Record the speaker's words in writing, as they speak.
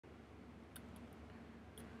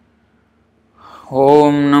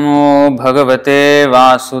ओम नमो भगवते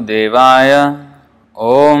वासुदेवाय।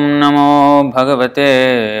 ओम नमो भगवते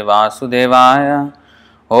वासुदेवाय।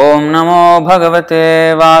 ओम नमो भगवते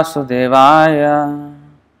वासुदेवाय।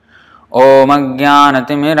 ओम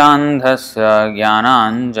अज्ञानतिमिरान्धस्य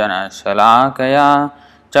ज्ञानाञ्जनशलाकया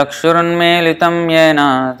चक्षुरुन्मीलितं येन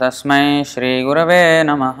तस्मै श्रीगुरवे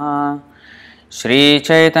नमः।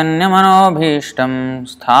 श्रीचैतन्यमनोभीष्टं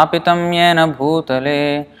स्थापितं येन भूतले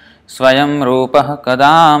स्वयं रूपः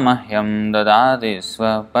कदा मह्यं ददाति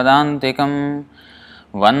स्वपदान्तिकं।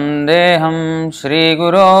 वन्देऽहं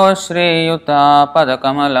श्रीगुरो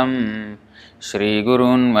श्रीयुतापदकमलं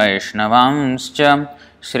श्रीगुरून् वैष्णवांश्च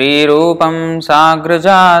श्रीरूपं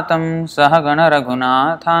साग्रजातं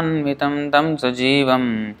सहगणरघुनाथान्वितं तं सजीवं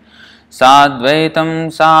साद्वैतं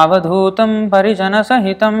सावधूतं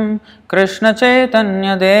परिजनसहितं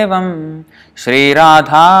कृष्णचैतन्यदेवं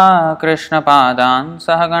श्रीराधा कृष्णपादान्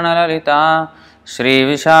सहगणललिता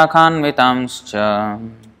श्रीविशाखान्वितांश्च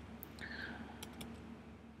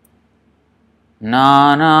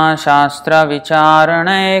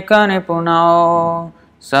नानाशास्त्रविचारणैकनिपुणो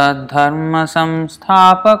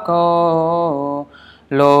सद्धर्मसंस्थापको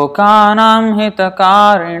लोकानां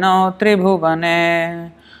हितकारिणो त्रिभुवने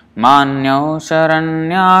मान्यौ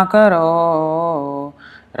शरण्याकरो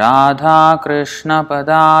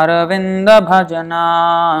राधाकृष्णपदारविन्दभजना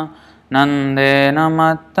नन्देन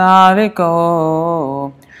मत्तालिको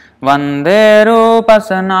वन्दे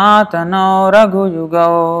रूपसनातनो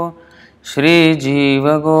रघुयुगौ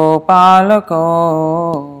श्रीजीवगोपालको।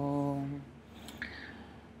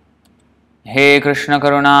 हे कृष्ण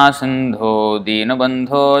करुणा सिंधो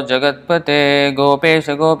दीनबंधो जगत्पते गोपेश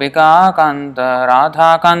गोपिका कांत राधा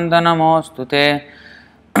कांत नमोस्तुते।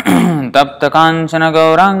 तप्त कांचन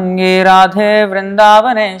गौरांगी राधे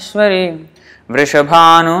वृंदावनेश्वरी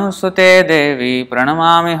वृषभानुसुते देवी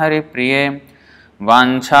प्रणमामि हरिप्रिये।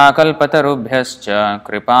 वाञ्छाकल्पतरुभ्यश्च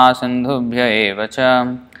कृपा सिन्धुभ्य एव च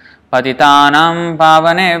पतितानां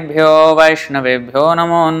पावनेभ्यो वैष्णवेभ्यो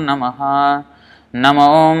नमो नमः।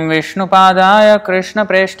 नमो विष्णुपादाय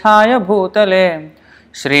कृष्णप्रेष्ठाय भूतले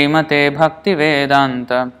श्रीमते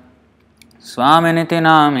भक्तिवेदान्त स्वामिनिति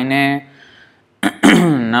नामिने।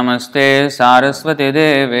 नमस्ते सारस्वती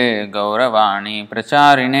देवे गौरवाणी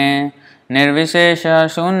प्रचारिणे निर्विशेष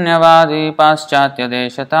शून्यवादी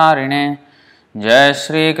पाश्चात्यदेशतारिणे। जय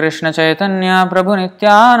श्री कृष्ण चैतन्य प्रभु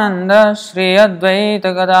नित्यानंद श्री अद्वैत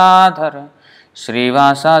गदाधर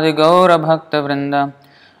श्रीवासादि गौर भक्त वृंद।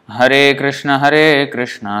 हरे Krishna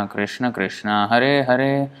Krishna Krishna Hare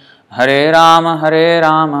Hare Hare Ram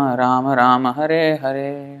Ram Ram Hare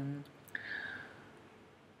Hare.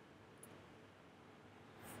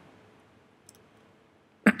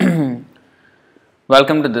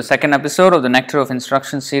 Welcome to the second episode of the Nectar of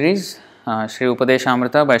Instruction series, Sri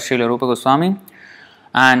Upadeshamrita by Srila Rupa Goswami.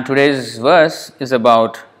 And today's verse is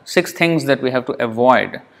about 6 things that we have to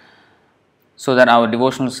avoid so that our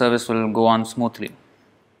devotional service will go on smoothly.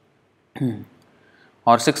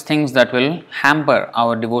 Or 6 things that will hamper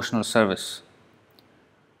our devotional service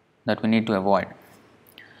that we need to avoid.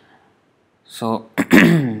 So,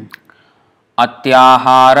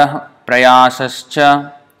 Atyahara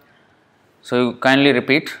prayasascha. So you kindly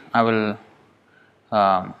repeat. I will,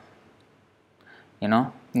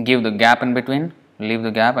 give the gap in between, leave the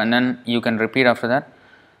gap, and then you can repeat after that,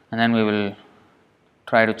 and then we will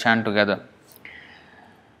try to chant together.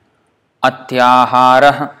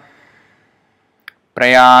 Atyahara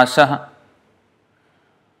prayasah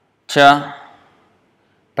cha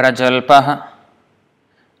prajalpah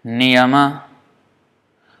niyama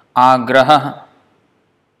agrah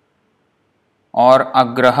और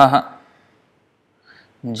अग्रह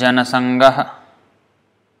जनसंगः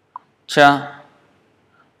च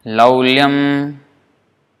लौल्यं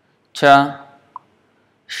च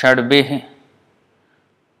षड्भिः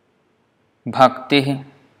भक्तिः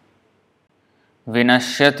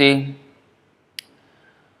विनश्यति।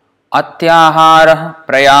 अत्याहारः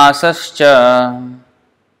प्रयासश्च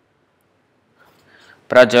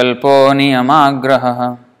प्रजल्पो नियमाग्रहः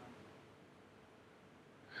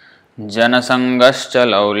जनसंगश्च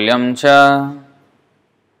लौल्यं च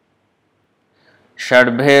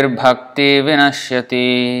षड्भिर्भक्ति विनश्यति।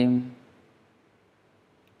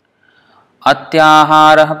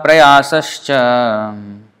 अत्याहारः प्रयासश्च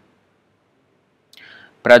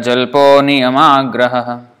प्रजल्पो नियमाग्रहः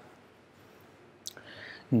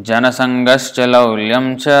जनसंगश्च लौल्यं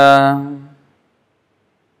च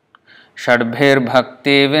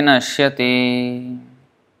षड्भिर्भक्ति विनश्यति।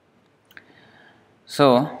 So,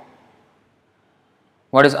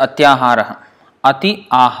 what is atyahara? Ati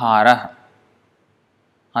ahara.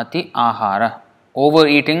 Ati ahara.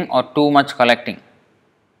 overeating or too much collecting.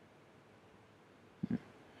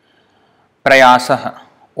 Prayasah,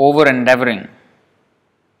 over endeavoring.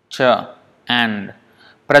 Cha, and.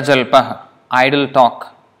 Prajalpah, idle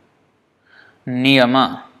talk.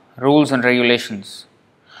 Niyama, rules and regulations.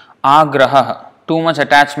 Agraha, too much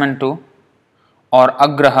attachment to, or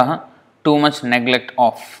agraha, too much neglect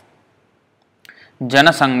of.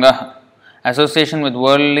 Janasangha, association with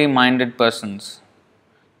worldly minded persons.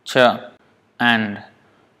 Cha, and.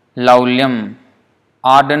 Laulyam,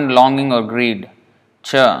 ardent longing or greed.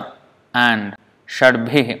 Cha, and.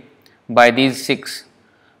 Shadbhi, by these six.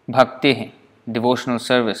 Bhakti, devotional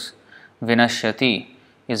service. Vinashyati,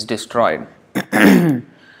 is destroyed.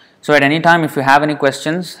 So at any time, if you have any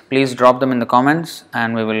questions, please drop them in the comments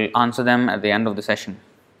and we will answer them at the end of the session.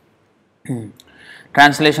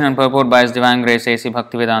 Translation and purport by His Divine Grace A.C.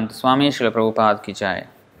 Bhaktivedanta Swami Srila Prabhupada Ki Jai.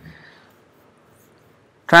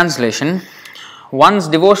 Translation: one's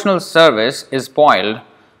devotional service is spoiled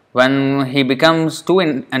when he becomes too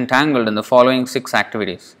entangled in the following six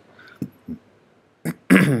activities.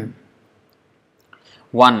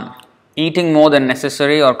 1. Eating more than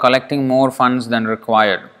necessary or collecting more funds than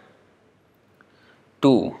required.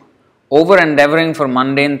 2. Over endeavoring for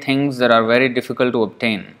mundane things that are very difficult to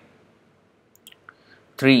obtain.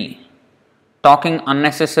 3. Talking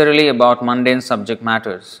unnecessarily about mundane subject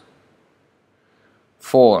matters.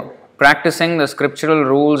 4. Practicing the scriptural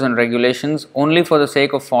rules and regulations only for the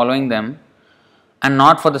sake of following them and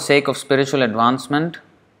not for the sake of spiritual advancement,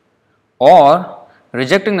 or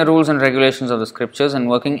rejecting the rules and regulations of the scriptures and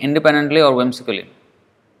working independently or whimsically.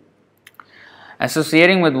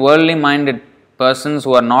 Associating with worldly minded persons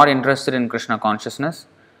who are not interested in Krishna consciousness.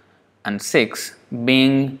 And 6.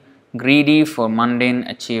 Being greedy for mundane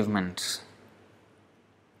achievements.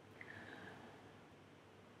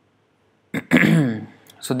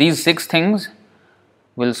 So these 6 things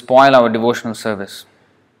will spoil our devotional service.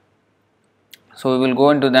 So we will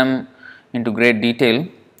go into them into great detail.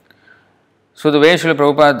 So the way Srila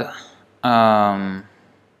Prabhupada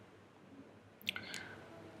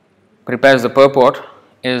prepares the purport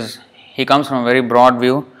is he comes from a very broad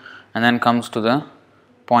view and then comes to the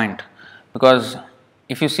point. Because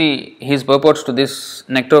if you see, his purports to this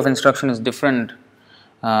nectar of instruction is differently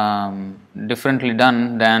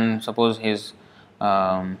done than suppose his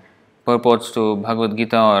purports to Bhagavad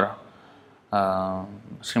Gita or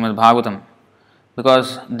Srimad Bhagavatam.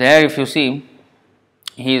 Because there, if you see,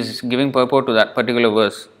 he is giving purport to that particular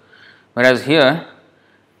verse, whereas here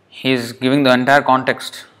he is giving the entire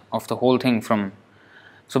context of the whole thing from.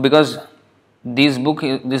 So because this book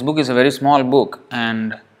is a very small book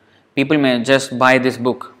and people may just buy this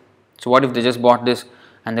book. So what if they just bought this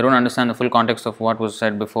and they don't understand the full context of what was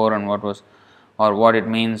said before and what it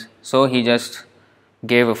means? So he just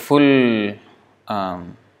gave a full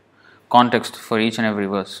context for each and every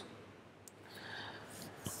verse.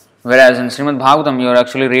 Whereas in Srimad Bhagavatam, you are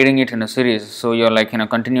actually reading it in a series, so you are like in a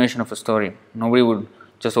continuation of a story. Nobody would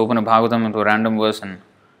just open a Bhagavatam into a random verse and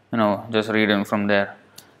just read it from there.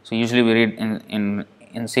 So usually we read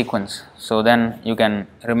in sequence. So then you can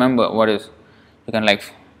remember it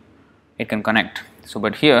can connect. So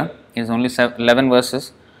but here is only 11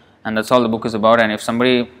 verses, and that's all the book is about. And if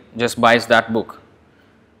somebody just buys that book,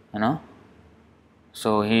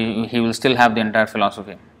 so he will still have the entire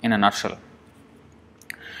philosophy in a nutshell.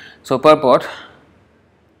 So purport: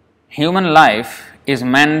 human life is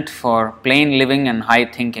meant for plain living and high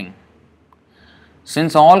thinking.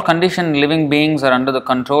 Since all conditioned living beings are under the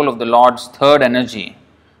control of the Lord's third energy,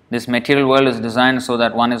 this material world is designed so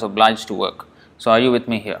that one is obliged to work. So are you with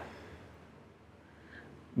me here?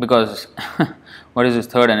 Because what is this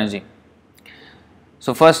third energy?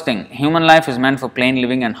 So first thing, human life is meant for plain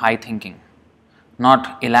living and high thinking,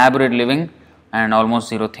 not elaborate living and almost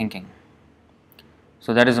zero thinking.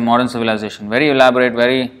 So that is a modern civilization, very elaborate,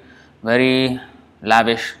 very, very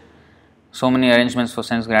lavish, so many arrangements for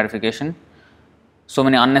sense gratification, so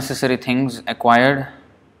many unnecessary things acquired,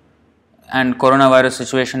 and coronavirus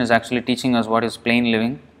situation is actually teaching us what is plain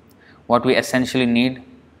living, what we essentially need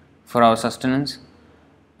for our sustenance,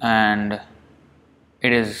 and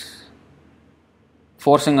it is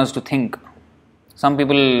forcing us to think. Some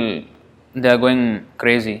people, they are going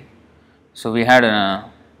crazy. So we had a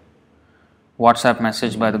WhatsApp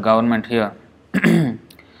message by the government here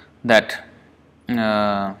that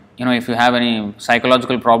if you have any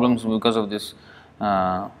psychological problems because of this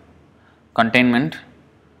containment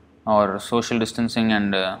or social distancing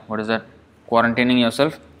and quarantining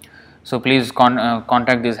yourself, so please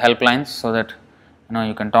contact these helplines so that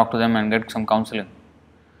you can talk to them and get some counseling.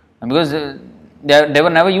 And because they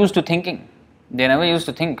were never used to thinking, they never used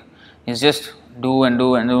to think. It's just do and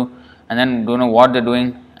do and do, and then don't know what they're doing,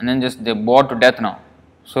 and then just they're bored to death now.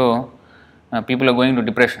 So people are going to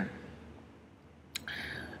depression.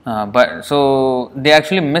 But so they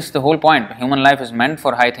actually miss the whole point. Human life is meant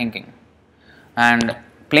for high thinking, and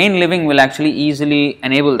plain living will actually easily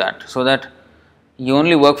enable that, so that you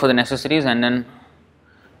only work for the necessities, and then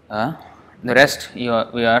the rest we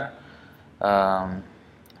are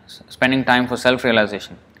spending time for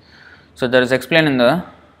self-realization. So that is explained in the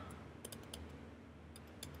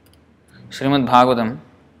Srimad Bhagavatam.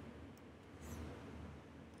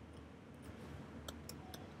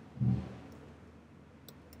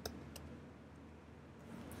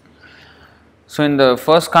 So in the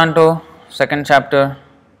first canto, second chapter,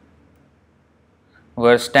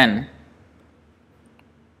 verse 10,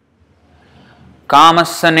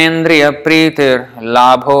 कामस्सनेन्द्रिय प्रीतिर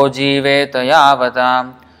लाभो जीवेत यावता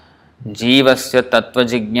जीवस्य तत्व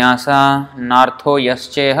जिज्ञासा नार्थो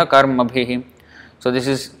यश्चेह कर्मभिः. So this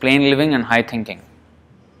is plain living and high thinking.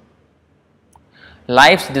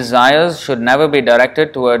 Life's desires should never be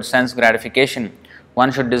directed towards sense gratification.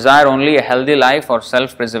 One should desire only a healthy life or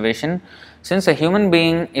self-preservation, since a human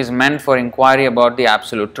being is meant for inquiry about the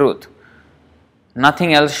absolute truth.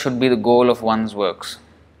 Nothing else should be the goal of one's works.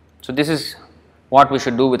 So this is what we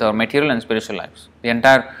should do with our material and spiritual lives.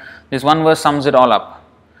 This one verse sums it all up.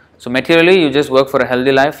 So materially you just work for a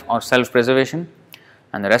healthy life or self-preservation,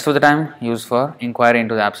 and the rest of the time used for inquiry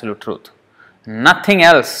into the absolute truth. Nothing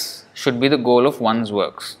else should be the goal of one's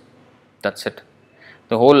works. That's it.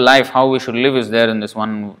 The whole life, how we should live, is there in this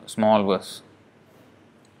one small verse.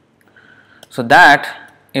 So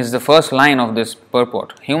that is the first line of this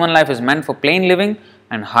purport. Human life is meant for plain living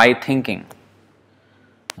and high thinking.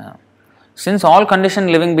 Since all conditioned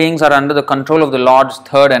living beings are under the control of the Lord's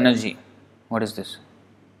third energy. What is this?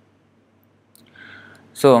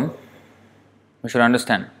 So, we should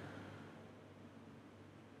understand.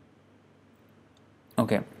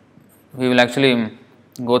 Okay, we will actually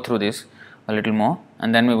go through this a little more,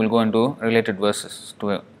 and then we will go into related verses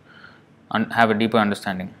to have a deeper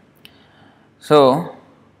understanding. So,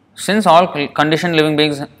 since all conditioned living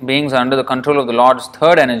beings are under the control of the Lord's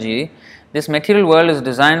third energy, this material world is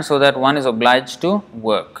designed so that one is obliged to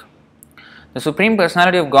work. The Supreme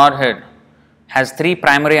Personality of Godhead has three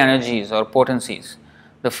primary energies or potencies.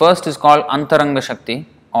 The first is called Antaranga Shakti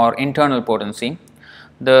or internal potency.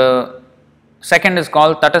 The second is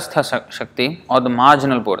called Tatastha Shakti or the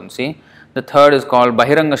marginal potency. The third is called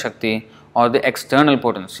Bahiranga Shakti or the external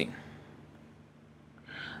potency.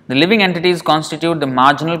 The living entities constitute the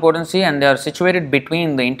marginal potency, and they are situated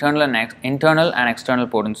between the internal and external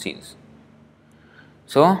potencies.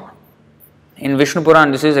 So, in Vishnu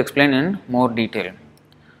Puran, this is explained in more detail.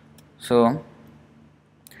 So,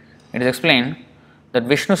 it is explained that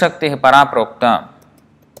Vishnu Shakti para prokta.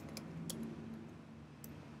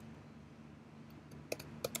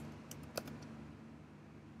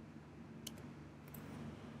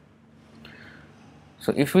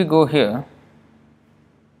 So, if we go here,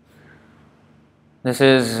 this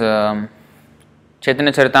is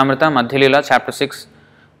Chaitanya Charitamrita, Madhya Lila, chapter 6,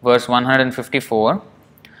 verse 154.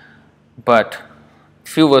 But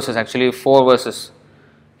few verses, actually 4 verses,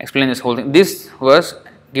 explain this whole thing. This verse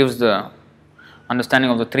gives the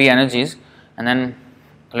understanding of the three energies, and then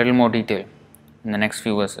a little more detail in the next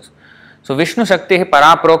few verses. So, Vishnu Shakti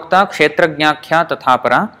para prokta kshetragnyakhya tatha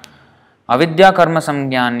para avidya karma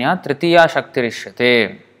samgyanya tritiya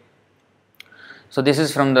shaktirishyate. So, this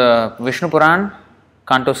is from the Vishnu Puran,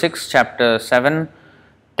 Canto 6, chapter 7,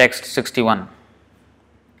 text 61.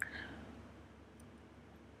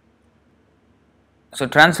 So,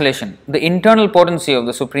 translation: the internal potency of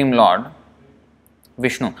the Supreme Lord,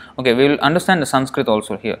 Vishnu. Okay, we will understand the Sanskrit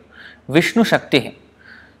also here. Vishnu Shakti.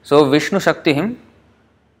 So, Vishnu Shakti,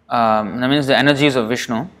 that means the energies of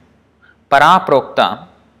Vishnu. Para Prokta.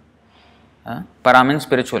 Para means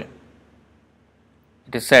spiritual.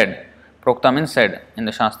 It is said. Prokta means said in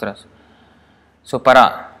the Shastras. So,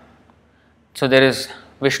 Para. So, there is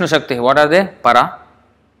Vishnu Shakti. What are they? Para.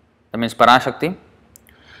 That means Para Shakti.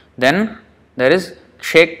 Then there is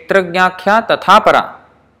Kshetragnyakhya Tatha Para.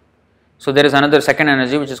 So, there is another second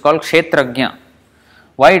energy which is called Kshetragnya.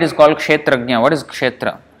 Why it is called Kshetragnya? What is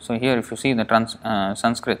Kshetra? So, here if you see the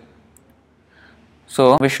Sanskrit.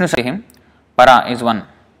 So, Vishnu Shakti, Para is one.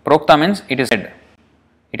 Prokta means it is said.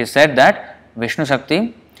 It is said that Vishnu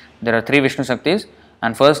Shakti, there are three Vishnu Shaktis,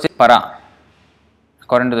 and first is Para.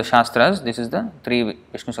 According to the Shastras, this is the three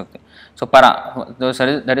Vishnu Shakti. So, Para,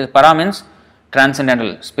 that is Para means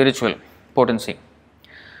transcendental, spiritual potency.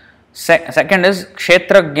 Second is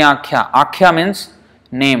Kshetragnyakhya. Akhya means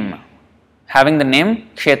name. Having the name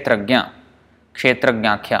Kshetragnya.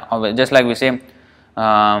 Kshetragnyakhya. Just like we say,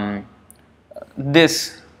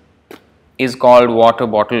 this is called water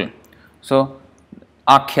bottle. So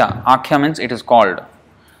akhya means it is called.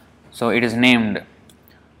 So it is named.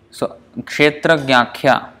 So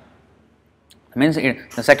Kshetragnyakhya means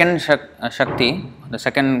the second Shakti, the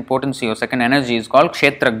second potency or second energy is called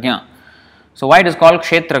Kshetragnya. So why it is called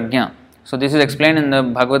Kshetragnya? So this is explained in the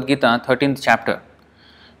Bhagavad Gita 13th chapter.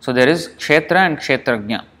 So there is Kshetra and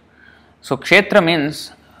Kshetragnya. So Kshetra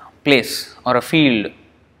means place or a field.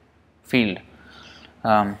 We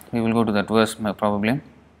will go to that verse probably.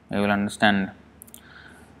 We will understand.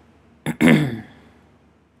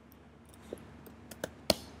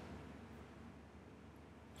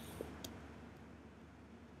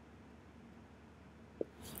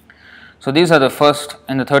 So these are the first,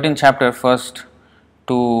 in the 13th chapter, first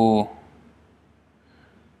two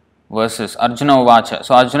verses. Arjuna Uvacha.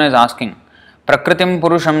 So Arjuna is asking, Prakritim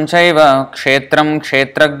Purusham Chaiva Kshetram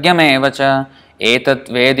Kshetragyam Evacha Etat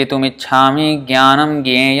Veditumichhami Jnanam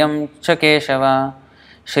Gyeyam Cha Keshava.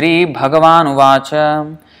 Shri Bhagavan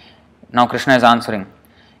Uvacha. Now Krishna is answering.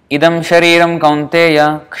 Idam Shariram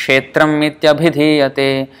Kaunteya Kshetram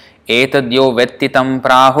Mityabhidhiyate Etadyo Vettitam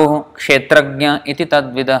Prahu Kshetragnya iti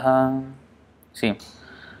tadvidaha. See,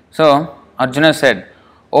 so Arjuna said,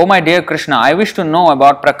 "O my dear Krishna, I wish to know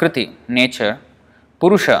about Prakriti, nature,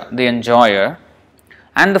 Purusha, the enjoyer,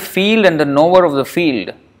 and the field and the knower of the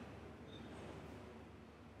field,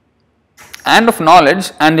 and of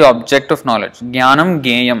knowledge and the object of knowledge. Jnanam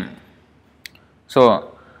Gyeyam."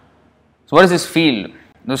 So what is this field?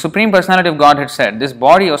 The Supreme Personality of Godhead said, this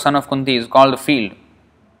body, O son of Kunti, is called the field.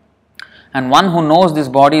 And one who knows this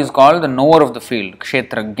body is called the knower of the field,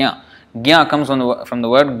 Kshetragnya. Gya comes from the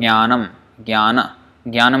word Jnanam, Jnana.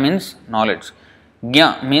 Jnana means knowledge.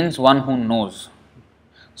 Gya means one who knows.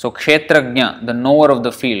 So Kshetragnya, the knower of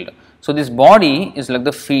the field. So this body is like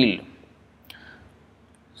the field.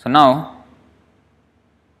 So now,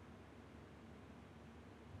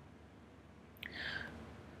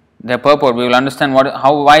 the purport, we will understand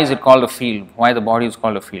why is it called a field, why the body is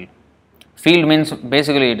called a field. Field means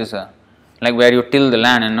basically it is like where you till the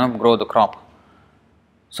land and grow the crop.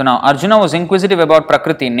 So now Arjuna was inquisitive about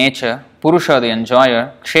Prakriti, nature, Purusha, the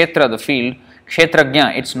enjoyer, Kshetra, the field,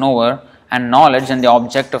 Kshetragnya, its knower, and knowledge and the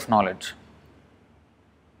object of knowledge.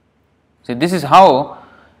 See, this is how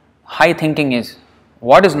high thinking is.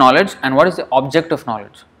 What is knowledge and what is the object of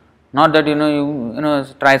knowledge? Not that you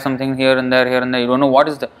try something here and there, you don't know what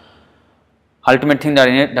is the ultimate thing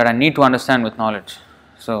that I need to understand with knowledge.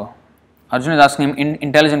 So Arjuna is asking him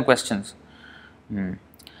intelligent questions.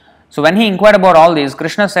 So when he inquired about all these,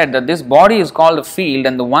 Krishna said that this body is called the field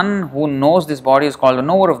and the one who knows this body is called the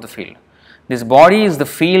knower of the field. This body is the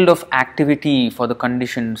field of activity for the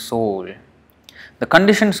conditioned soul. The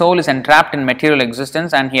conditioned soul is entrapped in material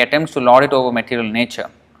existence and he attempts to lord it over material nature.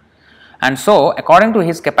 And so, according to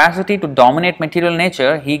his capacity to dominate material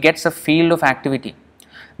nature, he gets a field of activity.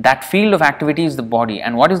 That field of activity is the body.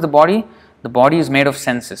 And what is the body? The body is made of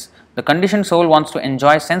senses. The conditioned soul wants to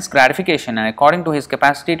enjoy sense gratification, and according to his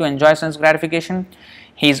capacity to enjoy sense gratification,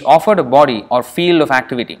 he is offered a body or field of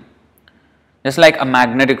activity. Just like a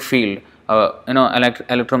magnetic field,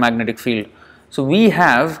 electromagnetic field. So we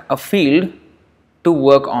have a field to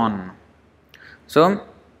work on. So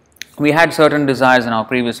we had certain desires in our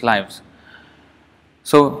previous lives.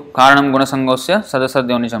 So karanam gunasangosya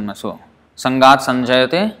sadasadhyonijamna. So sangat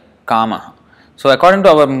sanjayate kama. So according to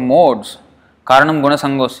our modes, karanam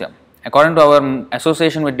gunasangosya, according to our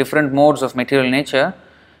association with different modes of material nature,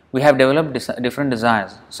 we have developed different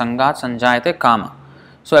desires. Sangat sanjayate kama.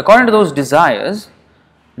 So according to those desires,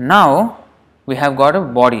 now we have got a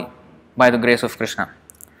body by the grace of Krishna.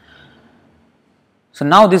 So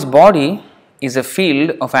now this body is a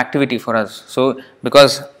field of activity for us. So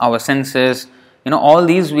because our senses, all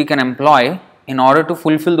these we can employ in order to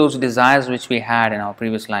fulfill those desires which we had in our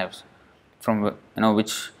previous lives, from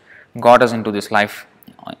which got us into this life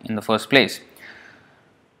in the first place.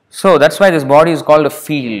 So that's why this body is called a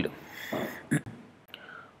field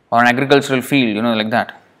or an agricultural field, like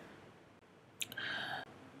that.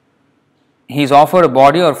 He is offered a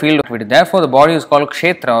body or field of activity. Therefore, the body is called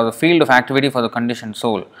kshetra, or the field of activity for the conditioned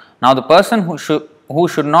soul. Now, the person who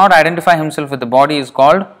should not identify himself with the body is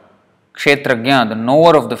called kshetragya, the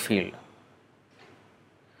knower of the field.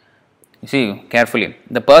 You see carefully.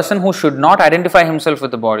 The person who should not identify himself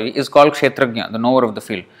with the body is called kshetragya, the knower of the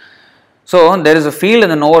field. So, there is a field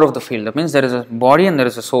and the knower of the field. That means there is a body and there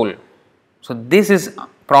is a soul. So, this is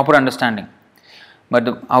proper understanding.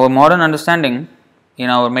 But our modern understanding in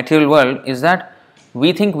our material world is that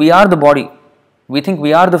we think we are the body. We think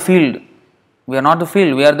we are the field. We are not the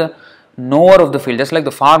field. We are the knower of the field. Just like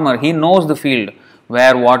the farmer, he knows the field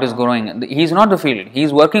where what is growing. He is not the field, he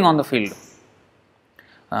is working on the field.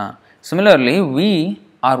 Similarly, we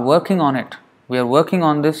are working on it. We are working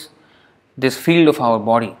on this field of our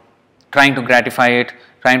body, trying to gratify it,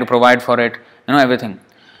 trying to provide for it, everything.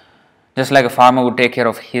 Just like a farmer would take care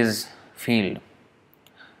of his field.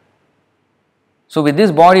 So with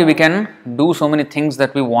this body we can do so many things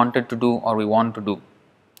that we wanted to do or we want to do.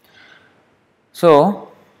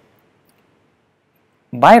 So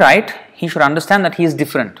by right, he should understand that he is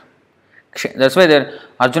different. That's why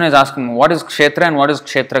Arjuna is asking, what is Kshetra and what is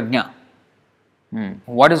Kshetrajna?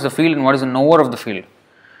 What is the field and what is the knower of the field?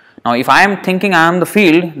 Now, if I am thinking I am the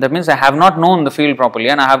field, that means I have not known the field properly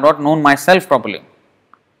and I have not known myself properly.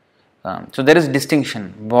 So there is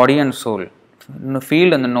distinction, body and soul, the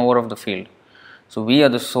field and the knower of the field. So we are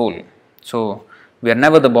the soul. So we are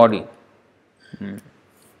never the body.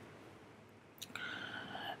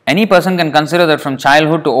 Any person can consider that from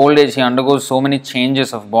childhood to old age he undergoes so many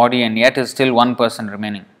changes of body and yet is still one person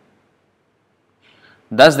remaining.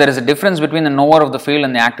 Thus there is a difference between the knower of the field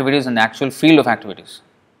and the activities and the actual field of activities.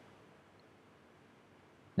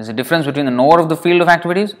 There is a difference between the knower of the field of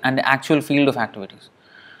activities and the actual field of activities.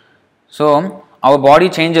 So our body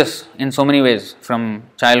changes in so many ways from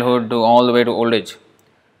childhood to all the way to old age.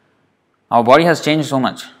 Our body has changed so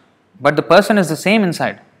much, but the person is the same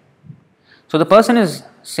inside. So the person is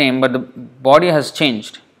same, but the body has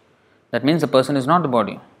changed. That means the person is not the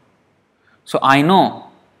body. So I know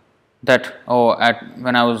that,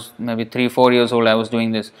 when I was maybe 3-4 years old I was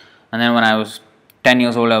doing this, and then when I was 10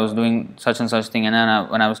 years old I was doing such and such thing, and then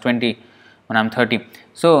when I was 20, when I'm 30.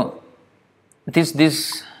 So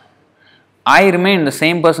this I remain the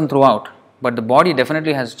same person throughout, but the body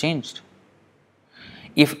definitely has changed.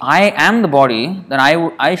 If I am the body, then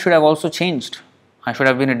I should have also changed. I should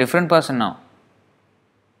have been a different person now.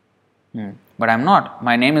 But I am not.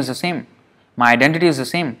 My name is the same. My identity is the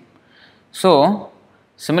same. So,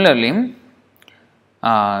 similarly, we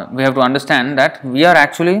have to understand that we are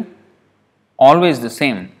actually always the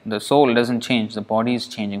same. The soul doesn't change, the body is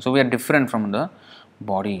changing. So, we are different from the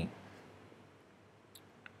body.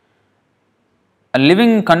 A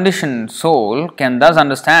living conditioned soul can thus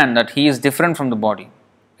understand that he is different from the body.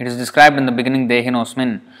 It is described in the beginning,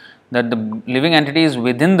 Dehinosmin, that the living entity is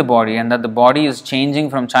within the body and that the body is changing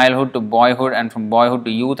from childhood to boyhood and from boyhood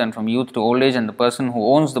to youth and from youth to old age, and the person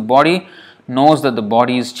who owns the body knows that the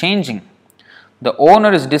body is changing. The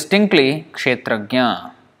owner is distinctly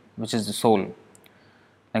Kshetrajna, which is the soul.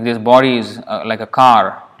 Like this body is like a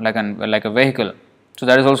car, like a vehicle. So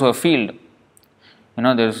that is also a field.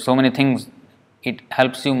 There are so many things. It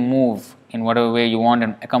helps you move in whatever way you want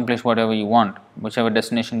and accomplish whatever you want, whichever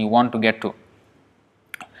destination you want to get to.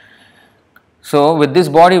 So with this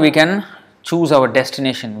body we can choose our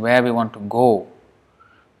destination, where we want to go.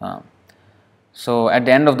 So at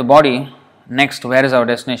the end of the body, next, where is our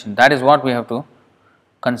destination? That is what we have to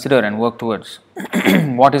consider and work towards.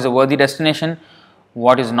 What is a worthy destination?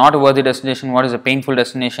 What is not a worthy destination? What is a painful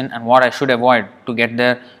destination? And what I should avoid to get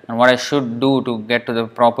there, and what I should do to get to the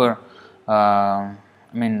proper,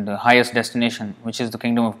 the highest destination, which is the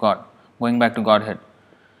kingdom of God, going back to Godhead.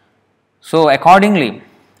 So accordingly,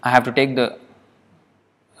 I have to take the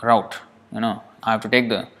route, I have to take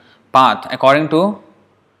the path according to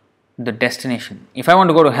the destination. If I want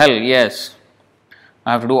to go to hell, yes,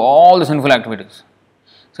 I have to do all the sinful activities.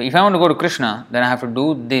 So if I want to go to Krishna, then I have to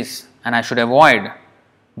do this, and I should avoid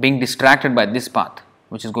being distracted by this path,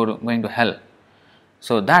 which is going to hell.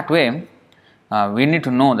 So that way, we need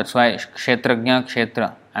to know. That's why Kshetrajna,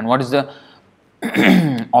 Kshetra, and what is the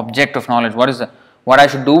object of knowledge? What I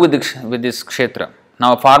should do with this Kshetra?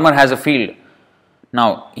 Now a farmer has a field.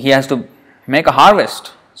 Now he has to make a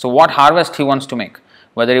harvest. So what harvest he wants to make?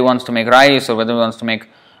 Whether he wants to make rice, or whether he wants to make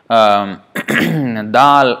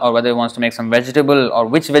dal, or whether he wants to make some vegetable, or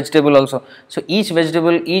which vegetable also. So each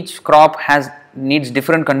vegetable, each crop needs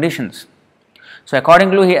different conditions. So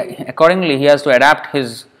accordingly he has to adapt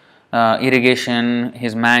his irrigation,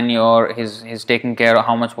 his manure, his taking care of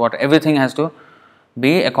how much water. Everything has to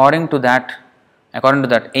be according to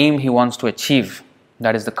that aim he wants to achieve.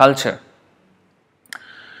 That is the culture,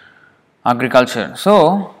 agriculture.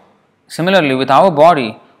 So similarly with our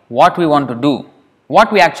body, what we want to do,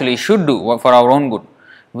 what we actually should do for our own good.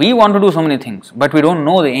 We want to do so many things, but we don't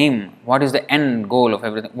know the aim. What is the end goal of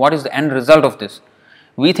everything? What is the end result of this?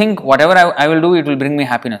 We think whatever I will do, it will bring me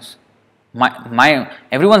happiness.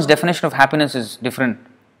 Everyone's definition of happiness is different.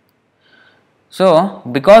 So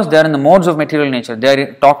because they are in the modes of material nature, they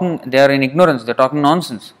are in ignorance, they are talking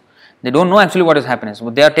nonsense. They don't know actually what is happiness.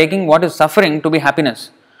 They are taking what is suffering to be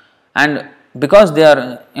happiness. And because they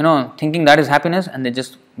are, thinking that is happiness, and they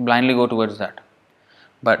just blindly go towards that.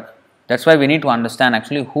 But that's why we need to understand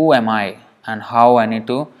actually who am I and how I need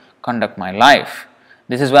to conduct my life.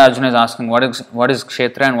 This is why Arjuna is asking what is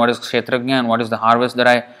kshetra and what is kshetrajna and what is the harvest that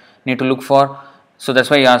I need to look for. So that's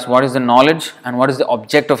why he asks what is the knowledge and what is the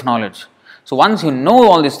object of knowledge. So once you know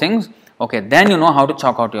all these things, okay, then you know how to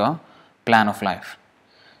chalk out your plan of life.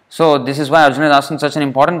 So this is why Arjuna is asking such an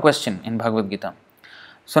important question in Bhagavad Gita.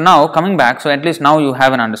 So now coming back, so at least now you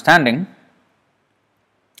have an understanding,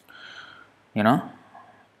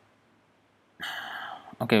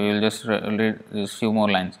 Okay, we will just read these few more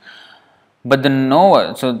lines. But the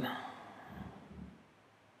knower, so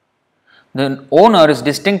the owner is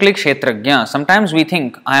distinctly kshetrajna. Sometimes we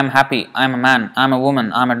think, I am happy, I am a man, I am a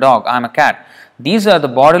woman, I am a dog, I am a cat. These are the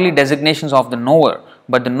bodily designations of the knower,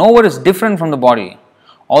 but the knower is different from the body.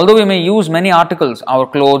 Although we may use many articles, our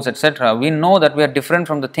clothes, etc., we know that we are different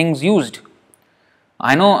from the things used.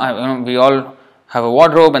 I know, we all have a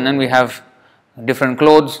wardrobe and then we have different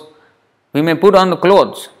clothes. We may put on the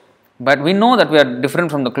clothes, but we know that we are different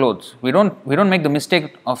from the clothes. We don't make the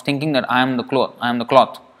mistake of thinking that I am the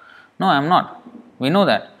cloth. No, I am not. We know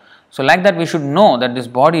that. So like that we should know that this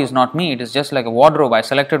body is not me. It is just like a wardrobe. I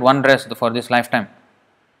selected one dress for this lifetime.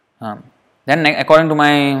 Then according to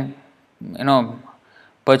my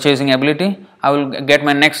purchasing ability, I will get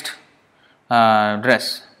my next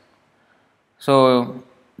dress. So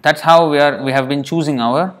that's how we have been choosing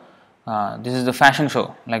our this is the fashion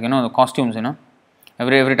show, like the costumes,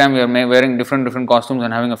 every time we are wearing different costumes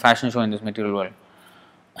and having a fashion show in this material world.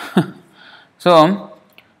 So,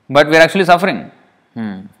 but we are actually suffering.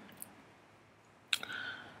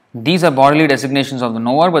 These are bodily designations of the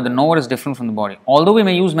knower, but the knower is different from the body. Although we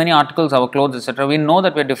may use many articles, our clothes, etc., we know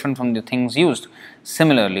that we are different from the things used.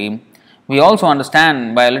 Similarly, we also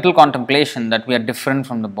understand by a little contemplation that we are different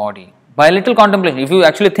from the body. By a little contemplation, if you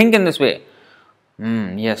actually think in this way,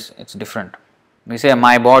 yes, it's different. We say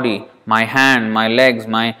my body, my hand, my legs,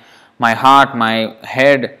 my heart, my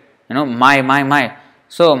head, my.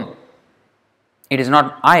 So, it is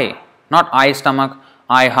not I stomach,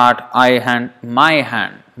 I heart, I hand, my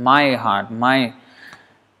heart, my.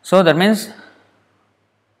 So that means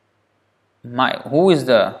who is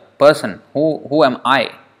the person, who am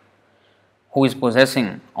I, who is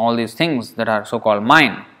possessing all these things that are so-called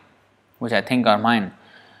mine, which I think are mine.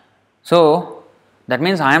 So that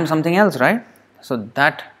means I am something else, right? So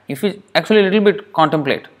that if we actually a little bit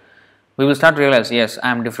contemplate, we will start to realize, yes,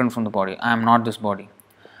 I am different from the body. I am not this body.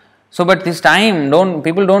 So, but this time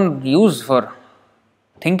people don't use for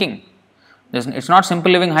thinking. It's not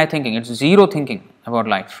simple living, high thinking. It's zero thinking about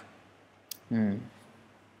life.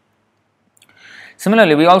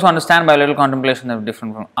 Similarly, we also understand by a little contemplation that we are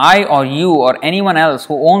different from I or you or anyone else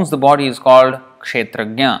who owns the body is called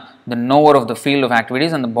kshetrajna, the knower of the field of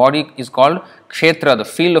activities, and the body is called kshetra, the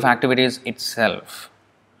field of activities itself.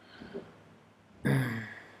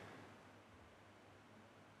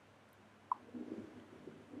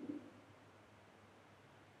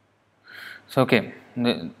 So, okay,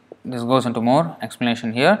 this goes into more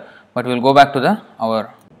explanation here, but we will go back to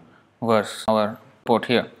our verse, our quote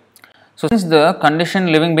here. So, since the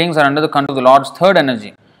conditioned living beings are under the control of the Lord's third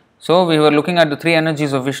energy, so we were looking at the three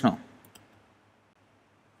energies of Vishnu.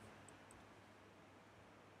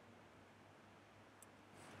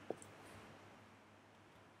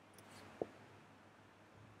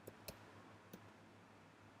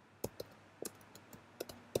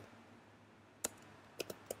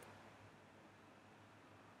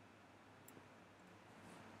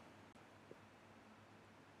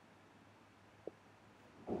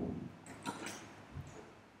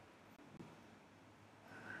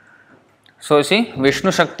 So, you see,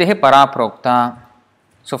 Vishnu Shakti hai para prokta.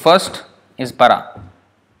 So, first is para.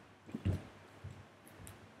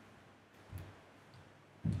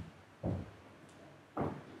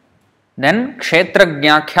 Then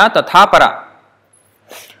kshetrajnakhya tatha para.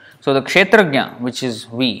 So, the kshetrajna, which is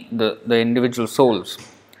we, the individual souls.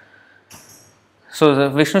 So, the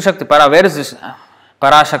Vishnu Shakti para, where is this?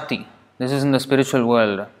 Para Shakti. This is in the spiritual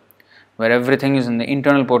world, where everything is in the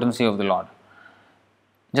internal potency of the Lord.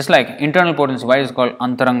 Just like internal potency, why is it called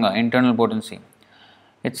antaranga, internal potency?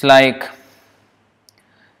 It's like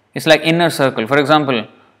inner circle. For example,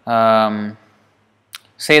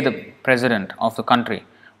 say the president of the country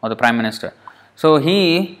or the prime minister. So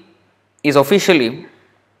he is officially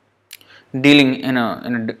dealing in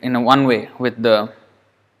a one way with the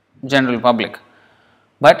general public,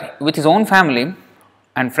 but with his own family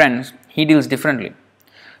and friends, he deals differently.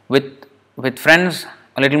 With friends,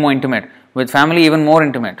 a little more intimate. With family, even more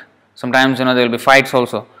intimate. Sometimes there will be fights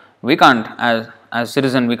also. We can't, as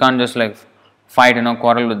citizen, we can't just like fight,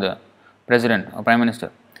 quarrel with the president or prime minister.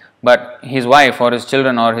 But his wife or his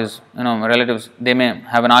children or his relatives, they may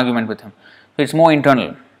have an argument with him. So it's more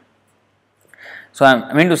internal. So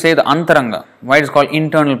I mean to say the antaranga. Why it is called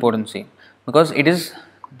internal potency? Because it is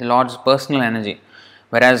the Lord's personal energy,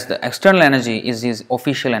 whereas the external energy is his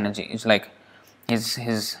official energy. It's like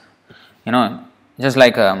his just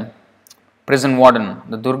like a prison warden.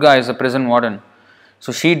 The Durga is a prison warden.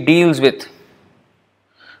 So she deals with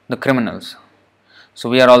the criminals. So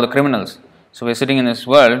we are all the criminals. So we are sitting in this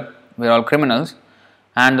world, we are all criminals,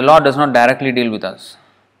 and the Lord does not directly deal with us.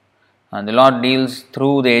 The Lord deals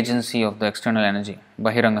through the agency of the external energy,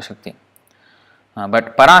 Bahiranga Shakti.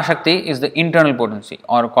 But Parashakti is the internal potency,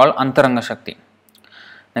 or called Antaranga Shakti.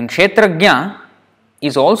 Then Kshetrajna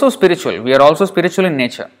is also spiritual. We are also spiritual in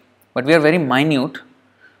nature, but we are very minute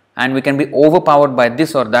and we can be overpowered by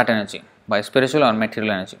this or that energy, by spiritual or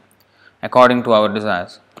material energy, according to our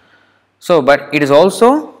desires. So, but it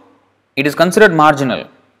is considered marginal,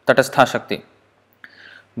 Tatastha Shakti,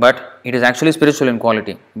 but it is actually spiritual in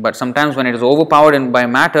quality. But sometimes when it is overpowered by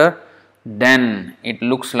matter, then it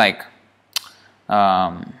looks like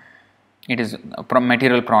it is a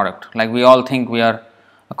material product. Like we all think we are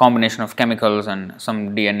a combination of chemicals and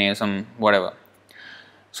some DNA, some whatever.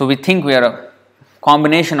 So we think we are a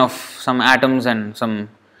combination of some atoms and some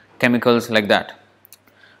chemicals like that,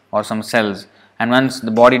 or some cells. And once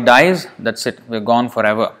the body dies, that's it, we're gone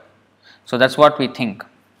forever. So that's what we think.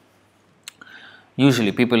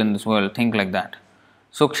 Usually people in this world think like that.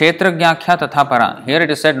 So Kshetrajnakya tatha para. Here it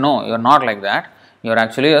is said, no, you are not like that. You are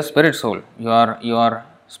actually a spirit soul. You are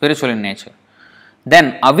spiritual in nature.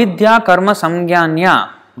 Then avidya karma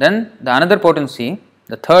samgyanya. Then the another potency,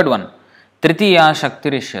 the third one, tritiya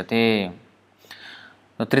shaktirishyate.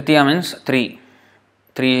 So tritiya means three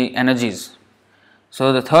energies.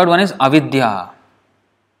 So the third one is avidya.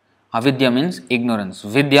 Avidya means ignorance.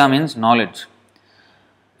 Vidya means knowledge,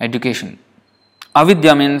 education.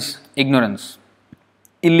 Avidya means ignorance,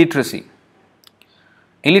 illiteracy.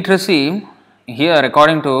 Illiteracy here,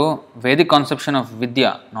 according to Vedic conception of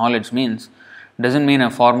Vidya, knowledge doesn't mean a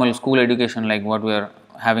formal school education like what we are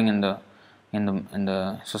having in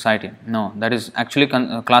the society. No, that is actually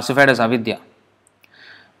classified as avidya.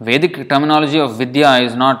 Vedic terminology of Vidya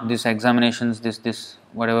is not this examinations, this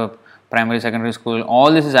whatever primary, secondary school.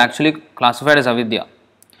 All this is actually classified as avidya.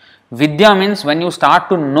 Vidya means when you start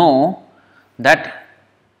to know that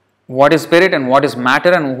what is spirit and what is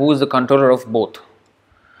matter and who is the controller of both.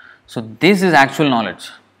 So this is actual knowledge.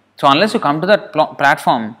 So unless you come to that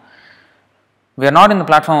platform, we are not in the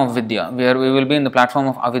platform of Vidya. We will be in the platform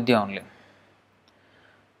of avidya only.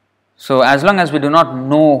 So as long as we do not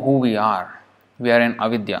know who we are in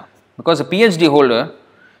avidya. Because a PhD holder,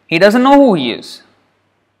 he doesn't know who he is.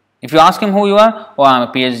 If you ask him who you are, oh, I'm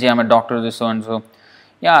a PhD, I'm a doctor, this so and so.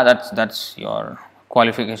 Yeah, that's your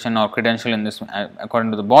qualification or credential in this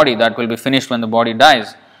according to the body. That will be finished when the body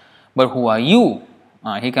dies. But who are you?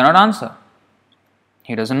 He cannot answer.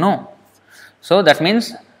 He doesn't know. So that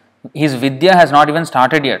means his Vidya has not even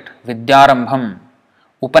started yet. Vidyarambham.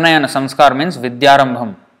 Upanayana samskar means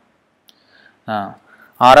Vidyarambham.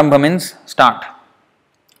 Arambha means start.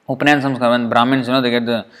 Upanayana samskar, when Brahmins, they get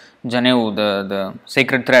the Janevu, the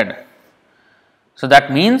sacred thread. So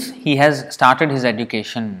that means he has started his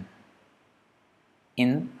education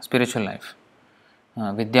in spiritual life.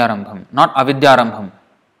 Vidyarambham, not Avidyarambham.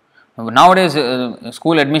 Nowadays,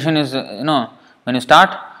 school admission is, when you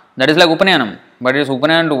start, that is like Upanayanam. But it is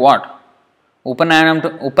Upanayanam to what?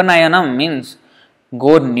 Upanayanam means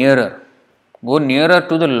go nearer. Go nearer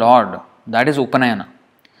to the Lord. That is Upanayana.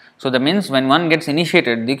 So that means when one gets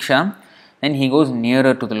initiated, Diksha, then he goes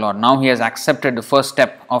nearer to the Lord. Now he has accepted the first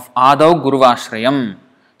step of Adav Guruvashrayam,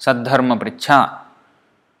 Saddharma Pricha.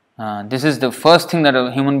 This is the first thing that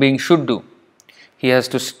a human being should do. He has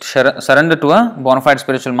to surrender to a bona fide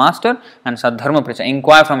spiritual master and Saddharma Pricha.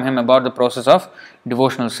 Inquire from him about the process of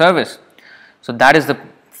devotional service. So that is the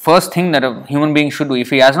first thing that a human being should do.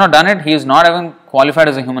 If he has not done it, he is not even qualified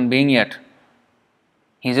as a human being yet.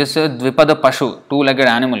 He is just a Dvipada Pashu, two-legged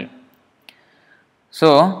animal.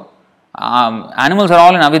 So, animals are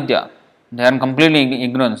all in avidya. They are in completely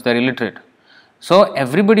ignorance, they are illiterate. So,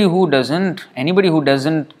 anybody who doesn't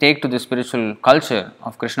take to the spiritual culture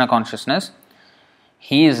of Krishna consciousness,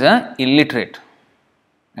 he is illiterate,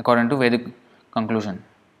 according to Vedic conclusion.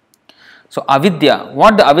 So, avidya,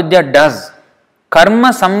 what the avidya does? Karma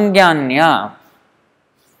samgyanya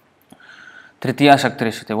tritiya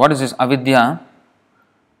shaktirishite. What is this avidya?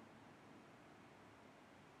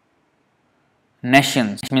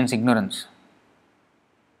 Nescience means ignorance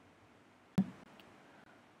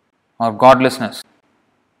or godlessness.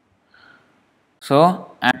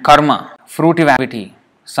 So, and karma, fruitive activity,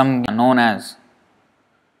 some known as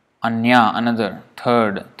anya, another,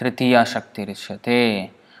 third, tritiya shakti rishyate.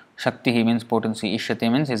 Shakti means potency,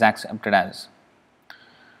 ishyate means is accepted as.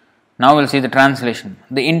 Now we'll see the translation.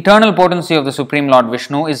 The internal potency of the Supreme Lord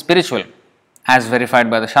Vishnu is spiritual, as verified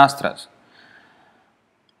by the Shastras.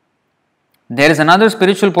 There is another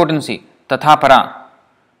spiritual potency, Tathapara,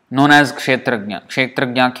 known as Kshetrajna.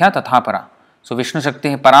 Kshetragnakya Tathapara. So Vishnu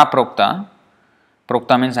Shakti Para Prokta.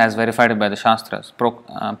 Prokta means as verified by the Shastras.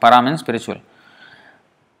 Para means spiritual.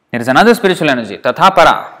 There is another spiritual energy,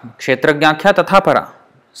 Tathapara. Kshetragnakya Tathapara.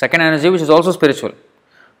 Second energy which is also spiritual.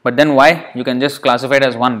 But then why? You can just classify it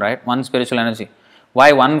as one, right? One spiritual energy.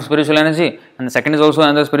 Why one spiritual energy and the second is also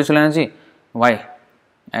another spiritual energy? Why?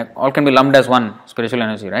 All can be lumped as one spiritual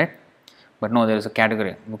energy, right? But no, there is a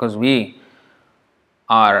category because we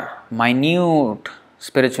are minute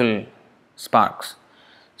spiritual sparks.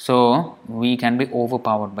 So we can be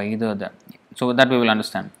overpowered by either of them. So that we will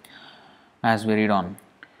understand as we read on.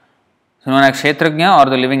 So known as Kshetrajna or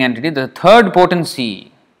the living entity, the third potency.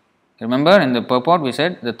 Remember in the purport we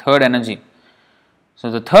said the third energy. So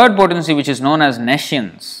the third potency which is known as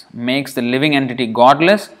nescience makes the living entity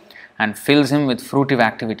godless and fills him with fruitive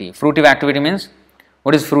activity. Fruitive activity means,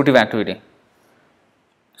 what is fruitive activity?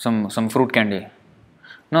 Some fruit candy.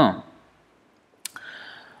 No.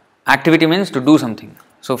 Activity means to do something.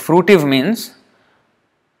 So fruitive means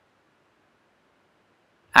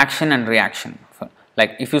action and reaction.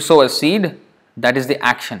 Like if you sow a seed, that is the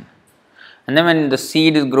action. And then when the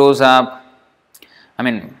seed grows up,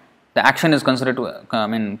 the action is considered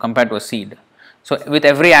to, compared to a seed. So with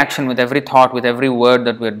every action, with every thought, with every word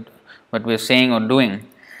that we're saying or doing,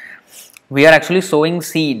 we are actually sowing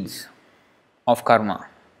seeds of karma.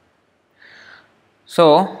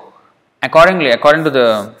 So according to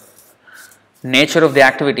the nature of the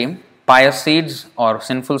activity, pious seeds or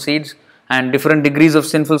sinful seeds, and different degrees of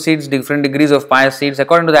sinful seeds, different degrees of pious seeds,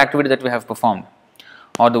 according to the activity that we have performed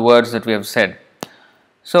or the words that we have said.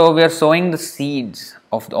 So we are sowing the seeds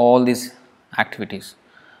of all these activities.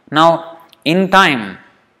 Now in time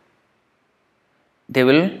they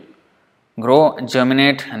will grow,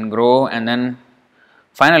 germinate and grow, and then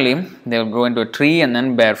finally they will grow into a tree and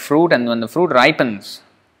then bear fruit, and when the fruit ripens,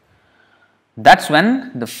 that's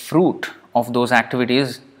when the fruit of those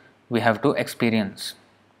activities we have to experience.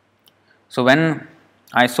 So when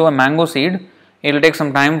I sow a mango seed, it will take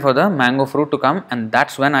some time for the mango fruit to come, and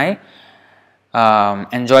that's when I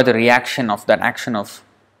enjoy the reaction of that action of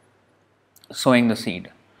sowing the seed.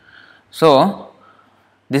 So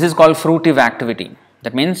this is called fruitive activity.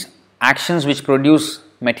 That means actions which produce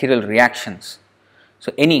material reactions.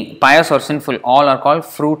 So any pious or sinful, all are called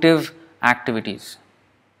fruitive activities.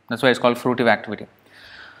 That's why it's called fruitive activity.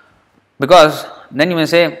 Because then you may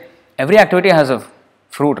say every activity has a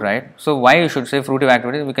fruit, right? So why you should say fruitive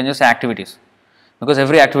activities? We can just say activities, because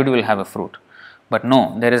every activity will have a fruit. But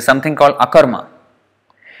no, there is something called akarma.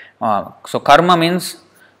 So karma means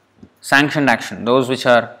sanctioned action, those which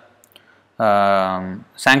are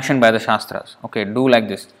sanctioned by the Shastras. Okay, do like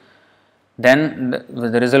this. Then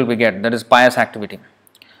the result we get, that is pious activity.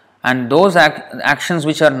 And those actions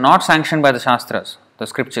which are not sanctioned by the Shastras, the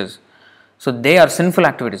scriptures, so they are sinful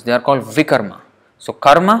activities. They are called vikarma. So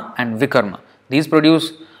karma and vikarma, these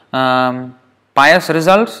produce pious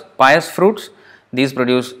results, pious fruits. These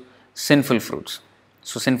produce sinful fruits.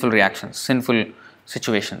 So sinful reactions, sinful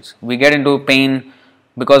situations. We get into pain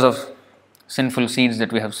because of sinful seeds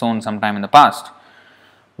that we have sown sometime in the past.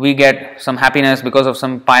 We get some happiness because of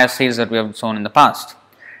some pious seeds that we have sown in the past.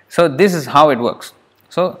 So this is how it works.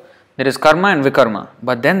 So there is karma and vikarma,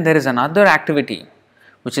 but then there is another activity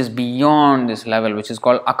which is beyond this level, which is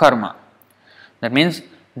called akarma. That means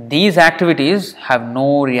these activities have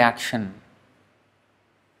no reaction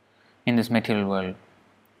in this material world.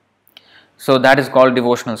 So that is called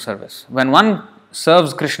devotional service. When one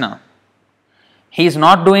serves Krishna, he is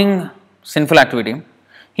not doing sinful activity,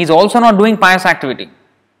 he is also not doing pious activity.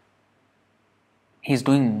 He is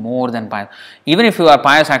doing more than pious. Even if you are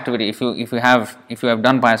pious activity, if you have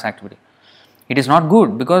done pious activity, it is not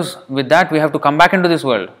good, because with that we have to come back into this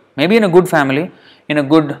world. Maybe in a good family, in a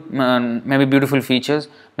good, maybe beautiful features,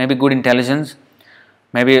 maybe good intelligence,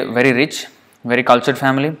 maybe very rich, very cultured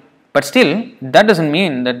family. But still, that doesn't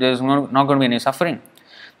mean that there is not going to be any suffering.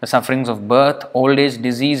 The sufferings of birth, old age,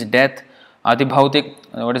 disease, death, adibhautik,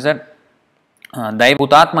 what is that? Daiva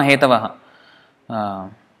bhutatma hetavaha,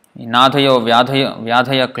 nadhayo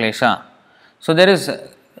vyadhaya klesha. So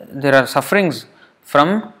there are sufferings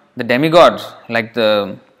from the demigods, like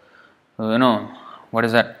the, what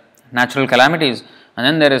is that? Natural calamities. And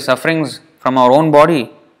then there is sufferings from our own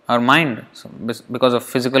body, our mind, so because of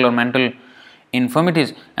physical or mental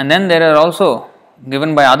infirmities. And then there are also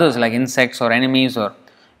given by others like insects or enemies or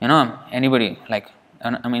anybody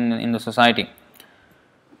in the society.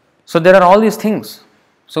 So there are all these things.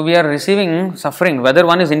 So we are receiving suffering, whether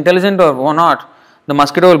one is intelligent or not. The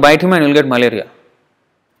mosquito will bite him and he will get malaria.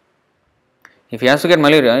 If he has to get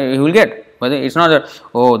malaria, he will get. But it's not that,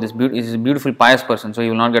 this is a beautiful pious person, so he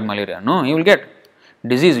will not get malaria. No, he will get.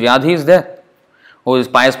 Disease, Vyadhi is there. This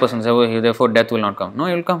pious person, therefore death will not come. No,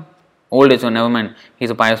 he will come. Old age, so never mind. He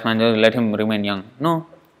is a pious man, just let him remain young. No.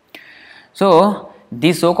 So,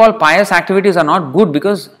 these so-called pious activities are not good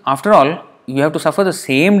because, after all, you have to suffer the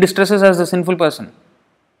same distresses as the sinful person.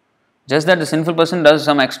 Just that the sinful person does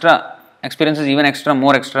some extra, experiences even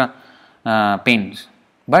more extra pains.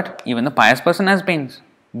 But even the pious person has pains.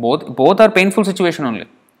 Both are painful situation only.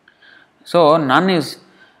 So, none is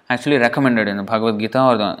actually recommended in the Bhagavad Gita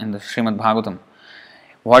or in the Srimad Bhagavatam.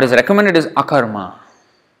 What is recommended is akarma.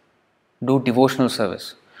 Do devotional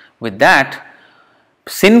service. With that,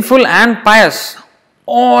 sinful and pious,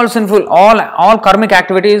 all sinful, all karmic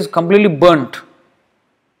activity is completely burnt.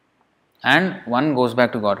 And one goes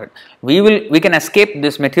back to Godhead. We can escape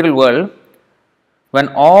this material world when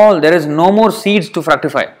there is no more seeds to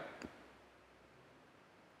fructify.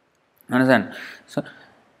 Understand? So,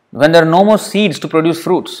 when there are no more seeds to produce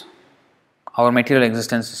fruits, our material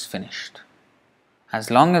existence is finished.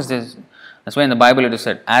 As long as that's why in the Bible it is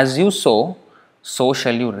said, as you sow, so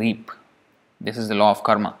shall you reap. This is the law of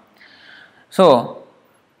karma. So,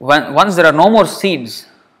 once there are no more seeds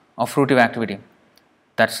of fruitive activity,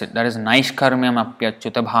 that's it. That is naishkarmyam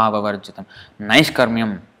apyachyuta bhava varjitam.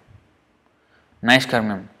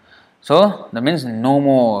 Naishkarmyam. So, that means no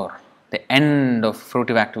more. The end of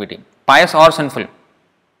fruitive activity. Pious or sinful.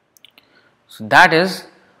 So, that is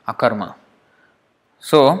akarma.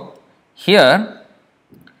 So, here,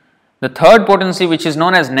 the third potency which is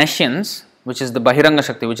known as nescience, which is the Bahiranga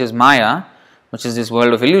Shakti, which is Maya, which is this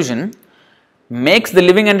world of illusion, makes the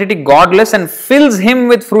living entity godless and fills him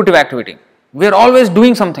with fruitive activity. We are always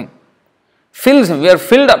doing something. Fills him. We are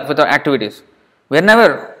filled up with our activities. We are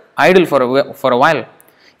never idle for a while.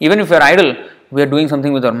 Even if we are idle, we are doing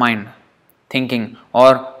something with our mind, thinking,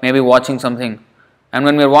 or maybe watching something. And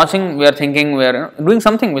when we are watching, we are thinking, we are doing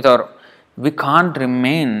something with our... We can't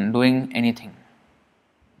remain doing anything.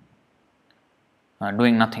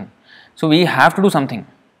 Doing nothing. So we have to do something.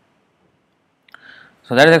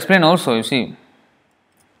 So that is explained also, you see.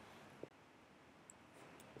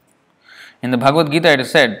 In the Bhagavad Gita it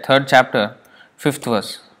is said, 3rd chapter, 5th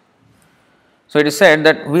verse. So it is said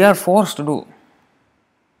that we are forced to do.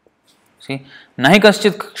 See, nahi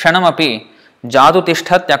kaschit kshanam api jadu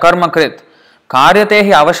tishthat yakarma krit karyate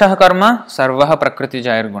hi avashah karma sarvah prakriti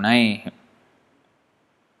jair gunai.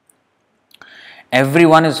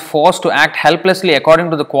 Everyone is forced to act helplessly according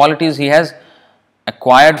to the qualities he has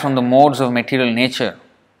acquired from the modes of material nature.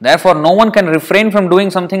 Therefore, no one can refrain from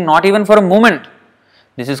doing something, not even for a moment.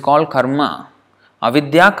 This is called karma.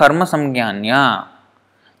 Avidya karma samgyanya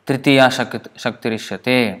tritiya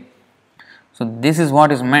shaktirishyate. So, this is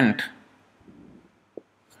what is meant.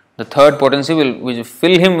 The third potency will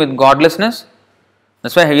fill him with godlessness.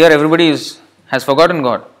 That's why here everybody has forgotten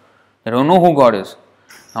God. They don't know who God is.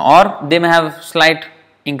 Or they may have slight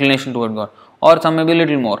inclination toward God. Or some may be a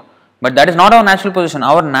little more. But that is not our natural position.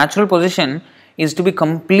 Our natural position is to be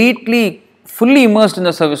completely, fully immersed in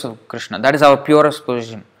the service of Krishna. That is our purest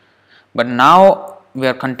position. But now we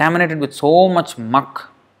are contaminated with so much muck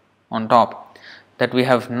on top that we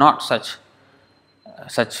have not such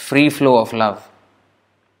free flow of love.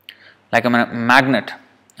 Like a magnet.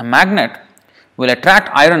 A magnet will attract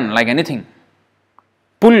iron like anything.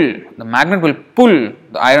 The magnet will pull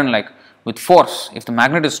the iron like with force. If the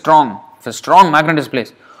magnet is strong, if a strong magnet is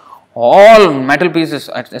placed, all metal pieces,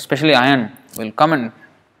 especially iron, will come and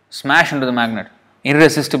smash into the magnet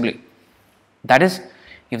irresistibly. That is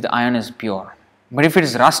if the iron is pure. But if it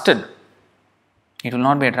is rusted, it will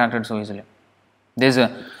not be attracted so easily. There is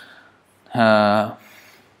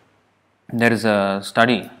a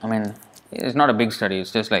study. I mean, it's not a big study.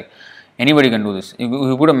 It's just like anybody can do this.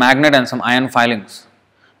 You put a magnet and some iron filings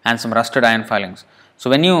and some rusted iron filings. So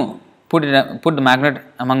when you put the magnet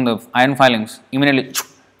among the iron filings, immediately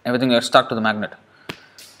everything is stuck to the magnet.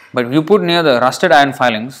 But if you put near the rusted iron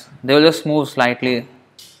filings, they will just move slightly.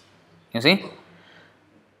 You see?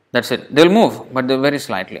 That's it. They will move, but very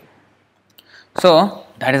slightly. So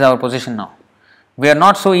that is our position now. We are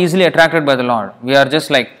not so easily attracted by the Lord. We are just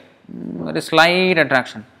like very slight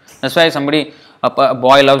attraction. That's why a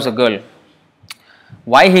boy loves a girl.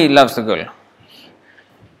 Why he loves the girl?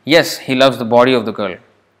 Yes, he loves the body of the girl.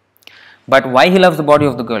 But why he loves the body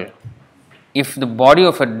of the girl? If the body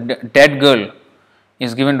of a dead girl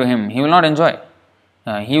is given to him, he will not enjoy.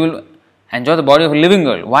 He will enjoy the body of a living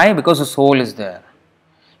girl. Why? Because the soul is there.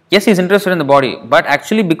 Yes, he is interested in the body, but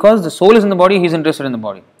actually because the soul is in the body, he is interested in the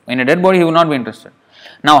body. In a dead body, he will not be interested.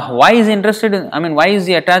 Now, why is he interested in, why is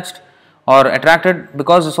he attached or attracted?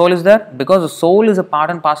 Because the soul is there? Because the soul is a part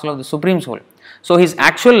and parcel of the Supreme Soul. So, his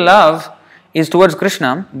actual love is towards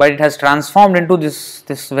Krishna, but it has transformed into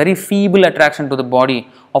this very feeble attraction to the body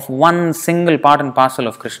of one single part and parcel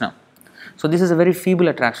of Krishna. So, this is a very feeble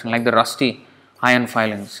attraction, like the rusty iron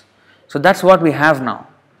filings. So, that's what we have now.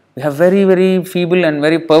 We have very, very feeble and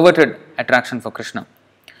very perverted attraction for Krishna.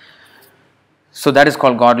 So, that is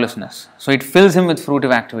called godlessness. So, it fills him with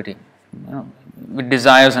fruitive activity, with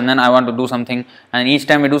desires, and then I want to do something, and each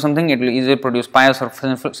time we do something, it will either produce pious or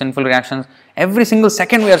sinful reactions. Every single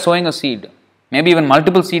second we are sowing a seed, maybe even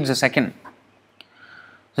multiple seeds a second.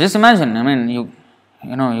 So, just imagine, you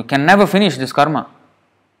can never finish this karma.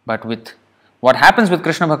 But with what happens with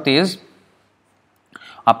Krishna Bhakti is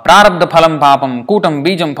aprarabdha phalam papam kutam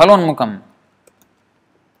bijam phalonmukam.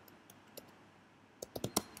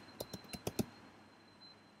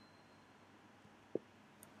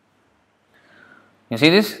 You see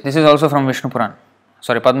this? This is also from Vishnu Puran.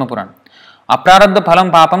 Padma Puran. Aprarabdha phalam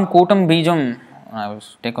papam kutam bijam. I will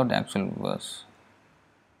take out the actual verse.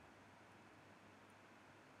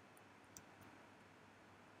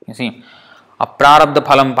 You see, aprarabdha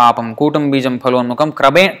phalam papam kutam bijam phalonmukam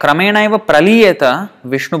kramena eva praliyeta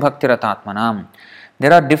Vishnu bhakti ratatmanam.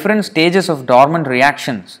 There are different stages of dormant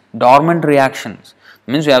reactions.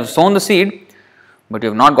 Means you have sown the seed, but you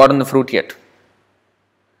have not gotten the fruit yet.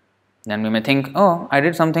 Then we may think, oh, I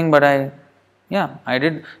did something, but I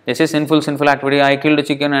did. This is sinful activity. I killed a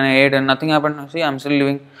chicken and I ate and nothing happened. See, I am still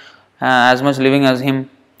living as much living as him.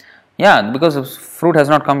 Yeah, because the fruit has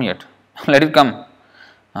not come yet. Let it come.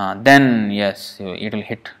 Then yes, it will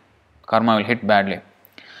hit. Karma will hit badly.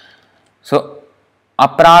 So,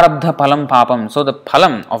 aprarabdha phalam papam. So, the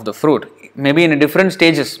phalam of the fruit, maybe in different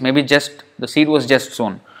stages, maybe just the seed was just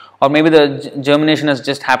sown, or maybe the germination has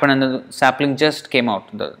just happened and the sapling just came out.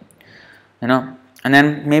 And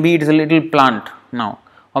then maybe it is a little plant now,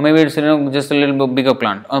 or maybe it's just a little bit bigger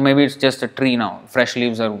plant, or maybe it's just a tree now. Fresh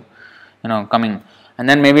leaves are coming, and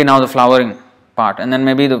then maybe now the flowering part, and then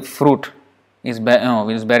maybe the fruit is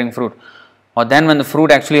bearing fruit, or then when the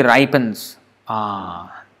fruit actually ripens,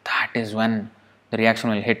 that is when the reaction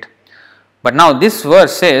will hit. But now this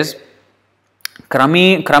verse says,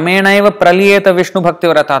 Kramena eva praliyeta Vishnu bhakti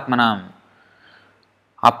vratatmanam.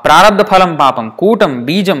 Aprarabdha phalam papam kutam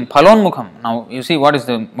bijam phalonmukham. Now you see what is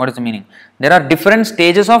the meaning. There are different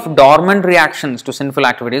stages of dormant reactions to sinful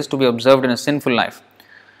activities to be observed in a sinful life.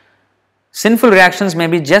 Sinful reactions may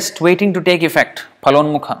be just waiting to take effect.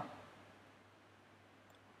 Phalonmukha.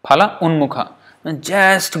 Phala unmukha.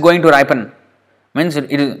 Just going to ripen. Means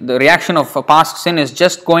the reaction of a past sin is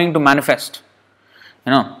just going to manifest.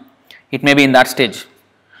 It may be in that stage.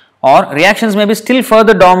 Or reactions may be still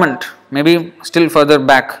further dormant, maybe still further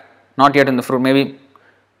back, not yet in the fruit, maybe,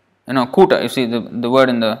 kuta. You see, the word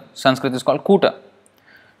in the Sanskrit is called kuta.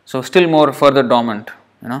 So, still more further dormant,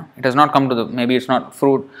 it has not come to maybe it's not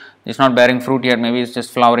fruit, it's not bearing fruit yet, maybe it's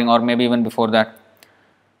just flowering, or maybe even before that.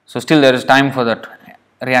 So, still there is time for that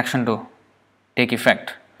reaction to take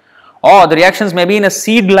effect. Or the reactions may be in a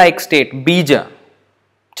seed-like state, bija,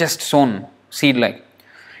 just sown, seed-like.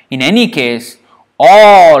 In any case,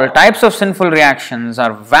 all types of sinful reactions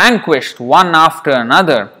are vanquished one after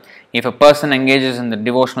another if a person engages in the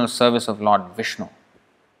devotional service of Lord Vishnu.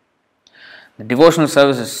 The devotional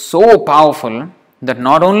service is so powerful that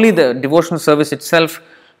not only the devotional service itself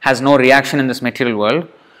has no reaction in this material world,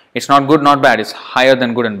 it's not good, not bad, it's higher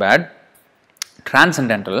than good and bad,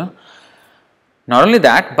 transcendental. Not only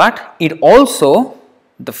that, but it also,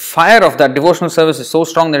 the fire of that devotional service is so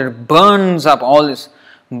strong that it burns up all this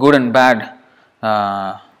good and bad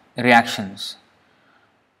reactions.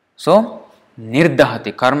 So,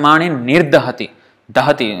 nirdahati, karmani nirdahati.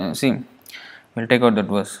 Dahati, see, we'll take out that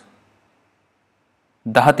verse.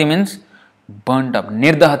 Dahati means burnt up.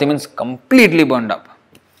 Nirdahati means completely burned up.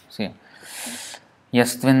 See,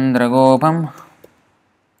 yastvindra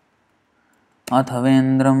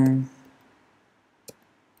athavendram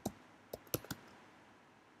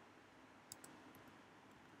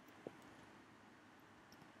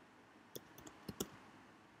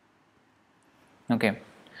Okay,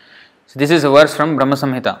 so this is a verse from Brahma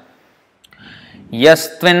Samhita.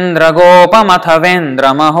 Yastvindra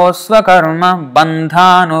gopamathavendra mahosva karma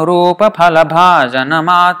bandhanurupa phalabhajana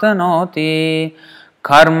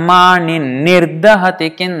karmani nirdahati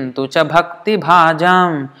kintu cha bhakti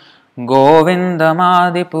bhajam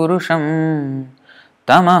Govindamadi Purusham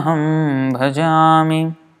Tamaham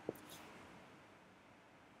Bhajami.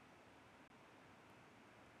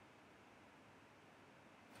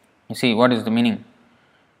 You see, what is the meaning?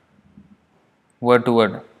 Word to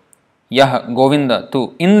word. Yah Govinda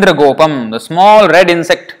to Indragopam, the small red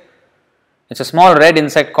insect. It's a small red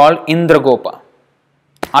insect called Indragopa.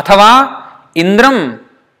 Athava Indram,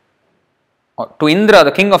 to Indra,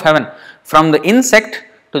 the king of heaven. From the insect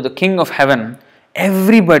to the king of heaven,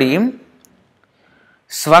 everybody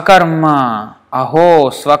Swakarma, Aho,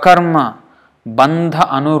 Swakarma, Bandha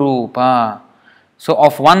Anurupa. So,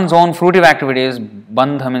 of one's own fruitive activities,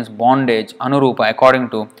 Bandha means bondage, Anurupa, according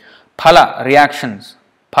to Phala, reactions,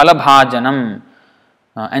 Phala Bhajanam,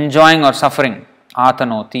 enjoying or suffering,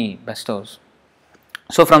 Atanoti, bestows.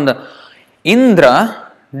 So, from the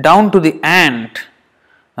Indra down to the ant,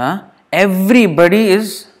 everybody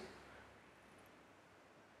is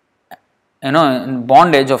in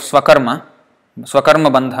bondage of Swakarma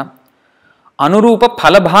Bandha. Anurupa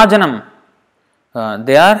Phalabhajanam.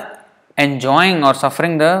 They are enjoying or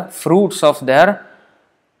suffering the fruits of their,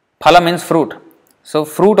 Phala means fruit. So,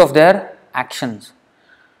 fruit of their actions.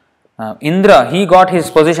 Indra, he got his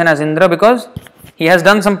position as Indra because he has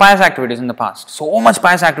done some pious activities in the past. So much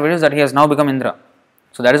pious activities that he has now become Indra.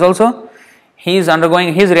 So, that is also, he is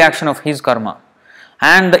undergoing his reaction of his karma.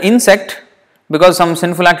 And the insect, because some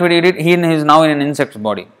sinful activity he did, he is now in an insect's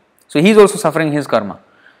body. So, he is also suffering his karma.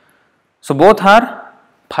 So, both are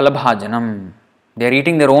phalabhajanam. They are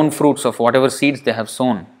eating their own fruits of whatever seeds they have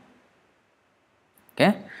sown.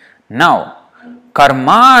 Okay. Now,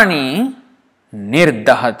 karmani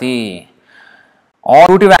nirdahati. All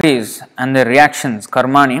fruitive activities and their reactions,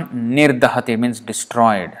 karmani nirdahati means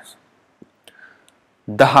destroyed.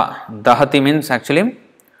 Dahati means actually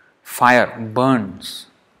fire, burns.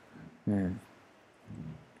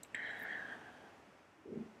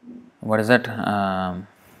 What is that?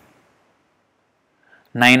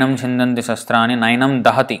 Nainam chindanti shastrani, nainam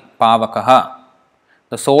dahati pavakaha.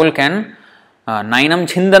 The soul can, nainam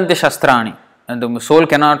chindanti shastrani, and the soul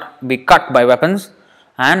cannot be cut by weapons,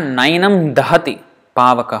 and nainam dahati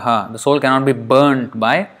pavakaha, the soul cannot be burnt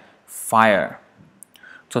by fire.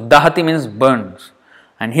 So, dahati means burns.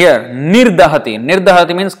 And here,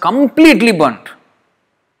 nirdahati means completely burnt,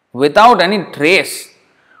 without any trace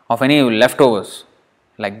of any leftovers,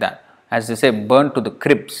 like that. As they say, burnt to the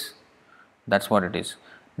crisp. That's what it is.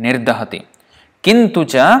 Nirdahati.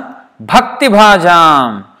 Kintucha bhakti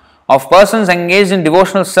bhajam, of persons engaged in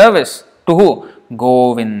devotional service. To who?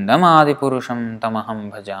 Govindam adi purusham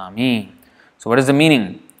tamaham bhajami. So, what is the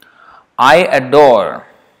meaning? I adore.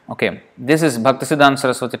 Okay, this is Bhaktisiddhanta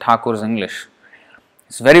Saraswati Thakur's English.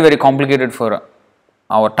 It's very, very complicated for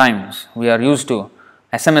our times. We are used to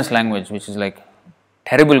SMS language, which is like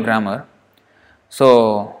terrible grammar.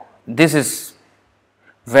 So, this is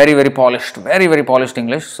very, very polished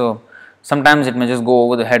English. So, sometimes it may just go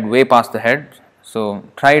over the head, way past the head. So,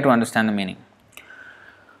 try to understand the meaning.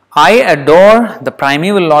 I adore the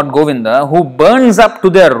primeval Lord Govinda who burns up to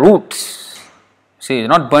their roots. See,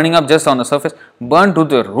 not burning up just on the surface, burn to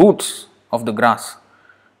the roots of the grass.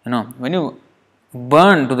 When you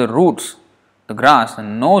burn to the roots, the grass,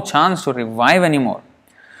 and no chance to revive anymore.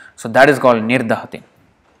 So, that is called nirdahati.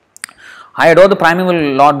 I adore the primeval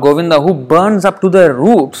Lord Govinda who burns up to the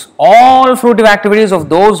roots all fruitive activities of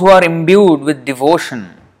those who are imbued with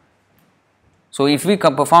devotion. So, if we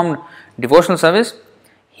perform devotional service,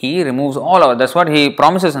 he removes all our, that's what he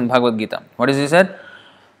promises in Bhagavad Gita. What is he said?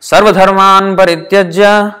 Sarva dharman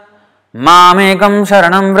parityajya mamekam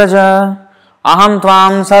sharanam vraja aham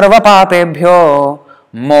tvam sarva papebhyo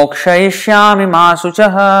mokshayishyami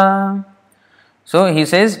masuchaha. So, he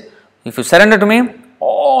says, if you surrender to me,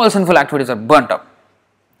 all sinful activities are burnt up,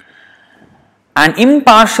 and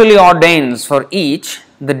impartially ordains for each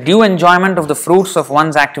the due enjoyment of the fruits of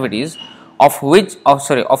one's activities, of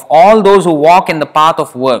all those who walk in the path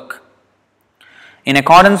of work, in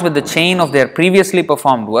accordance with the chain of their previously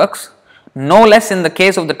performed works, no less in the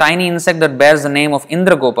case of the tiny insect that bears the name of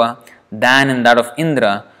Indragopa than in that of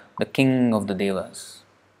Indra, the king of the Devas.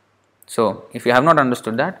 So, if you have not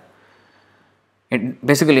understood that, it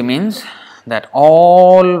basically means that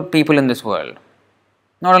all people in this world,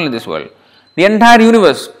 not only this world, the entire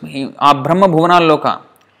universe, Brahma Bhuvana Loka,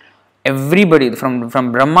 everybody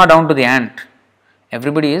from Brahma down to the ant,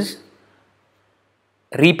 everybody is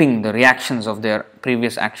reaping the reactions of their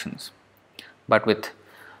previous actions. But with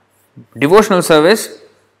devotional service,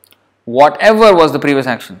 whatever was the previous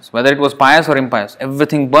actions, whether it was pious or impious,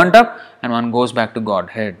 everything burnt up and one goes back to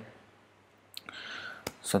Godhead.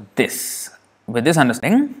 So with this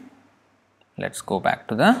understanding, let's go back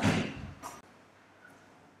to the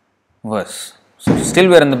verse. So still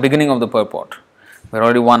we are in the beginning of the purport. We are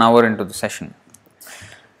already 1 hour into the session.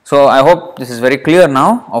 So I hope this is very clear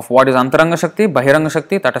now of what is Antaranga Shakti, Bahiranga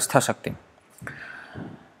Shakti, Tatastha Shakti.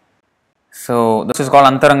 So this is called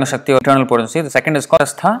Antaranga Shakti or internal potency. The second is called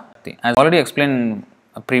Tatastha Shakti. As already explained in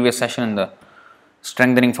a previous session in the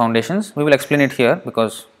strengthening foundations, we will explain it here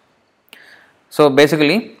because so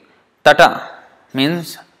basically Tata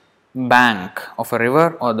means bank of a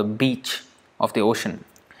river or the beach of the ocean.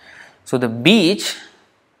 So the beach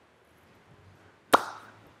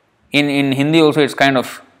in Hindi also it's kind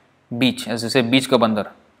of beach, as you say beach ka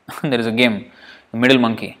bandar. There is a game, the middle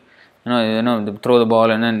monkey. They throw the ball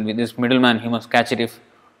and then with this middleman he must catch it. If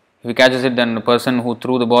he catches it, then the person who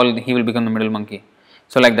threw the ball he will become the middle monkey.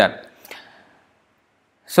 So like that.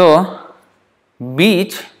 So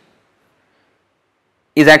beach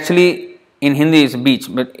is actually in Hindi is beach,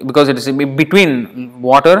 but because it is between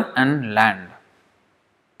water and land.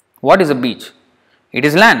 What is a beach? It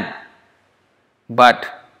is land, but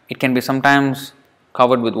it can be sometimes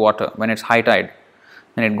covered with water when it's high tide,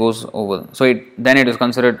 then it goes over. So then it is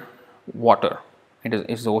considered water.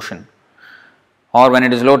 It's the ocean. Or when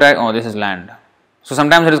it is low tide, oh, this is land. So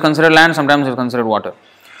sometimes it is considered land, sometimes it is considered water.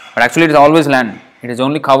 But actually it is always land. It is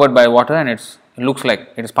only covered by water and it looks like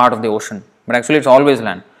it is part of the ocean. But actually it's always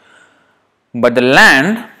land. But the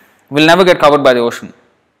land will never get covered by the ocean.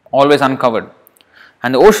 Always uncovered.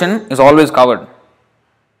 And the ocean is always covered.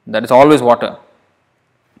 That is always water.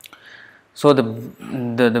 So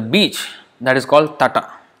the beach, that is called Tata.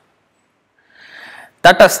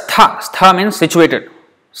 Tatastha. Stha means situated.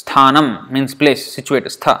 Sthanam means place, situated.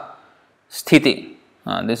 Stha. Sthiti.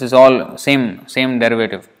 This is all same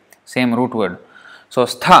derivative, same root word. So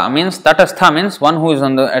stha means, Tatastha means one who is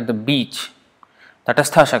at the beach.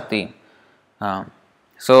 Tatastha Shakti.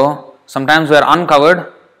 So sometimes we are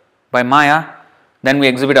uncovered by Maya, then we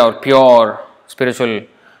exhibit our pure spiritual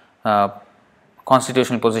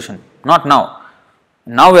constitutional position. Not now.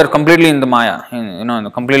 Now we are completely in the Maya,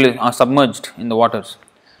 completely submerged in the waters.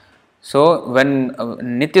 So when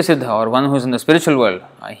Nitya Siddha or one who is in the spiritual world,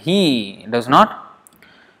 he is not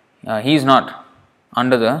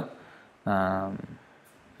under the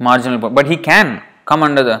marginal, but he can come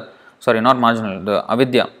under the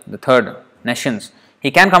avidya, the third nescience. He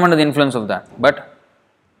can come under the influence of that, but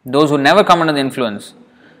those who never come under the influence,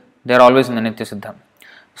 they are always in the Nitya Siddha.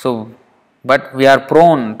 So, but we are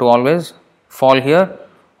prone to always fall here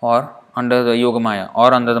or under the Yogamaya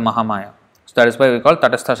or under the Mahamaya. So that is why we call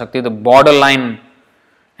Tatastha Shakti the borderline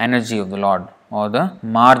energy of the Lord or the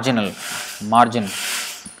margin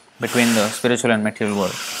between the spiritual and material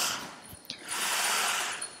world.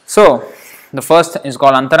 So the first is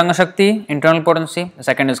called Antaranga Shakti, internal potency. The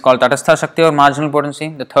second is called Tatastha Shakti or marginal potency.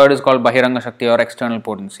 The third is called Bahiranga Shakti or external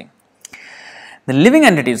potency. The living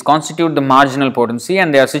entities constitute the marginal potency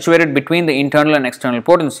and they are situated between the internal and external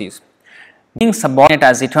potencies. Being subordinate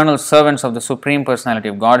as eternal servants of the Supreme Personality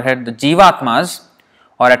of Godhead, the Jivatmas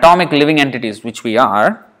or atomic living entities which we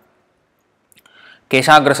are,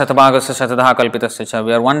 Keshagra Satabhagasya Shatadaha Kalpitasya,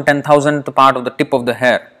 we are 1/10,000th part of the tip of the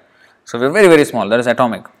hair. So we are very, very small, that is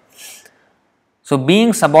atomic. So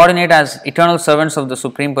being subordinate as eternal servants of the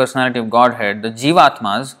Supreme Personality of Godhead, the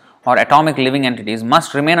Jivatmas or atomic living entities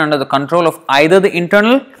must remain under the control of either the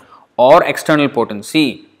internal or external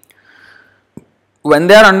potency. When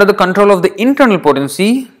they are under the control of the internal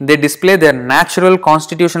potency, they display their natural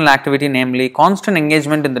constitutional activity, namely constant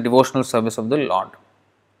engagement in the devotional service of the Lord.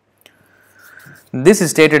 This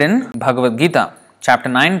is stated in Bhagavad Gita, chapter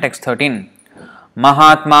 9, text 13.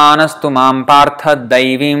 Mahatmanastu mam partha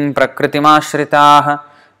daivim prakritimashritah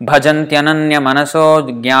bhajantyananya manaso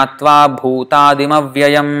jnatva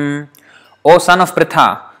bhutadimavyayam. O son of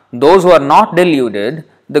Pritha, those who are not deluded,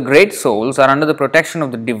 the great souls, are under the protection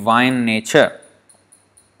of the divine nature.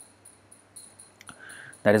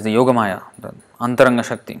 That is the Yogamaya, the Antaranga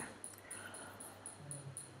Shakti.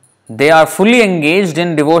 They are fully engaged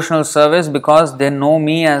in devotional service because they know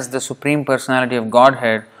me as the Supreme Personality of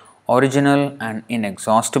Godhead, original and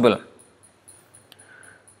inexhaustible.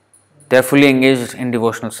 They are fully engaged in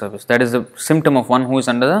devotional service. That is the symptom of one who is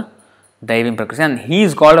under the Daivim Prakriti, and he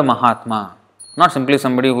is called a Mahatma, not simply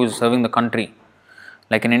somebody who is serving the country.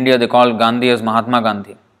 Like in India, they call Gandhi as Mahatma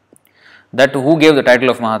Gandhi. That who gave the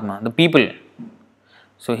title of Mahatma? The people.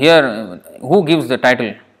 So here, who gives the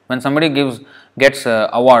title? When somebody gets an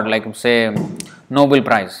award, like say Nobel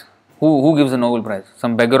Prize, who gives the Nobel Prize?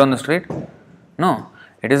 Some beggar on the street? No,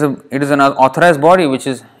 it is an authorized body which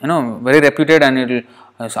is very reputed, and it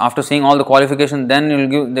will, after seeing all the qualifications, then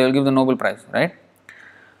they will give the Nobel Prize, right?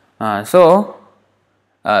 So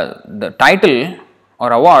The title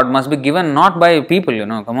or award must be given not by people,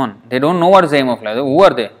 come on. They don't know what is the aim of life. Who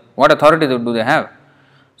are they? What authority do they have?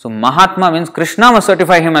 So Mahatma means Krishna must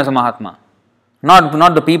certify him as a Mahatma,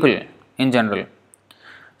 not the people in general.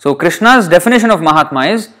 So Krishna's definition of Mahatma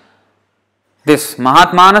is this: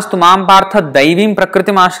 Mahatmanastu mam partha daivim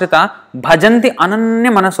prakritim ashrita bhajanti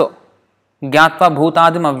ananya manaso gyatva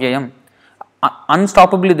bhutadim avyayam.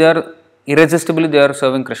 Unstoppably they are, irresistibly they are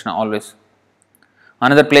serving Krishna always.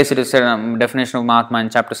 Another place it is said, definition of Mahatma in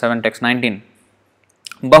chapter 7, text 19.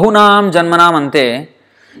 Bahunam janmanam ante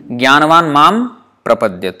jnanavan mam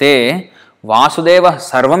prapadyate vasudeva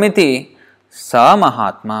sarvamiti sa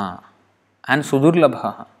Mahatma. And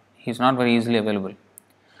sudurlabha, he is not very easily available.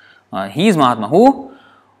 He is Mahatma.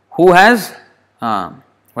 Who has,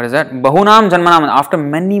 what is that? Bahunam janmanam, after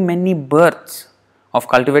many births of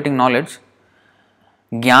cultivating knowledge,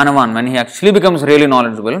 Jnanavan, when he actually becomes really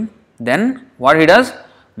knowledgeable, then what he does?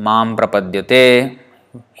 Mam prapadyate.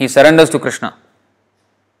 He surrenders to Krishna.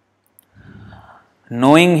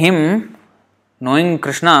 Knowing him, knowing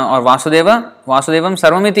Krishna or Vasudevam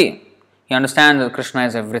sarvamiti. He understands that Krishna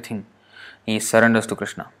is everything. He surrenders to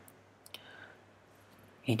Krishna.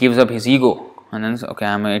 He gives up his ego and then says, okay,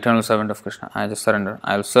 I am an eternal servant of Krishna. I just surrender.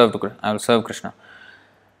 I will serve Krishna.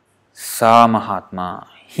 Sa Mahatma.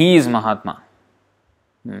 He is Mahatma.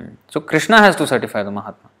 So Krishna has to certify the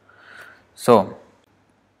Mahatma. So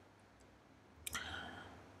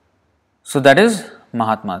that is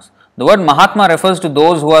Mahatmas. The word Mahatma refers to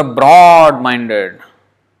those who are broad-minded.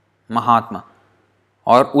 Mahatma.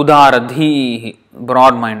 Or Udaradhi,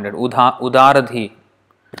 broad-minded. Udaradhi.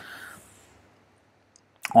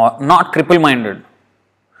 Or not cripple-minded.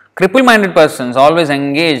 Cripple-minded persons always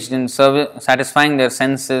engaged in satisfying their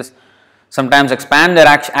senses, sometimes expand their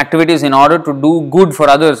activities in order to do good for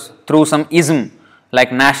others through some ism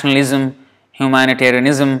like nationalism,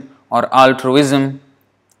 humanitarianism or altruism.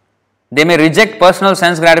 They may reject personal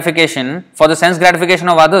sense gratification for the sense gratification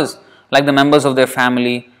of others, like the members of their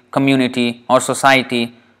family, community or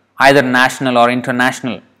society, either national or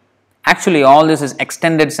international. Actually, all this is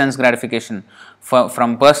extended sense gratification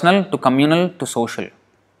from personal to communal to social.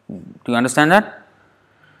 Do you understand that?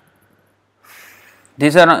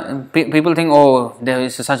 These are, people think, oh, there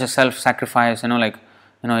is such a self-sacrifice,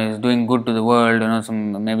 he's doing good to the world,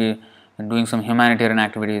 maybe doing some humanitarian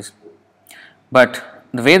activities. But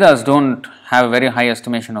the Vedas don't have a very high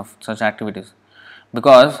estimation of such activities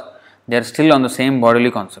because they are still on the same bodily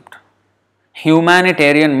concept.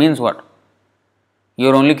 Humanitarian means what? You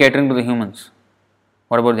are only catering to the humans.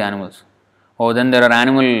 What about the animals? Oh, then there are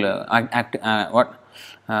animal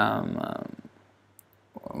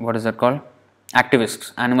what is that called?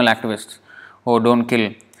 Activists, animal activists. Oh, don't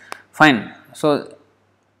kill. Fine. So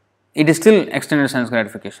it is still extended sense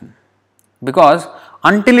gratification because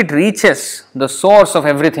until it reaches the source of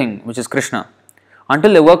everything, which is Krishna,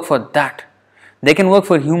 until they work for that, they can work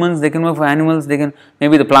for humans, they can work for animals,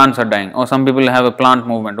 maybe the plants are dying, or some people have a plant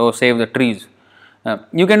movement, or save the trees.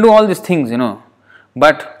 You can do all these things,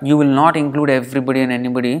 but you will not include everybody and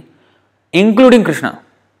anybody, including Krishna.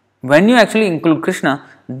 When you actually include Krishna,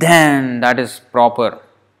 then that is proper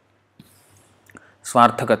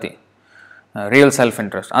Swarthakati, real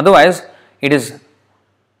self-interest. Otherwise, it is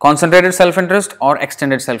concentrated self-interest or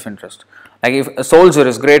extended self-interest. Like if a soldier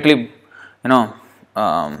is greatly,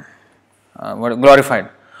 glorified.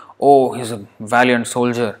 Oh, he's a valiant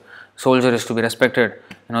soldier. Soldier is to be respected.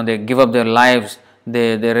 They give up their lives.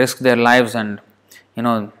 They risk their lives and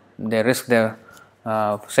they risk their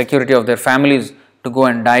security of their families to go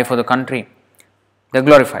and die for the country. They're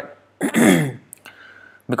glorified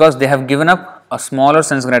because they have given up a smaller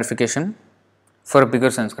sense gratification for a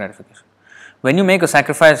bigger sense gratification. When you make a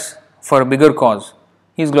sacrifice for a bigger cause,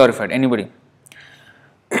 he is glorified, anybody.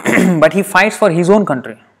 But he fights for his own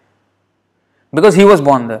country because he was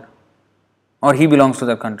born there or he belongs to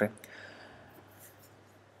that country.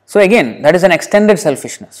 So again, that is an extended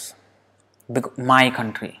selfishness. My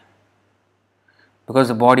country. Because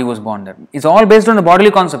the body was born there. It's all based on the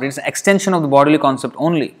bodily concept. It's an extension of the bodily concept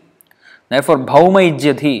only. Therefore, Bhauma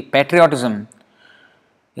Ijjati, patriotism,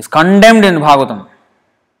 is condemned in Bhagavatam.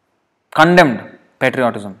 Condemned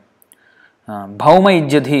patriotism. Bhauma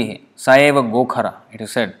Ijjati, Saeva Gokhara, it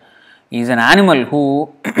is said. He is an animal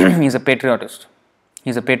who is a patriotist. He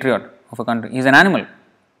is a patriot of a country. He is an animal.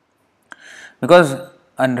 Because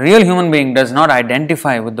a real human being does not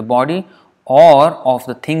identify with the body or of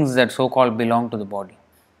the things that so-called belong to the body.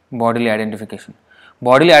 Bodily identification.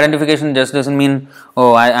 Bodily identification just doesn't mean,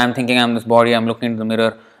 oh, I am thinking I am this body, I am looking into the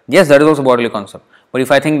mirror. Yes, that is also bodily concept. But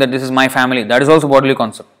if I think that this is my family, that is also bodily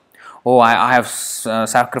concept. Oh, I have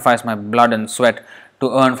sacrificed my blood and sweat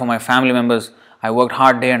to earn for my family members. I worked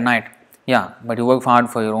hard day and night. Yeah, but you work hard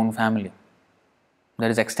for your own family.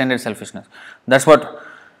 That is extended selfishness. That's what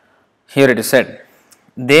here it is said.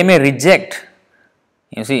 They may reject,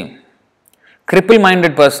 you see,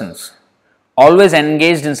 cripple-minded persons, always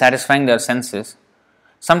engaged in satisfying their senses,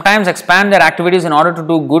 sometimes expand their activities in order to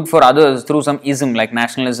do good for others through some ism like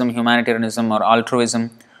nationalism, humanitarianism or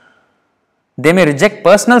altruism. They may reject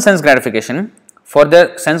personal sense gratification for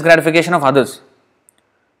the sense gratification of others.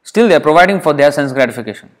 Still they are providing for their sense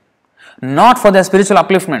gratification, not for their spiritual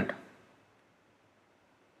upliftment.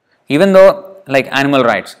 Even though like animal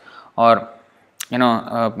rights or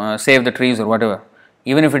save the trees or whatever,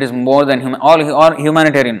 even if it is more than or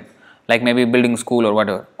humanitarian, like maybe building school or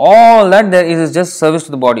whatever, all that there is just service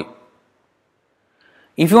to the body.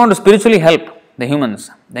 If you want to spiritually help the humans,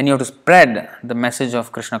 then you have to spread the message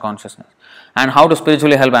of Krishna consciousness. And how to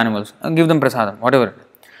spiritually help animals? Give them prasadam, whatever.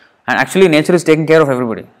 And actually nature is taking care of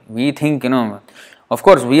everybody. We think, of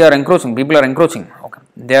course we are encroaching, people are encroaching. Okay.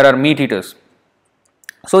 There are meat eaters.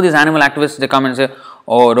 So these animal activists, they come and say,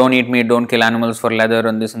 oh, don't eat meat, don't kill animals for leather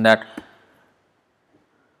and this and that.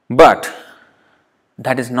 But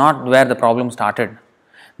that is not where the problem started.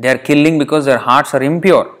 They are killing because their hearts are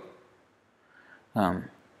impure.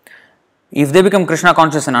 If they become Krishna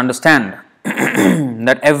conscious and understand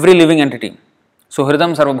that every living entity,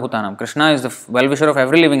 Suhridam Sarvabhutanam, Krishna is the well-wisher of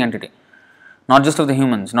every living entity, not just of the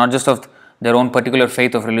humans, not just of their own particular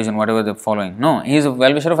faith of religion, whatever they are following. No, he is a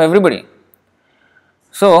well-wisher of everybody.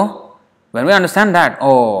 So, when we understand that,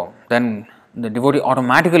 then the devotee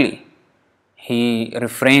automatically, he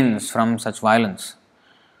refrains from such violence.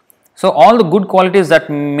 So, all the good qualities that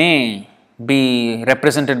may be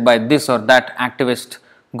represented by this or that activist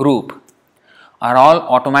group are all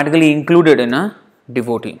automatically included in a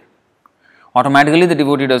devotee. Automatically the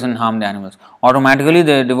devotee doesn't harm the animals. Automatically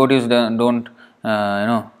the devotees don't,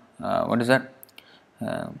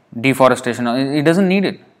 deforestation. It doesn't need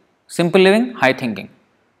it. Simple living, high thinking.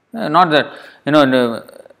 Not that,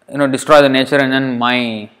 destroy the nature and then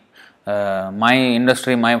my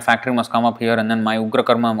industry, my factory must come up here and then my ugra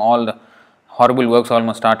karma, all the horrible works all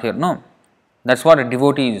must start here. No, that's what a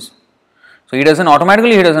devotee is. So he doesn't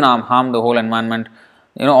harm the whole environment.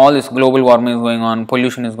 All this global warming is going on,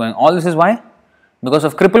 pollution is going on. All this is why? Because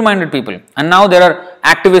of cripple-minded people. And now there are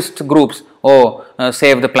activist groups,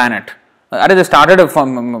 save the planet. They started a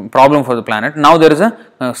problem for the planet. Now there is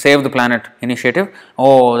a save the planet initiative.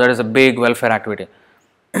 There is a big welfare activity.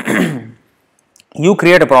 You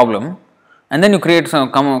create a problem and then you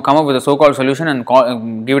come up with a so-called solution and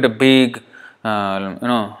give it a big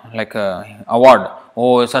award.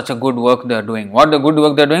 It's such a good work they are doing. What the good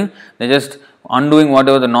work they are doing? They are just undoing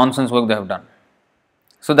whatever the nonsense work they have done.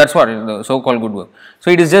 So that's what the so-called good work. So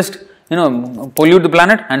it is just pollute the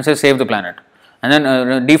planet and say save the planet, and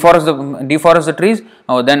then deforest the trees.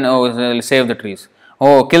 Then save the trees.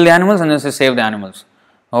 Kill the animals and then say save the animals.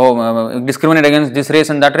 Discriminate against this race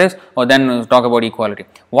and that race. Then talk about equality.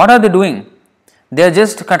 What are they doing? They are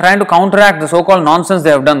just trying to counteract the so-called nonsense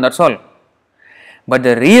they have done. That's all. But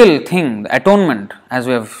the real thing, the atonement, as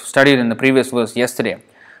we have studied in the previous verse yesterday,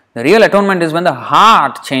 the real atonement is when the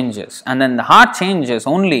heart changes, and then the heart changes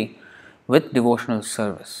only with devotional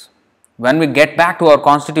service. When we get back to our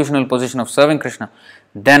constitutional position of serving Krishna,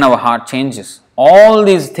 then our heart changes. All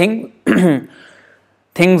these things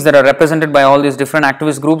that are represented by all these different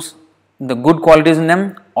activist groups, the good qualities in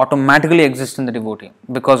them automatically exist in the devotee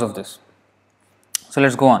because of this. So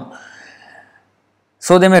let's go on.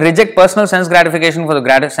 So they may reject personal sense gratification for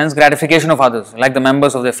the sense gratification of others, like the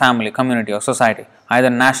members of their family, community or society, either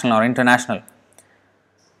national or international.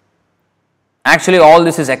 Actually, all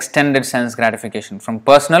this is extended sense gratification, from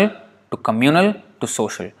personal to communal to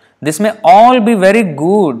social. This may all be very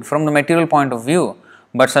good from the material point of view,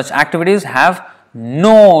 but such activities have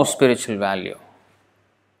no spiritual value.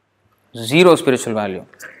 Zero spiritual value.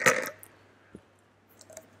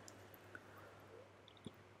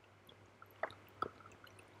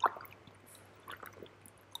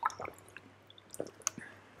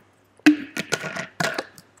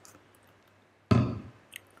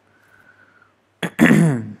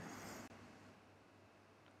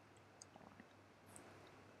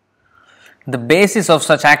 The basis of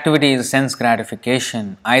such activity is sense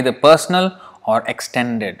gratification, either personal or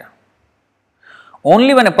extended.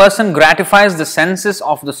 Only when a person gratifies the senses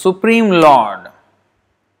of the Supreme Lord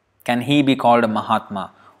can he be called a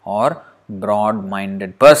Mahatma or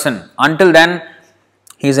broad-minded person. Until then,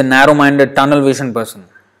 he is a narrow-minded, tunnel vision person.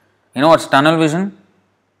 You know what's tunnel vision?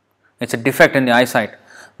 It's a defect in the eyesight.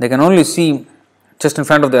 They can only see just in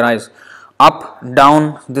front of their eyes. Up,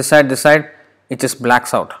 down, this side, it just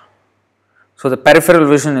blacks out. So the peripheral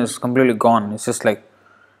vision is completely gone. It's just like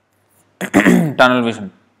tunnel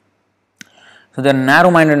vision. So they're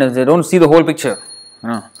narrow-mindedness. They don't see the whole picture.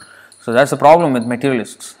 So that's the problem with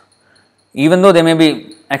materialists. Even though they may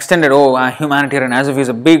be extended, humanitarian, as if it's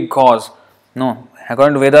a big cause. No,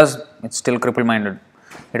 according to Vedas, it's still cripple-minded.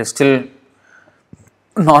 It is still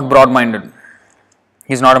not broad-minded.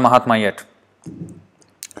 He's not a Mahatma yet.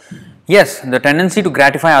 Yes, the tendency to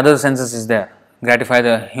gratify other senses is there. Gratify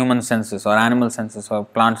the human senses or animal senses or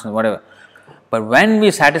plants or whatever. But when we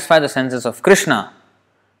satisfy the senses of Krishna,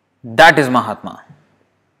 that is Mahatma.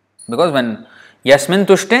 Because when Yasmin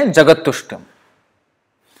Tushte, Jagat Tushtam.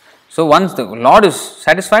 So once the Lord is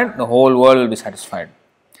satisfied, the whole world will be satisfied.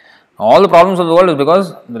 All the problems of the world is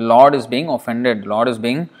because the Lord is being offended. The Lord is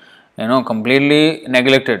being, completely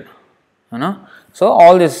neglected. So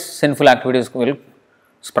all these sinful activities will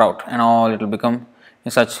sprout and all, it will become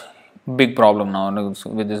such big problem now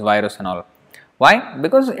with this virus and all. Why?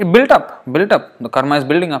 Because it built up. The karma is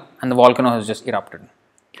building up and the volcano has just erupted.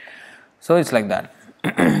 So it's like that.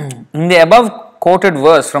 In the above quoted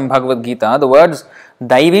verse from Bhagavad Gita, the words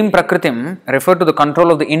Daivim Prakritim refer to the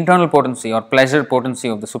control of the internal potency or pleasure potency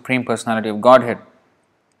of the Supreme Personality of Godhead.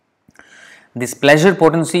 This pleasure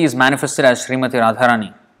potency is manifested as Srimati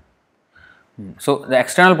Radharani. So the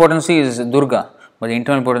external potency is Durga, but the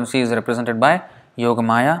internal potency is represented by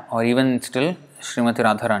Yogamaya or even still Srimati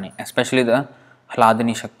Radharani, especially the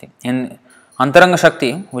Hladini Shakti. In Antaranga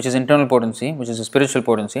Shakti, which is internal potency, which is a spiritual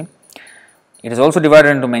potency, it is also divided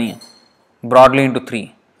into many, broadly into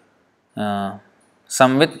three.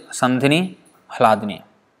 Samvit, Sandhini, Hladini.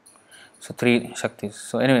 So three Shaktis.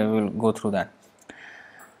 So anyway, we will go through that.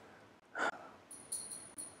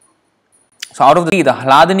 So out of the three, the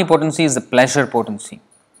Hladini potency is the pleasure potency.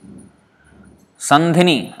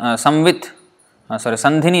 Sandhini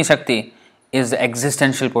Shakti is the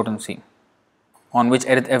existential potency on which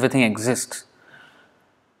everything exists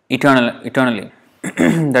eternally.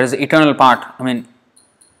 That is the eternal part.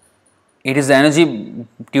 It is the energy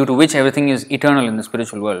due to which everything is eternal in the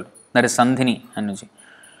spiritual world. That is Sandhini energy.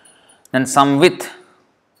 Then Samvit,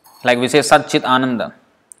 like we say Sat Chit Ananda.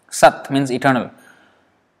 Sat means eternal.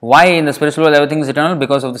 Why in the spiritual world everything is eternal?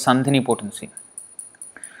 Because of the Sandhini potency.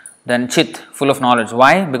 Then Chit, full of knowledge.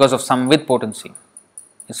 Why? Because of Samvit potency.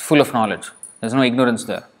 It's full of knowledge. There is no ignorance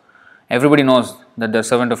there. Everybody knows that they are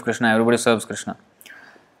servant of Krishna. Everybody serves Krishna.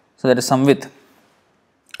 So that is Samvit.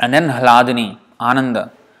 And then Hladini,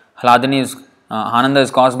 Ananda. Ananda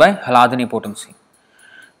is caused by Hladini potency.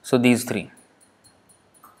 So these three.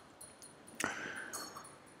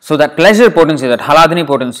 So that pleasure potency, that Hladini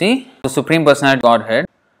potency, the Supreme Personality Godhead,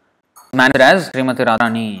 managed as Srimati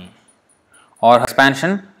Radharani, or her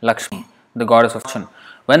expansion Lakshmi, the goddess of fortune.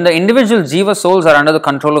 When the individual Jiva souls are under the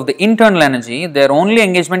control of the internal energy, their only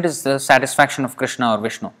engagement is the satisfaction of Krishna or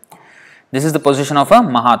Vishnu. This is the position of a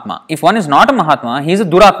Mahatma. If one is not a Mahatma, he is a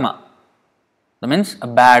Duratma. That means a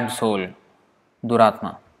bad soul.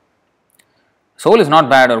 Duratma. Soul is not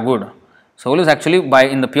bad or good. Soul is actually,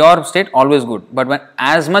 in the pure state, always good. But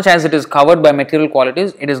as much as it is covered by material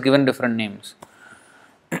qualities, it is given different names.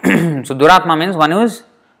 So Duratma means one who is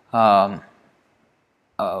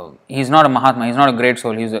he is not a Mahatma, he is not a great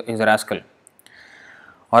soul, he is a rascal.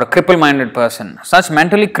 Or a cripple-minded person. Such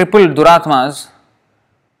mentally crippled Duratmas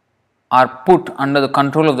are put under the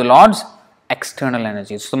control of the Lord's external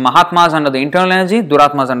energy. So Mahatmas under the internal energy,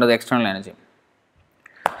 Duratmas under the external energy.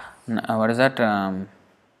 What is that? Naham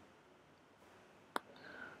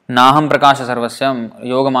prakasha sarvasyam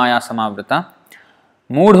yogamaya samavrita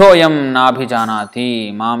mudhoyam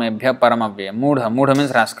nabhijanati mamebhya paramavya. Mudha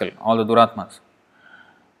means rascal, all the Duratmas.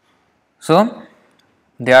 So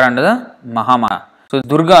they are under the Mahamaya. So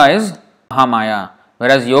Durga is Mahamaya,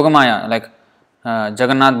 whereas Yogamaya, like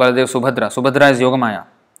Jagannath, Baladev, Subhadra is Yogamaya.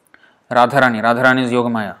 Radharani is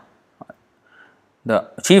Yogamaya.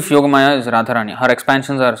 The chief Yogamaya is Radharani. Her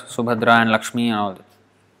expansions are Subhadra and Lakshmi and all that.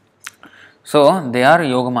 So they are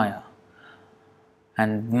Yogamaya.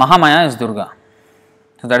 And Mahamaya is Durga.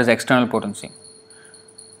 So that is external potency,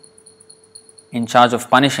 in charge of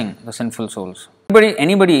punishing the sinful souls.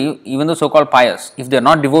 Anybody, even though so-called pious, if they are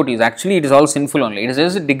not devotees, actually it is all sinful only. It is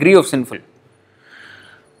just a degree of sinful.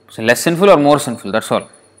 So less sinful or more sinful, that's all.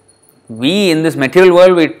 We in this material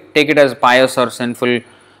world, we take it as pious or sinful,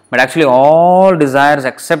 but actually all desires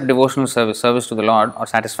except devotional service to the Lord or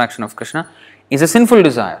satisfaction of Krishna is a sinful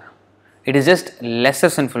desire. It is just lesser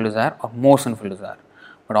sinful desire or more sinful desire,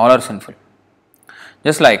 but all are sinful.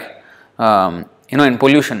 Just like, in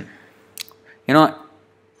pollution,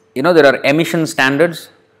 there are emission standards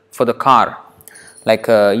for the car, like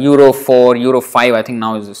Euro 4, Euro 5, I think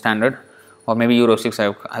now is the standard, or maybe Euro 6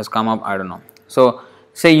 has come up, I don't know. So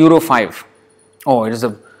say Euro 5, oh, it is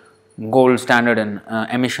a gold standard in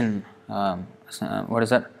emission, what is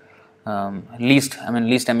that, least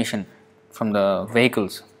emission from the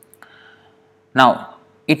vehicles. Now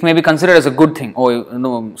it may be considered as a good thing. Oh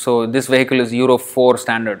no, so this vehicle is Euro 4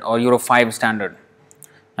 standard or Euro 5 standard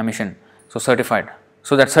emission, so certified.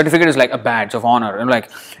 So that certificate is like a badge of honor, and like,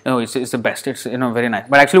 it's the best, it's very nice.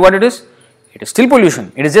 But actually what it is still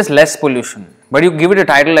pollution. It is just less pollution, but you give it a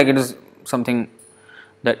title like it is something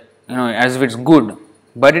that as if it's good,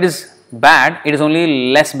 but it is bad. It is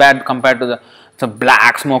only less bad compared to the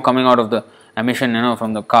black smoke coming out of the emission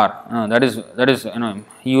from the car. That is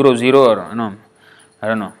Euro 0 or I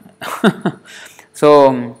don't know.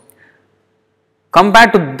 So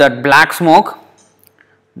compared to that black smoke,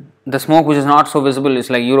 the smoke which is not so visible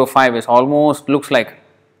is like Euro 5 is almost looks like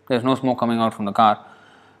there is no smoke coming out from the car.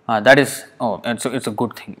 That is, it's a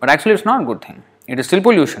good thing, but actually it's not a good thing. It is still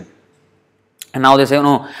pollution. And now they say,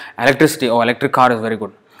 no, electricity, electric car is very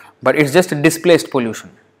good, but it's just a displaced pollution.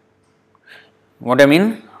 What I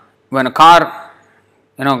mean, when a car,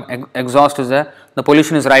 exhaust is there, the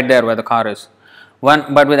pollution is right there where the car is.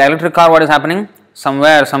 But with electric car, what is happening?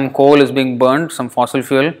 Somewhere some coal is being burned, some fossil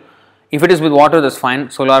fuel. If it is with water, that's fine,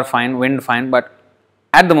 solar fine, wind fine, but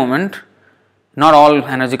at the moment, not all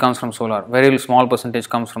energy comes from solar. Very small percentage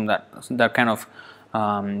comes from that kind of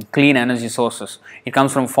clean energy sources. It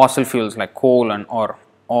comes from fossil fuels like coal or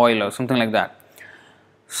oil or something like that.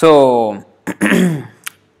 So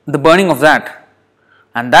the burning of that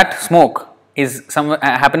and that smoke is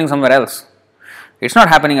happening somewhere else. It's not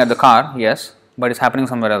happening at the car, yes, but it's happening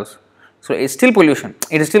somewhere else. So it's still pollution.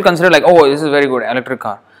 It is still considered like, oh, this is very good electric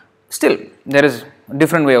car. Still, there is a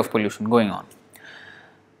different way of pollution going on.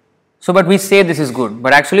 So, but we say this is good,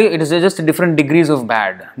 but actually it is just different degrees of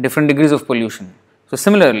bad, different degrees of pollution. So,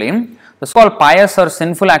 similarly, the so-called pious or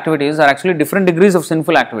sinful activities are actually different degrees of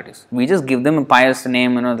sinful activities. We just give them a pious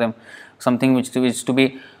name, something which to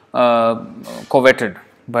be coveted,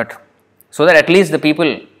 but so that at least the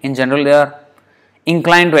people in general, they are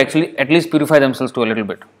inclined to actually at least purify themselves to a little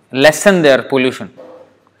bit, lessen their pollution.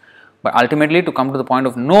 But ultimately, to come to the point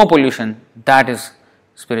of no pollution, that is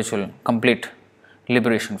spiritual, complete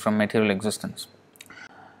liberation from material existence.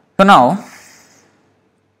 So now,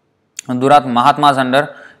 Mahatmas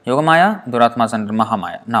under Yogamaya, Duratmas under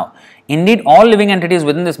Mahamaya. Now, indeed, all living entities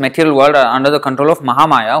within this material world are under the control of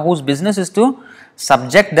Mahamaya, whose business is to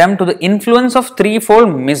subject them to the influence of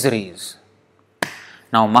threefold miseries.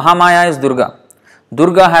 Now, Mahamaya is Durga.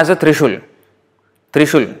 Durga has a Trishul.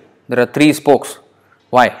 Trishul, there are three spokes.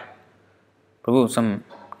 Why? Prabhu, some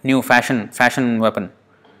new fashion weapon.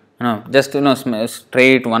 Just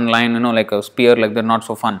straight one line, like a spear, like that, not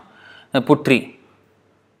so fun. Put three.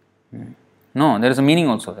 No, there is a meaning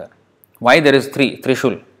also there. Why there is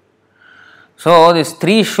Trishul? So this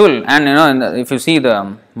Trishul, and if you see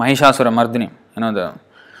the Mahishasura Mardini, the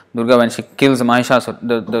Durga, when she kills the Mahishasura,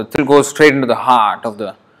 the Trishul goes straight into the heart of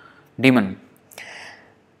the demon.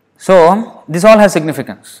 So this all has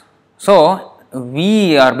significance. So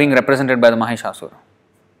we are being represented by the Mahishasura.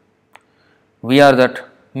 We are that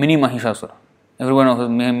mini Mahishasura. Everyone of us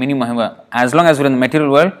mini Mahishasura. As long as we are in the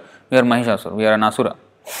material world, we are Mahishasura. We are an Asura.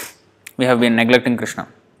 We have been neglecting Krishna.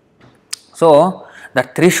 So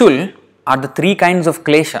that Trishul are the three kinds of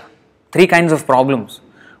klesha, three kinds of problems.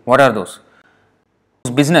 What are those?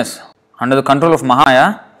 Whose business, under the control of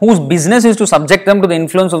Mahaya, whose business is to subject them to the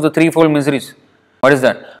influence of the threefold miseries. What is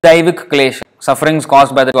that? Daivik klesha, sufferings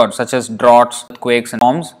caused by the gods, such as droughts, quakes and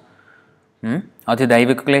storms.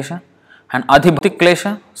 Adhidaivik klesha. And adhibhautik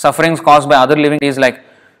klesha, sufferings caused by other living entities like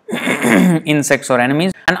insects or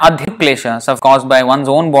enemies. And adhik klesha, sufferings caused by one's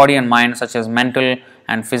own body and mind, such as mental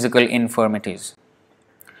and physical infirmities.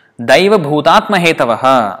 Daiva bhutatma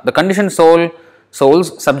hetavaha, the conditioned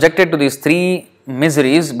souls subjected to these three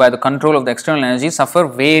miseries by the control of the external energy suffer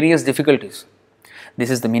various difficulties.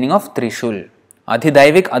 This is the meaning of Trishul.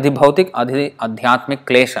 Adhidaivik, adhibhautik, adhyatmik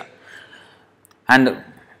klesha. And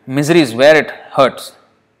miseries, where it hurts?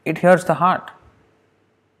 It hurts the heart.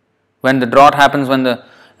 When the drought happens, when the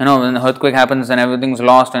earthquake happens and everything's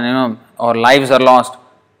lost and or lives are lost,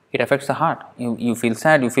 it affects the heart. You feel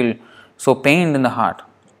sad, you feel so pained in the heart.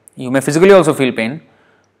 You may physically also feel pain,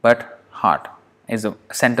 but heart is the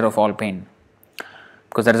center of all pain.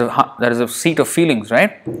 Because there is a seat of feelings,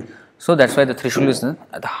 right? So that's why the Trishul is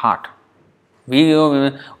at the heart.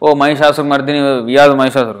 Mahishasura Mardini, we are the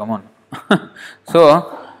Mahishasura, come on.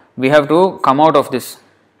 So we have to come out of this.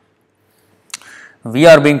 We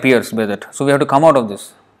are being pierced by that. So we have to come out of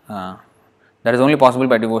this. That is only possible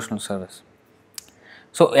by devotional service.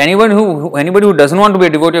 So anybody who doesn't want to be a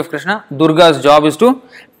devotee of Krishna, Durga's job is to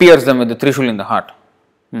pierce them with the Trishul in the heart.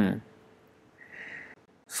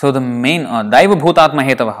 So the main Daiva Bhutatma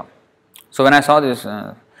Hetavaha. So when I saw this,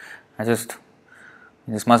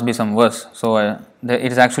 this must be some verse. So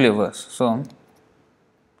it is actually a verse. So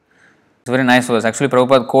it's a very nice verse. Actually,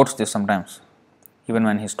 Prabhupada quotes this sometimes, even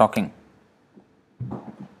when he's talking.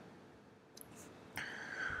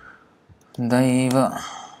 Daiva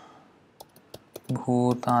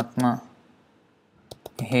Bhutatma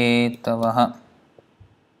Hetavaha.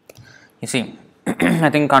 You see, I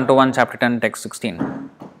think Canto 1, Chapter 10, Text 16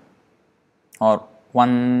 or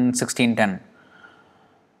 1:16:10.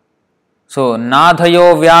 So,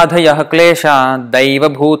 Nadhayo Vyadhayah Klesha Daiva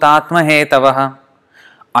Bhutatma Hetavaha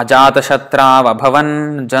Ajata Shatrav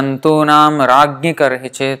Abhavan Jantunam Ragni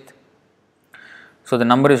Karhichet. So, the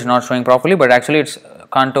number is not showing properly, but actually it's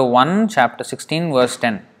Canto 1, Chapter 16, verse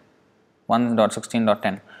 10.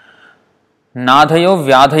 1.16.10. Nadhayo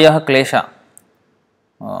Vyadhayah Klesha.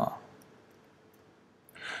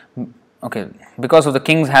 Okay, because of the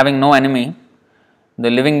kings having no enemy, the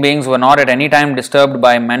living beings were not at any time disturbed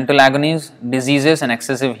by mental agonies, diseases, and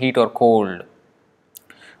excessive heat or cold.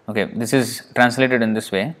 Okay, this is translated in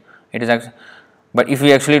this way. It is actually, but if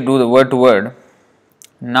we actually do the word to word,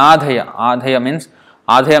 Nadhaya, Adhaya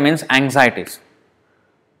means anxieties.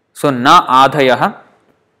 So na adhayaha.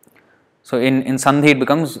 So in Sandhi it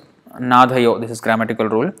becomes nadhayo. This is grammatical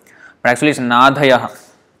rule. But actually it's nadhayaha.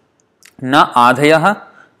 Na adhayaha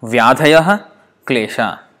vyadhayaha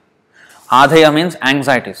klesha. Adhaya means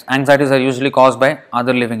anxieties. Anxieties are usually caused by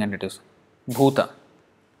other living entities. Bhuta.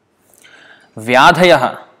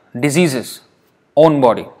 Vyadhayaha, diseases, own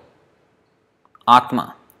body.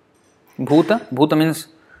 Atma. Bhuta means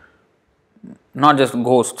not just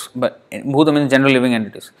ghosts, but Bhuta means general living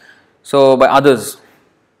entities. So by others.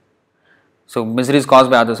 So misery is caused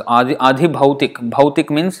by others. Adhi bhautik. Bhautik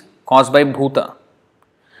means caused by Bhuta.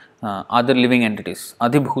 Other living entities.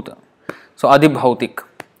 Adhi Bhuta. So Adhi bhautik.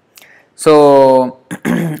 So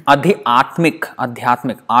Adhi Adhyatmik.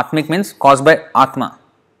 Atmik means caused by Atma.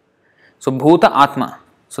 So Bhuta Atma.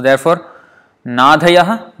 So therefore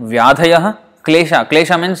Nadhayaha, Vyadhayaha, Klesha.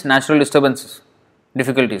 Klesha means natural disturbances,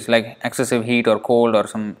 difficulties like excessive heat or cold or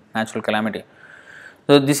some natural calamity.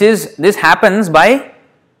 So this happens by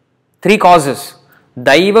three causes.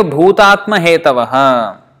 Daiva Bhutatma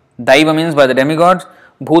Hetavaha. Daiva means by the demigods,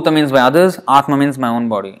 Bhuta means by others, Atma means my own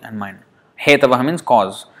body and mind. Hetavaha means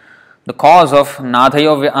cause. The cause of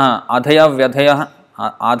Adhaya,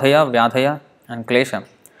 Vyadhaya and Klesha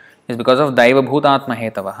is because of Daiva Bhutatma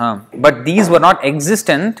Hetavaha. But these were not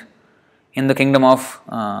existent in the kingdom of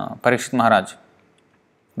Parikshit Maharaj,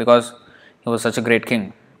 because he was such a great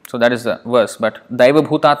king. So that is the verse. But Daiva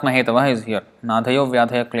Bhutatma Hetavaha is here. Nadhayo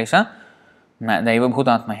Vyadhaya Klesha Daiva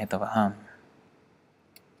Bhutatma Hetavaha.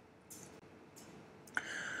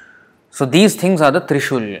 So these things are the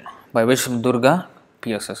Trishul by which Durga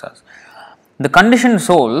pierces us. The conditioned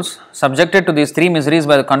souls subjected to these three miseries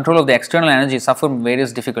by the control of the external energy suffer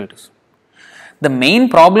various difficulties. The main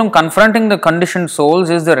problem confronting the conditioned souls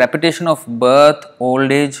is the repetition of birth,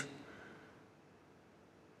 old age,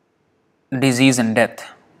 disease and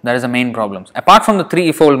death. That is the main problems. Apart from the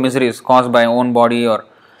threefold miseries caused by own body or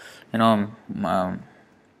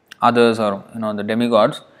others or the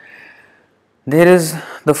demigods, there is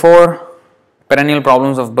the four perennial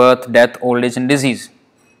problems of birth, death, old age and disease.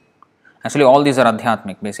 Actually all these are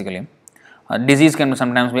adhyatmic basically. Disease can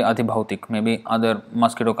sometimes be adhibhautik, maybe other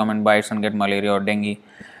mosquito come and bites and get malaria or dengue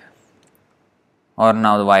or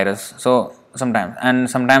now the virus. So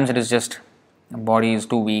sometimes it is just body is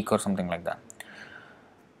too weak or something like that.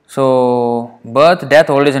 So birth, death,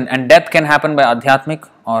 old age and death can happen by adhyatmic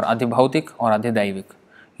or adhibhautik or adhidaivik,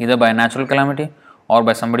 either by a natural calamity or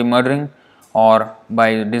by somebody murdering or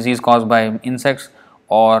by disease caused by insects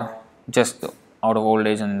or just out of old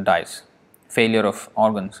age and dies, failure of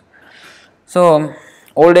organs. So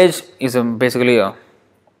old age is basically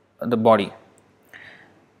the body,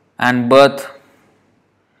 and birth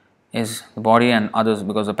is the body and others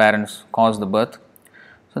because the parents cause the birth.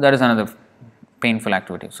 So that is another painful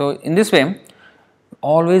activity. So in this way,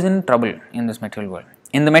 always in trouble in this material world.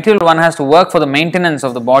 In the material, one has to work for the maintenance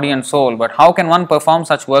of the body and soul, but how can one perform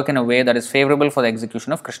such work in a way that is favorable for the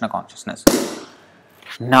execution of Krishna consciousness?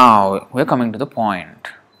 Now we are coming to the point.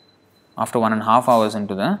 After 1.5 hours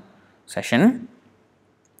into the session,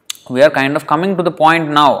 we are kind of coming to the point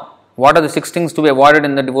now. What are the 6 things to be avoided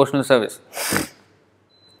in the devotional service?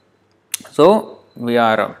 So we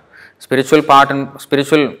are spiritual part and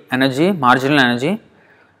spiritual energy, marginal energy.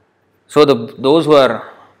 So those who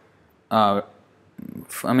are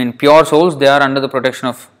pure souls, they are under the protection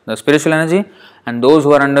of the spiritual energy, and those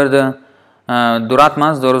who are under the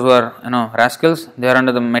duratmas, those who are rascals, they are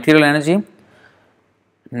under the material energy.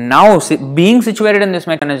 Now, being situated in this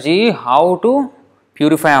material energy, how to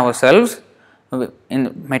purify ourselves?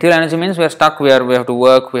 In material energy means we are stuck. We have to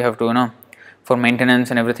work. We have to for maintenance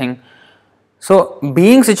and everything. So,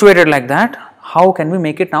 being situated like that, how can we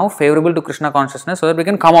make it now favorable to Krishna consciousness so that we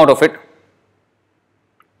can come out of it?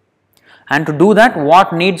 And to do that,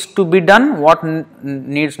 what needs to be done, what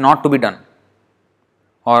needs not to be done,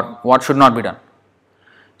 or what should not be done.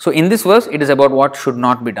 So, in this verse, it is about what should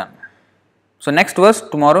not be done. So, next verse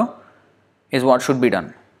tomorrow is what should be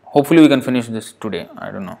done. Hopefully, we can finish this today.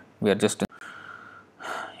 I don't know. We are just the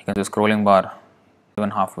scrolling bar,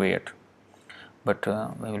 even halfway yet. But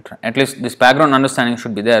we will try. At least this background understanding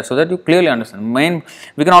should be there so that you clearly understand.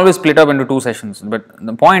 We can always split up into 2 sessions, but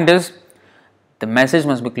the point is the message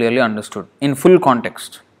must be clearly understood in full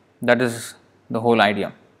context. That is the whole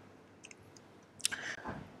idea.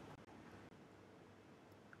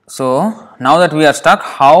 So, now that we are stuck,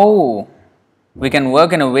 how we can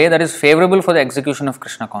work in a way that is favorable for the execution of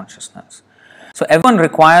Krishna consciousness. So, everyone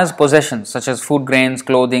requires possessions such as food, grains,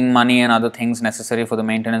 clothing, money and other things necessary for the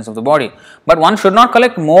maintenance of the body. But one should not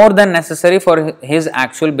collect more than necessary for his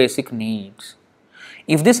actual basic needs.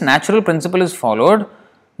 If this natural principle is followed,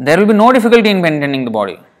 there will be no difficulty in maintaining the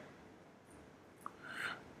body.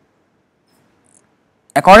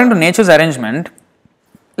 According to nature's arrangement,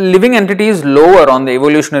 living entities lower on the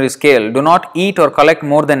evolutionary scale do not eat or collect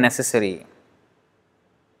more than necessary.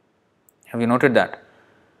 Have you noted that?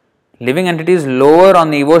 Living entities lower on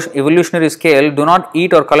the evolutionary scale do not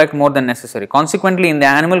eat or collect more than necessary. Consequently, in the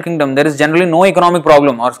animal kingdom, there is generally no economic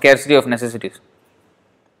problem or scarcity of necessities.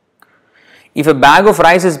 If a bag of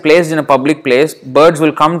rice is placed in a public place, birds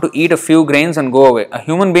will come to eat a few grains and go away. A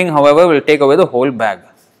human being, however, will take away the whole bag.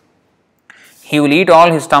 He will eat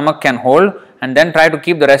all his stomach can hold and then try to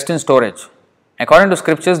keep the rest in storage. According to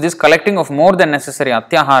scriptures, this collecting of more than necessary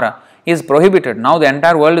atyahara is prohibited. Now the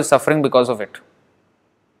entire world is suffering because of it.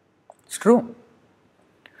 It's true.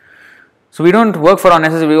 So we don't work for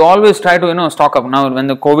unnecessary. We always try to stock up. Now when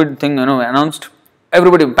the COVID thing announced,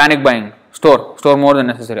 everybody panic buying. Store more than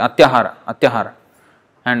necessary. Atyahara,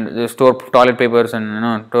 and they store toilet papers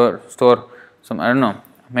and store some, I don't know.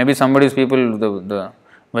 Maybe somebody's people, the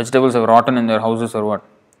vegetables have rotten in their houses or what.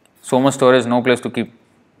 So much storage, no place to keep.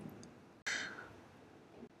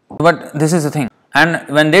 But this is the thing. And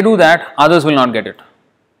when they do that, others will not get it.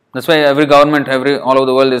 That's why every government, all over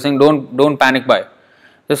the world is saying, don't panic buy.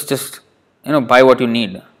 Just buy what you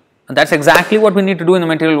need. And that's exactly what we need to do in the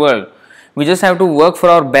material world. We just have to work for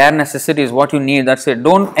our bare necessities, what you need, that's it.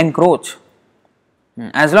 Don't encroach.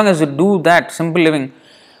 As long as you do that simple living,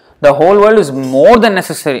 the whole world is more than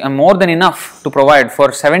necessary and more than enough to provide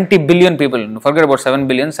for 70 billion people. Forget about 7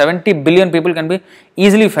 billion, 70 billion people can be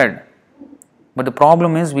easily fed. But the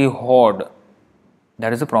problem is we hoard.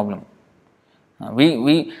 That is the problem.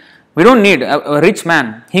 We don't need a rich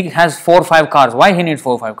man. He has 4 or 5 cars. Why he needs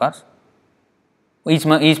 4 or 5 cars?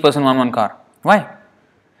 Each person one car. Why?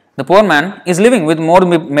 The poor man is living with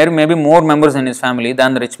maybe more members in his family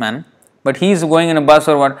than the rich man, but he is going in a bus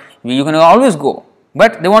or what. You can always go,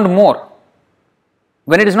 but they want more.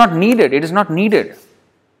 When it is not needed, it is not needed.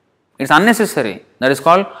 It is unnecessary. That is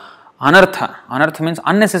called anartha. Anartha means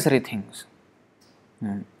unnecessary things.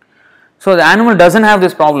 So the animal doesn't have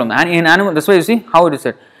this problem. And in animal, that's why you see how it is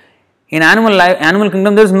said. In animal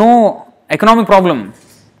kingdom, there is no economic problem.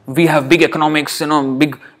 We have big economics,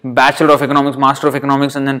 big bachelor of economics, master of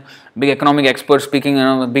economics, and then big economic experts speaking,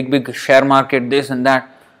 big share market, this and that.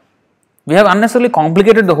 We have unnecessarily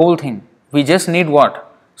complicated the whole thing. We just need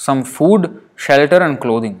what? Some food, shelter and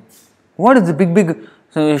clothing. What is the big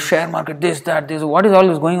share market, this, what is all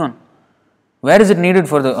this going on? Where is it needed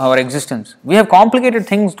for our existence? We have complicated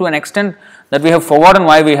things to an extent that we have forgotten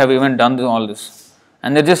why we have even done all this.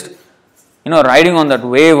 And they're just, riding on that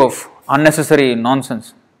wave of unnecessary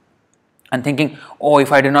nonsense. And thinking, oh,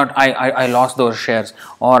 if I did not, I lost those shares,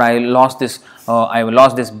 or I lost this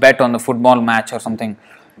bet on the football match or something.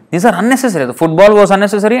 These are unnecessary. The football was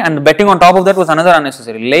unnecessary, and the betting on top of that was another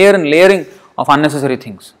unnecessary. Layering of unnecessary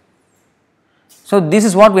things. So this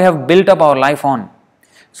is what we have built up our life on.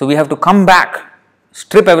 So we have to come back,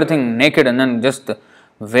 strip everything naked, and then just the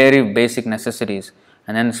very basic necessities,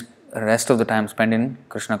 and then the rest of the time spend in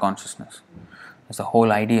Krishna consciousness. That's the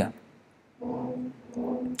whole idea.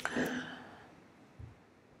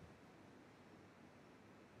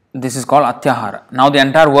 This is called atyahara. Now the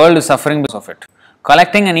entire world is suffering because of it.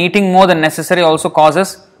 Collecting and eating more than necessary also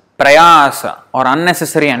causes prayasa or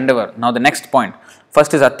unnecessary endeavor. Now the next point.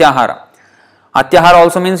 First is atyahara. Atyahara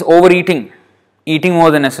also means overeating, eating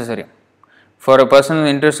more than necessary. For a person who is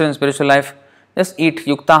interested in spiritual life, just eat.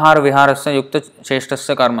 Yuktahara viharasya yukta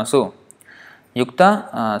cheshtasya karmasu. Yukta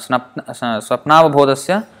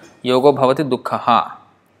swapnavabodhasya yogo bhavati dukkhaha.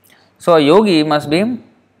 So a yogi must be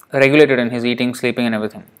regulated in his eating, sleeping and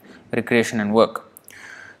everything, recreation and work.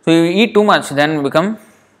 So you eat too much, then you become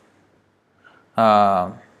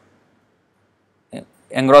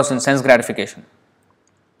engrossed in sense gratification,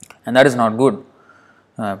 and that is not good.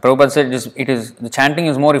 Prabhupada said the chanting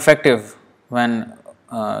is more effective when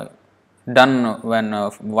done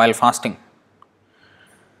while fasting.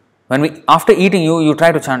 After eating you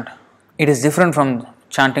try to chant. It is different from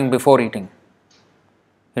chanting before eating.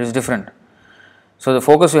 It is different. So the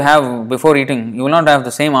focus you have before eating, you will not have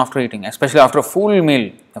the same after eating, especially after a full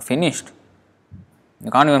meal, finished.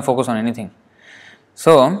 You can't even focus on anything.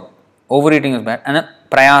 So overeating is bad. And then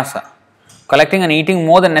prayasa. Collecting and eating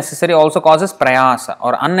more than necessary also causes prayasa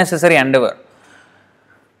or unnecessary endeavor.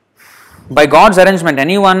 By God's arrangement,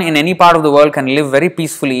 anyone in any part of the world can live very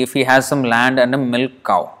peacefully if he has some land and a milk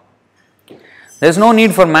cow. There is no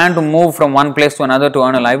need for man to move from one place to another to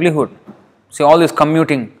earn a livelihood. See, all this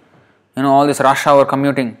commuting, all this rush hour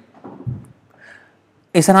commuting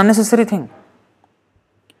is an unnecessary thing.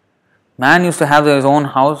 Man used to have his own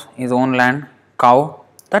house, his own land, cow.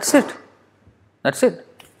 That's it.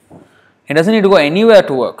 He doesn't need to go anywhere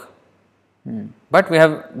to work. But we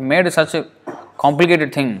have made such a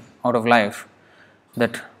complicated thing out of life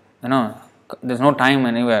that there's no time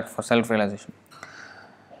anywhere for self-realization.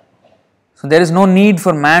 So there is no need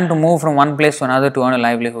for man to move from one place to another to earn a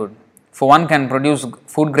livelihood. For one can produce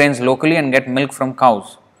food grains locally and get milk from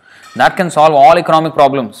cows. That can solve all economic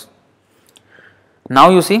problems. Now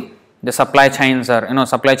you see the supply chains are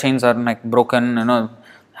like broken,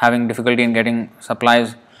 having difficulty in getting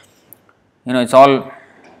supplies. It's all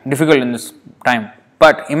difficult in this time.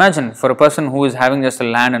 But imagine for a person who is having just a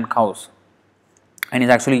land and cows and is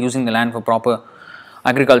actually using the land for proper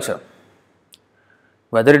agriculture.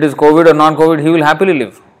 Whether it is COVID or non-COVID, he will happily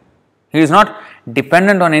live. He is not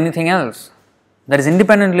dependent on anything else. That is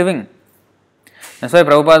independent living. That's why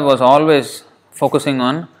Prabhupada was always focusing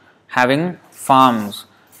on having farms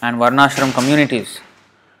and Varnashram communities.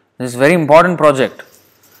 This is a very important project.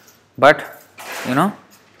 But,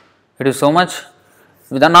 it is so much.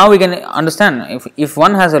 Now we can understand, if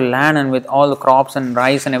one has a land and with all the crops and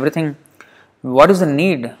rice and everything, what is the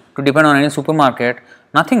need to depend on any supermarket?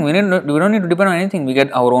 Nothing. We don't need to depend on anything. We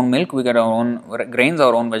get our own milk, we get our own grains,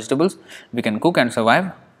 our own vegetables. We can cook and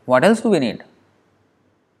survive. What else do we need?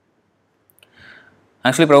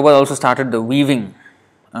 Actually, Prabhupada also started the weaving,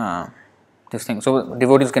 this thing. So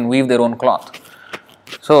devotees can weave their own cloth.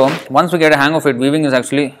 So once we get a hang of it, weaving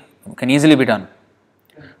can easily be done.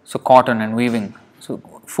 So cotton and weaving. So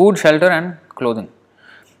food, shelter and clothing.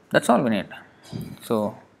 That's all we need.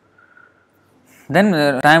 So then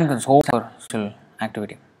the time can hold for still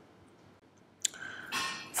activity.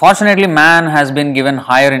 Fortunately, man has been given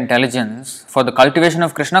higher intelligence for the cultivation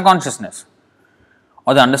of Krishna consciousness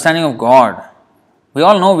or the understanding of God. We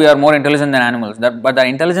all know we are more intelligent than animals, but the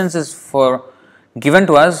intelligence is given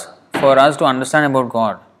to us for us to understand about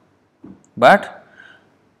God. But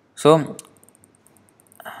so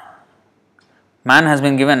man has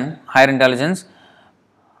been given higher intelligence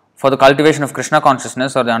for the cultivation of Krishna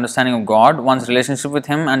consciousness or the understanding of God, one's relationship with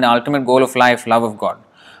Him and the ultimate goal of life, love of God.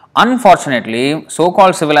 Unfortunately,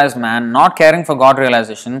 so-called civilized man, not caring for God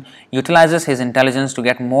realization, utilizes his intelligence to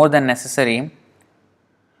get more than necessary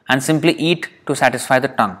and simply eat to satisfy the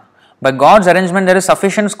tongue. By God's arrangement, there is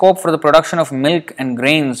sufficient scope for the production of milk and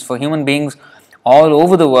grains for human beings all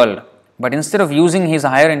over the world. But instead of using his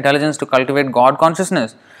higher intelligence to cultivate God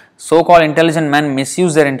consciousness, so-called intelligent men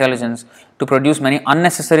misuse their intelligence to produce many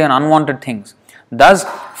unnecessary and unwanted things. Thus,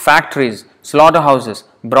 factories, slaughterhouses,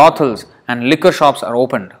 brothels and liquor shops are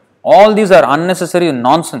opened. All these are unnecessary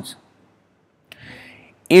nonsense.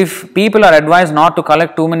 If people are advised not to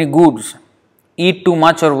collect too many goods, eat too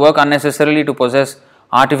much or work unnecessarily to possess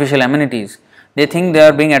artificial amenities, they think they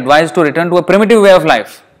are being advised to return to a primitive way of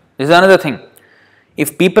life. This is another thing.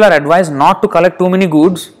 If people are advised not to collect too many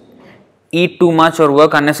goods, eat too much or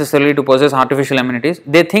work unnecessarily to possess artificial amenities,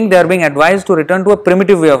 they think they are being advised to return to a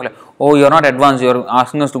primitive way of life. Oh, you are not advanced, you are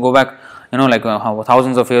asking us to go back,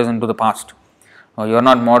 thousands of years into the past. Or you are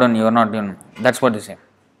not modern, you are not, that's what they say.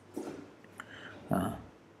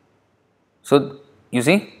 So, you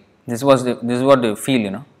see, this is what they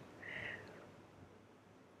feel,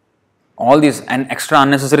 All these and extra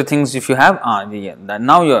unnecessary things if you have,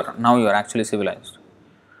 now you are actually civilized.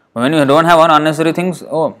 But when you don't have unnecessary things,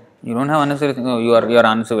 you don't have unnecessary things, you are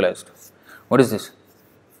uncivilized. What is this?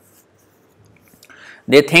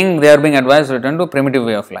 They think they are being advised to return to a primitive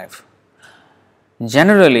way of life.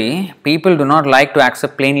 Generally, people do not like to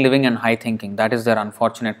accept plain living and high thinking. That is their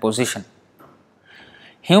unfortunate position.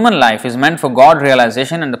 Human life is meant for God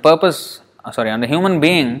realization, and the human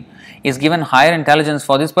being is given higher intelligence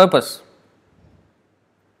for this purpose.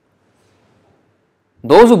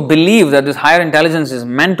 Those who believe that this higher intelligence is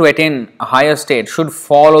meant to attain a higher state should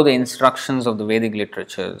follow the instructions of the Vedic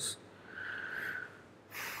literatures.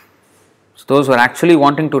 So those who are actually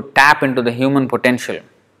wanting to tap into the human potential.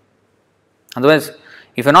 Otherwise,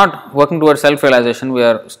 if we are not working towards self-realization, we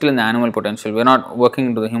are still in the animal potential. We are not working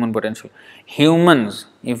into the human potential. Humans,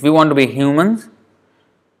 if we want to be humans,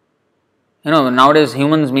 nowadays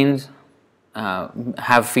humans means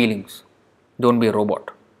have feelings. Don't be a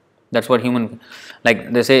robot. That's what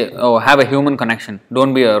like they say, have a human connection.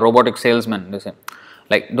 Don't be a robotic salesman, they say.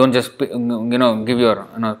 Like, don't just, give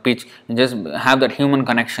your, pitch. Just have that human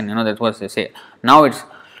connection, that's what they say. Now it's,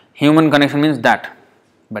 human connection means that.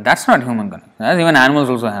 But that's not human connection. As even animals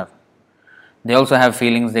also have. They also have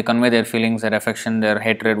feelings. They convey their feelings, their affection, their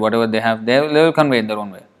hatred, whatever they have, they will convey it their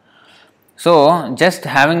own way. So, just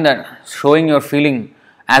having that, showing your feeling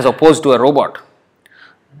as opposed to a robot,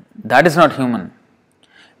 that is not human.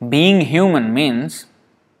 Being human means,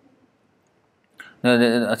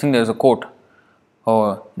 I think there is a quote,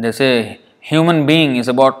 they say, human being is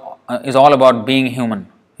all about being human.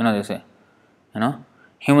 They say,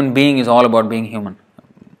 human being is all about being human.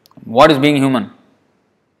 What is being human?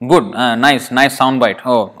 Good, nice soundbite.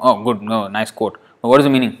 Oh, good, nice quote. But what is the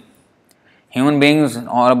meaning? Human beings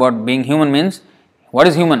all about being human means, what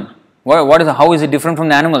is human? How is it different from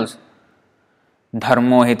the animals?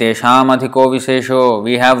 Dharmo hitesham adhiko vishesho.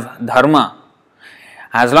 We have dharma.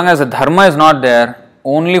 As long as the dharma is not there,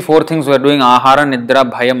 only 4 things we are doing: ahara, nidra,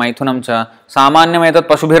 bhaya, maithunam cha. Samanyam etat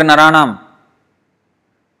pashubhir naranam.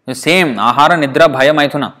 The same, ahara, nidra, bhaya,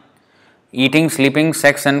 maithuna. Eating, sleeping,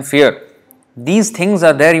 sex and fear. These things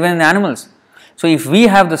are there even in the animals. So if we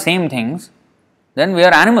have the same things, then we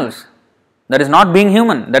are animals. That is not being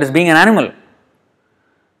human, that is being an animal.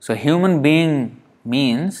 So human being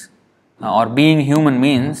means, or being human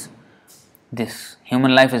means this.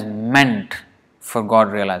 Human life is meant for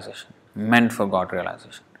God realization. Meant for God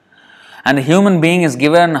realization. And the human being is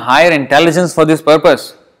given higher intelligence for this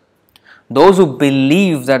purpose. Those who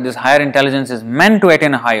believe that this higher intelligence is meant to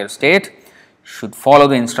attain a higher state should follow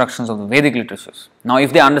the instructions of the Vedic literatures. Now,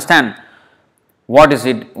 if they understand what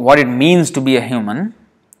it means to be a human,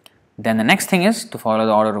 then the next thing is to follow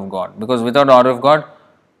the order of God. Because without the order of God,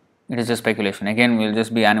 it is just speculation. Again, we will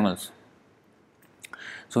just be animals.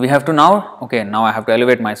 So we have to now I have to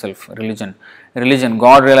elevate myself. Religion,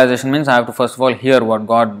 God realization means I have to first of all hear what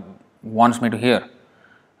God wants me to hear.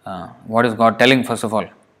 What is God telling first of all?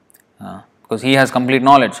 Because He has complete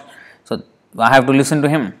knowledge. So I have to listen to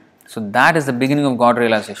Him. So that is the beginning of God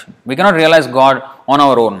realization. We cannot realize God on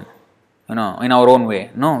our own, in our own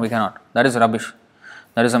way. No, we cannot. That is rubbish.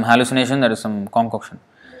 That is some hallucination, that is some concoction.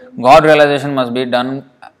 God realization must be done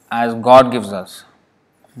as God gives us.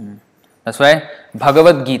 That's why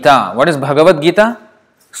Bhagavad Gita. What is Bhagavad Gita?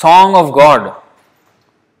 Song of God.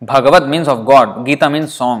 Bhagavad means of God. Gita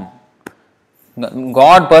means song.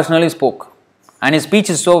 God personally spoke. And His speech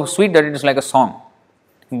is so sweet that it is like a song.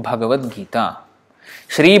 Bhagavad Gita.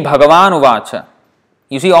 Shri Bhagavan Uvacha.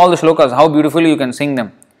 You see all the shlokas, how beautifully you can sing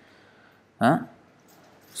them.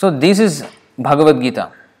 So this is Bhagavad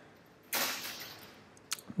Gita.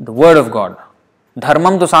 The word of God.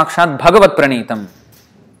 Dharmam tu sakshat Bhagavat pranitam.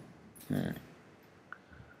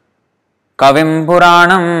 Kavim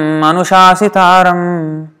Puranam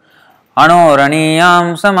Anushasitaram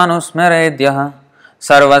Anoraniyam Samanusmeredyah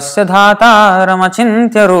Sarvasya Dhataram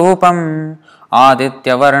Achintya Rupam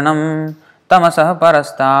Aditya Varnam Tamasah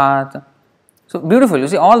Parastat. So beautiful. You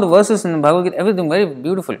see all the verses in the Bhagavad Gita, everything very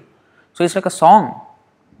beautiful. So it's like a song.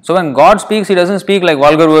 So when God speaks, He doesn't speak like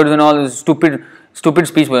vulgar words and all this stupid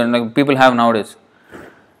speech like people have nowadays.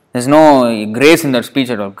 There's no grace in that speech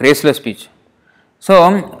at all, graceless speech.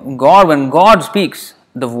 So when God speaks,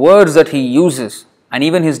 the words that He uses, and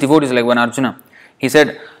even His devotees like when Arjuna, he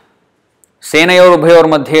said, Senayor ubhayor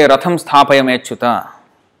madhye ratham sthapayam achyuta.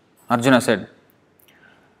 Arjuna said,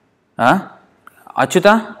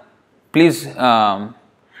 Achyuta, please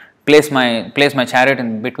place my chariot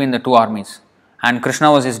in between the 2 armies. And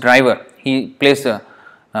Krishna was his driver. He placed the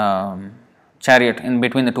chariot in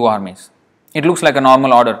between the 2 armies. It looks like a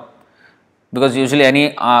normal order, because usually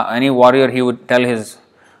any warrior, he would tell his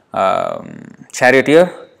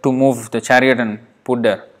charioteer to move the chariot and put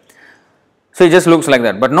there. So it just looks like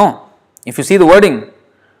that. But no, if you see the wording,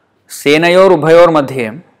 Senayor ubhayor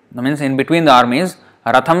madhye, that means in between the armies,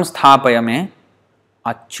 ratham sthapayame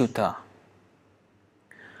Achyuta.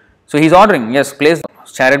 So he is ordering, yes, place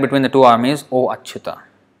the chariot between the two armies, O Achyuta.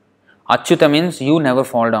 Achyuta means you never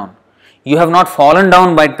fall down. You have not fallen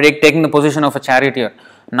down by taking the position of a charioteer.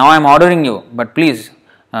 Now I am ordering you, but please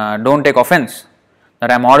don't take offense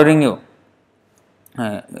that I am ordering you.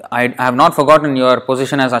 I have not forgotten your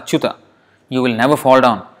position as Achyuta. You will never fall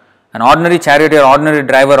down. An ordinary charioteer, ordinary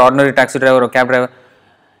driver, ordinary taxi driver or cab driver,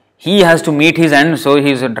 he has to meet his end, so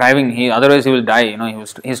he is driving. Otherwise he will die.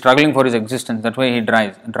 He is struggling for his existence. That's why he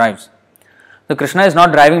drives. So Krishna is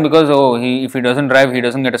not driving because if he doesn't drive, he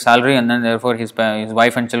doesn't get a salary, and then therefore his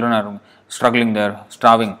wife and children are struggling there,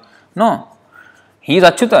 starving. No, he is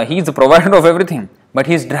Achyuta. He is the provider of everything, but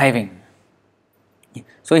he is driving.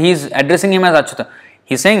 So he is addressing him as Achyuta.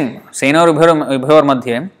 He is saying Senar Ubhayor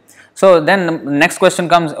Madhye. So then the next question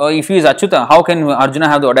comes: if he is Achyuta, how can Arjuna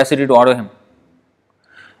have the audacity to order him?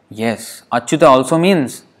 Yes, Achyuta also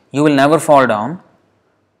means you will never fall down.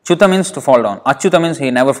 Chuta means to fall down. Achyuta means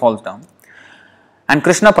he never falls down. And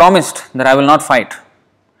Krishna promised that I will not fight.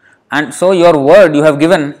 And so your word you have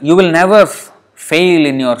given, you will never fail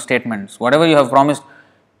in your statements. Whatever you have promised,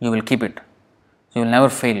 you will keep it. So you will never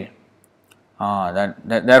fail.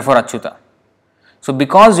 Therefore Achyuta. So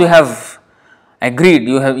because you have agreed,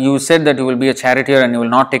 you said that you will be a charioteer and you will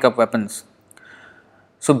not take up weapons.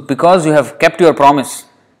 So because you have kept your promise,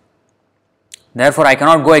 therefore I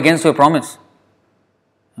cannot go against your promise.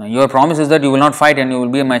 Your promise is that you will not fight and you will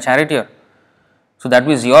be my charioteer. So that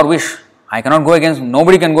is your wish. I cannot go against,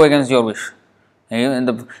 nobody can go against your wish.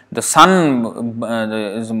 The sun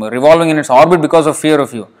is revolving in its orbit because of fear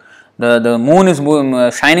of you. The moon is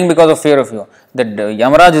shining because of fear of you. The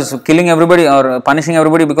Yamaraj is killing everybody or punishing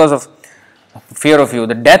everybody because of fear of you.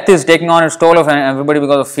 The death is taking on its toll of everybody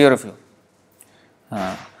because of fear of you.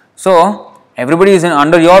 So everybody is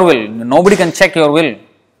under your will. Nobody can check your will.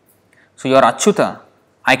 So you are Achyuta.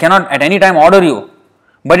 I cannot at any time order you.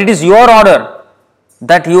 But it is your order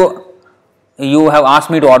that you have asked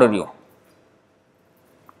me to order you.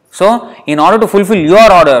 So in order to fulfill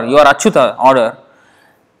your order, your Achyuta order,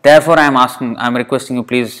 therefore I am requesting you,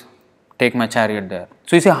 please take my chariot there.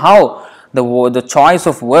 So you see how the choice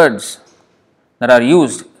of words that are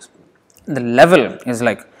used, the level is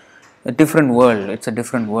like a different world. It's a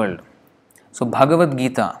different world. So Bhagavad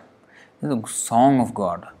Gita is a song of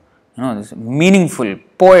God. This meaningful,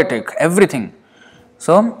 poetic, everything.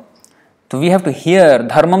 So we have to hear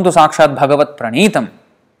Dharmam tu Sakshat Bhagavat Pranitam.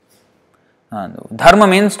 Dharma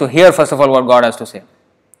means to hear first of all what God has to say.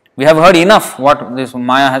 We have heard enough what this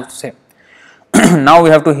Maya has to say. Now we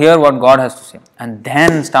have to hear what God has to say. And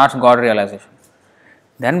then starts God realization.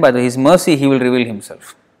 Then by His mercy He will reveal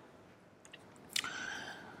Himself.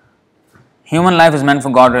 Human life is meant for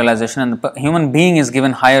God realization, and the human being is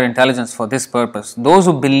given higher intelligence for this purpose. Those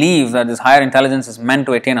who believe that this higher intelligence is meant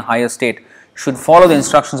to attain a higher state should follow the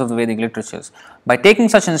instructions of the Vedic literatures. By taking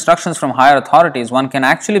such instructions from higher authorities, one can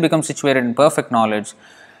actually become situated in perfect knowledge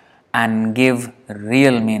and give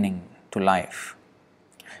real meaning to life.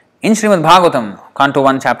 In Srimad Bhagavatam, Canto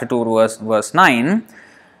 1, Chapter 2, verse 9,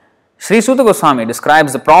 Sri Suta Goswami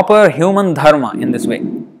describes the proper human dharma in this way.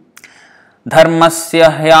 Dharmasya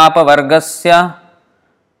hyapavargyasya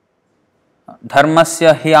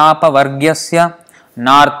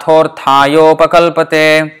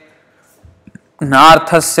narthorthayopakalpate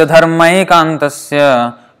narthasya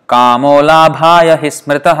dharmaikantasya kamolabhaya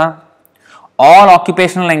hismritaha. All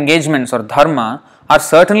occupational engagements or dharma are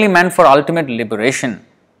certainly meant for ultimate liberation.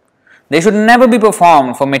 They should never be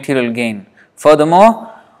performed for material gain. Furthermore,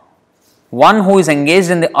 one who is engaged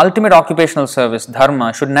in the ultimate occupational service,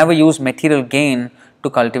 dharma, should never use material gain to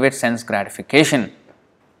cultivate sense gratification.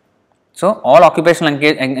 So, all occupational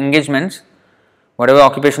engagements, whatever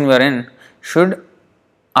occupation we are in,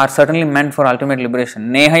 are certainly meant for ultimate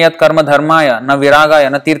liberation. Nehayat karma dharmaya, na viragaya,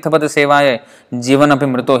 na tirthapata sevaya, jivanapi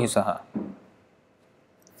mrito hi saha.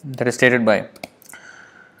 That is stated by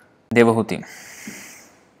Devahuti.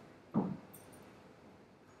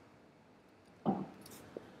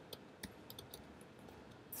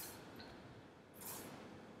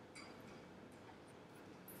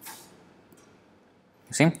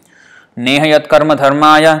 See, Nehayat karma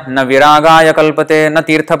dharmaya na viragaya kalpate na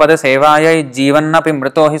tirthapada sevaya jivannapi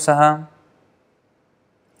mrito hi saha.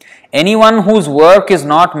 Anyone whose work is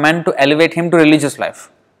not meant to elevate him to religious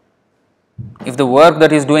life. If the work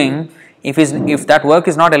that he is doing, if that work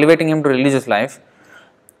is not elevating him to religious life,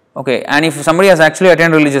 okay, and if somebody has actually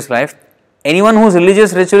attained religious life, anyone whose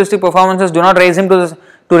religious ritualistic performances do not raise him to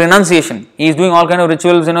renunciation, he is doing all kind of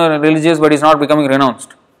rituals, religious, but he is not becoming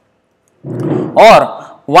renounced.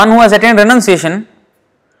 Or one who has attained renunciation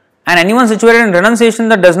And anyone situated in renunciation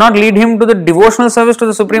that does not lead him to the devotional service to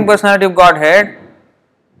the Supreme Personality of Godhead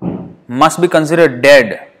must be considered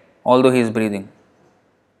dead, although he is breathing.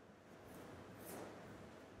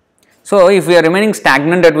 So, if we are remaining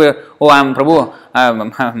stagnant at where, oh, I am Prabhu,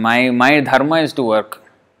 my dharma is to work.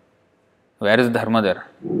 Where is dharma there?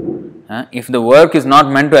 If the work is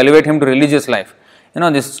not meant to elevate him to religious life,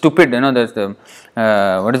 this stupid, there's the,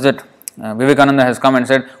 what is it? Vivekananda has come and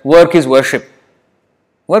said, work is worship.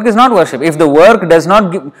 Work is not worship. If the work does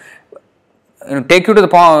not take you to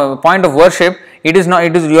the point of worship, it is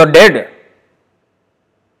you are dead.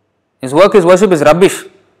 His work is worship is rubbish.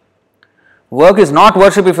 Work is not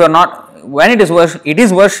worship if you are not, when it is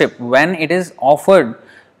worship when it is offered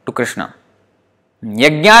to Krishna.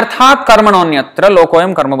 Yajnarthat karmanonyatra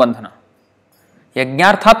lokoyam karma bandhana.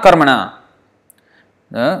 Yajnarthat karmana.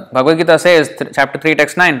 The Bhagavad Gita says, chapter 3,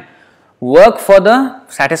 text 9, work for the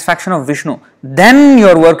satisfaction of Vishnu. Then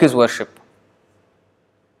your work is worship.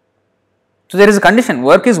 So there is a condition.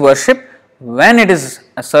 Work is worship when it is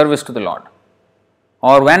a service to the Lord.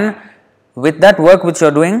 Or when with that work which you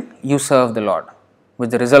are doing, you serve the Lord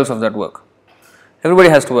with the results of that work. Everybody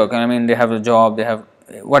has to work. They have a job, they have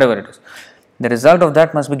whatever it is. The result of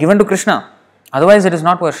that must be given to Krishna. Otherwise, it is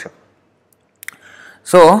not worship.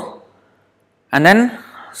 So, and then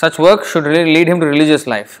such work should really lead him to religious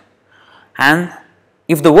life. And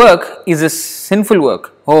if the work is a sinful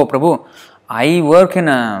work, oh Prabhu, I work in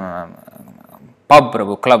a pub,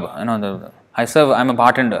 Prabhu, club, I'm a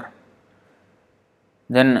bartender.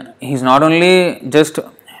 Then he is not only just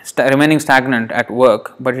remaining stagnant at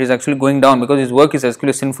work, but he is actually going down because his work is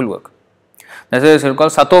actually sinful work. That's why it's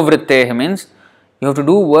called sato vritte. Means you have to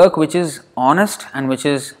do work which is honest and which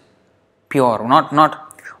is pure. Not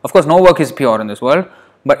of course, no work is pure in this world,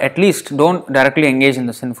 but at least don't directly engage in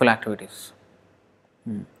the sinful activities.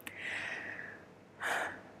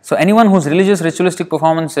 So anyone whose religious ritualistic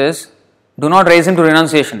performances do not raise him to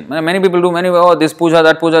renunciation. Many people do this puja,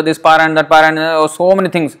 that puja, this paran, that paran, so many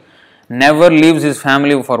things. Never leaves his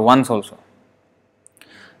family for once also.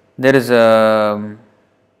 There is a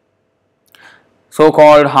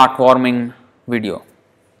so-called heartwarming video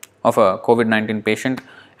of a COVID-19 patient,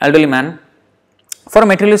 elderly man. For a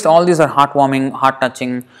materialist, all these are heartwarming,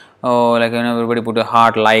 heart-touching. Everybody put a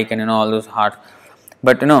heart like and all those hearts.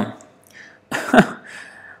 But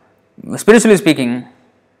spiritually speaking,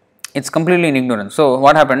 it's completely in ignorance. So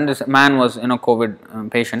what happened? This man was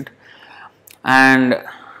COVID patient, and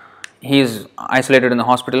he is isolated in the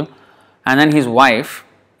hospital. And then his wife,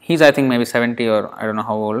 he's I think maybe 70 or I don't know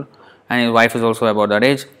how old, and his wife is also about that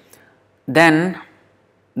age. Then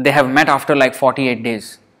they have met after like 48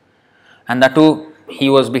 days, and that too he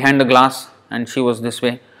was behind the glass and she was this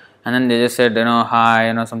way. And then they just said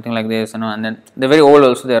hi, something like this, and then they're very old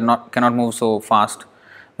also. They cannot move so fast,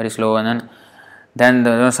 very slow. And then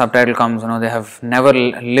the subtitle comes, they have never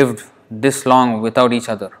lived this long without each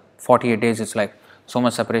other. 48 days, it's like so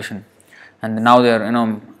much separation. And now they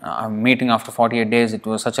are, meeting after 48 days. It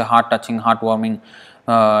was such a heart-touching, heartwarming,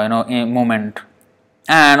 moment.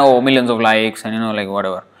 And millions of likes and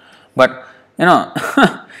whatever. But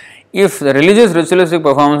if the religious ritualistic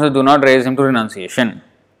performances do not raise him to renunciation,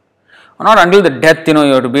 not until the death, you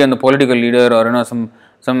have to be the political leader or some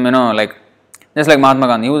just like Mahatma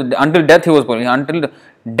Gandhi. Until death he was political. Until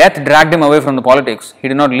death dragged him away from the politics, he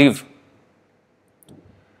did not leave.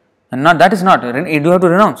 And that is not. You have to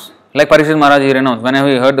renounce. Like Parikshit Maharaj, he renounced. Whenever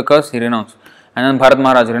he heard the curse, he renounced. And then Bharat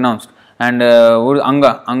Maharaj renounced. And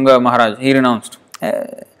Anga Maharaj, he renounced.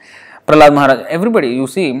 Prahlad Maharaj, everybody, you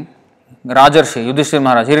see, Rajarshi, Yudhishthira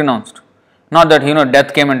Maharaj, he renounced. Not that,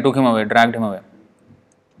 death came and took him away, dragged him away.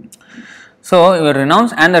 So, you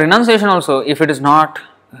renounce, and the renunciation also, if it is not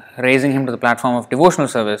raising him to the platform of devotional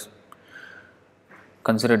service,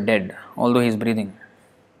 considered dead, although he is breathing.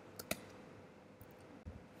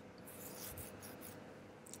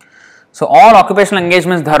 So, all occupational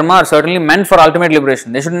engagements, dharma, are certainly meant for ultimate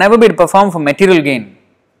liberation. They should never be performed for material gain.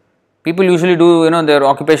 People usually do, their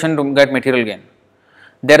occupation to get material gain.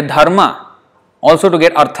 Their dharma also to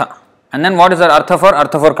get artha. And then what is that artha for?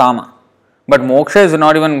 Artha for kama. But moksha is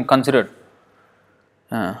not even considered.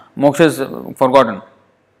 Moksha is forgotten.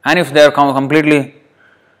 And if they are completely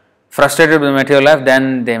frustrated with the material life,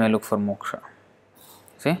 then they may look for moksha.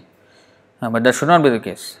 See? But that should not be the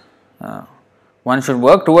case. One should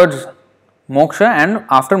work towards moksha, and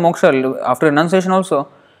after moksha, after renunciation also,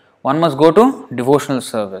 one must go to devotional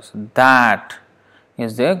service. That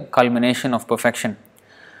is the culmination of perfection.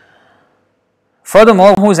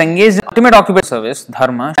 Furthermore, who is engaged in ultimate occupational service,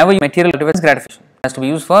 dharma, never use material gratification. It has to be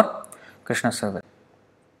used for Krishna's service.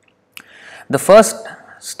 The first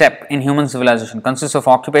step in human civilization consists of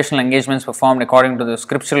occupational engagements performed according to the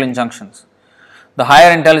scriptural injunctions. The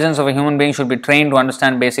higher intelligence of a human being should be trained to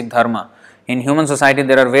understand basic dharma. In human society,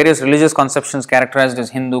 there are various religious conceptions characterized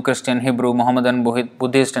as Hindu, Christian, Hebrew, Mohammedan,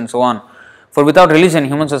 Buddhist, and so on. For without religion,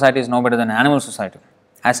 human society is no better than animal society.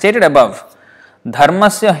 As stated above,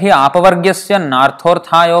 dharmasya hi apavargyasya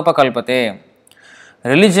narthorthayopakalpate.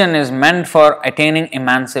 Religion is meant for attaining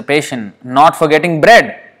emancipation, not for getting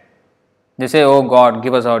bread. They say, oh God,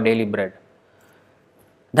 give us our daily bread.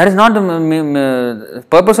 That is not the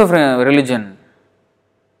purpose of religion.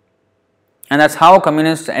 And that's how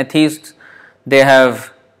communists, atheists, they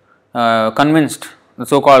have convinced the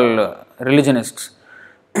so-called religionists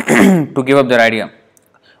to give up their idea.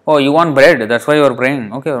 Oh, you want bread, that's why you are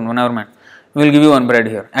praying. Okay, never mind. We will give you one bread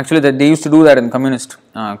here. Actually, they used to do that in communist,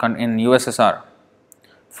 in USSR,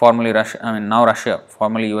 formerly Russia, now Russia,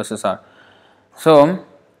 formerly USSR. So,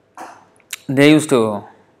 they used to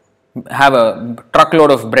have a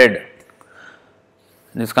truckload of bread,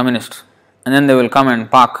 these communists, and then they will come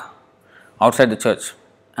and park outside the church,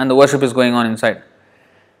 and the worship is going on inside.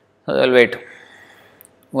 So they'll wait.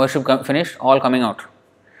 Worship finished, all coming out.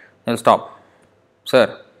 They'll stop.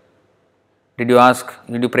 Sir, did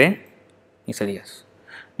you pray? He said yes.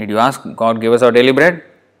 Did you ask God give us our daily bread?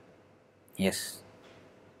 Yes.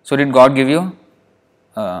 So did God give you?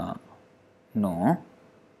 No.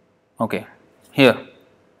 Okay. Here,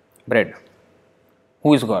 bread.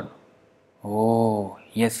 Who is God? Oh,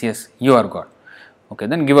 yes, you are God. Okay,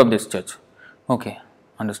 then give up this church. Okay,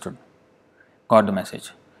 understood. Got the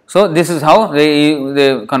message. So this is how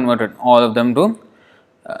they converted all of them to,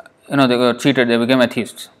 they were cheated, they became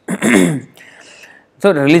atheists.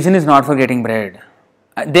 So religion is not for getting bread.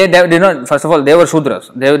 They did not, first of all, they were Shudras.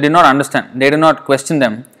 They did not understand. They did not question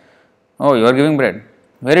them. Oh, you are giving bread.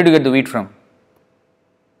 Where did you get the wheat from?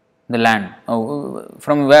 The land. Oh,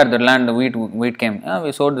 from where the land, the wheat came? Yeah,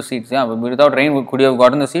 we sowed the seeds. Yeah, but without rain, could you have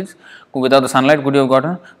gotten the seeds? Without the sunlight, could you have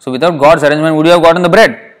gotten? So without God's arrangement, would you have gotten the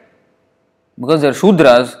bread? Because they are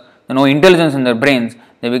Shudras, no intelligence in their brains.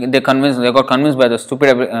 They got convinced by the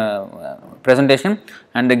stupid presentation,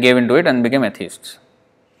 and they gave into it and became atheists.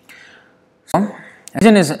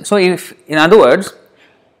 So, if, in other words,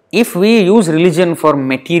 if we use religion for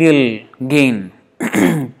material gain,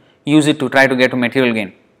 use it to try to get to material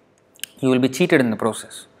gain, you will be cheated in the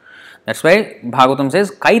process. That's why Bhagavatam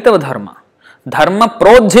says, Kaitava dharma. Dharma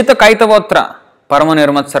prodhita kaitavotra parama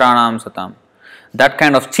nirmatsaranam satam. That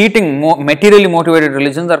kind of cheating, materially motivated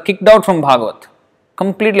religions are kicked out from Bhagavat.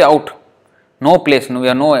 Completely out. No place,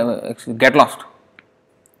 get lost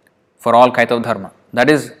for all Kaitava dharma. That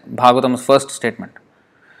is Bhagavatam's first statement.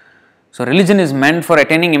 So religion is meant for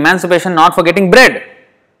attaining emancipation, not for getting bread.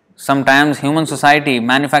 Sometimes human society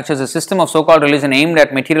manufactures a system of so-called religion aimed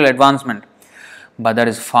at material advancement, but that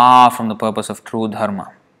is far from the purpose of true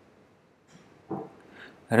dharma.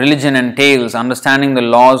 Religion entails understanding the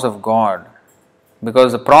laws of God,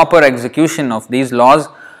 because the proper execution of these laws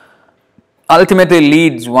ultimately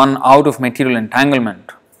leads one out of material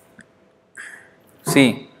entanglement.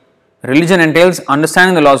 See, religion entails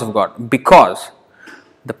understanding the laws of God, because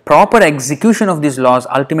the proper execution of these laws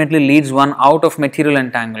ultimately leads one out of material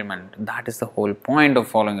entanglement. That is the whole point of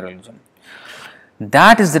following religion.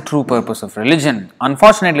 That is the true purpose of religion.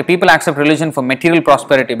 Unfortunately, people accept religion for material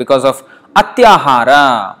prosperity because of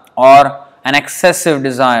atyahara, or an excessive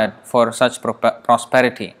desire for such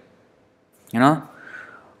prosperity.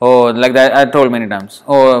 Oh, like that I told many times.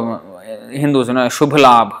 Oh, Hindus, Shubh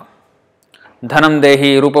Labh, Dhanam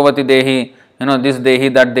Dehi, Rupavati Dehi, this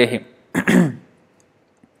Dehi, that Dehi.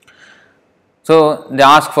 So they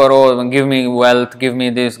ask for, oh, give me wealth, give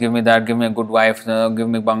me this, give me that, give me a good wife, give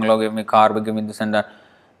me bungalow, give me car, give me this and that.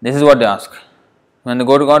 This is what they ask. When they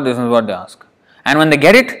go to God, this is what they ask. And when they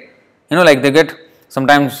get it, they get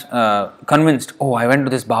sometimes convinced, oh, I went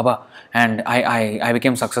to this Baba and I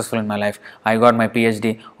became successful in my life. I got my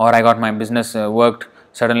PhD, or I got my business worked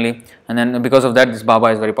suddenly, and then because of that, this Baba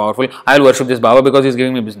is very powerful. I will worship this Baba because he is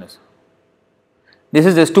giving me business. This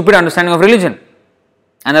is the stupid understanding of religion.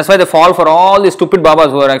 And that's why they fall for all these stupid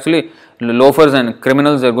Babas who are actually loafers and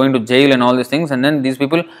criminals. They are going to jail and all these things. And then these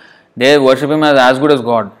people, they worship him as good as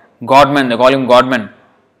God. God-man, they call him God-man.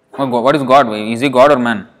 What is God? Is he God or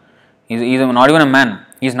man? He's not even a man.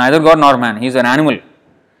 He's neither God nor man. He's an animal.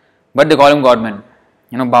 But they call him God-man.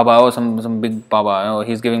 Baba, oh, some big Baba, oh,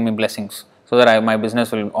 he's giving me blessings so that my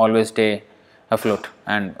business will always stay afloat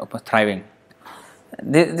and thriving.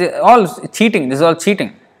 They all cheating. This is all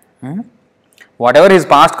cheating. Whatever his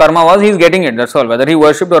past karma was, he is getting it. That's all. Whether he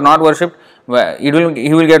worshipped or not worshipped, he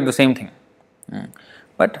will get the same thing.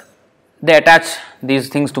 But they attach these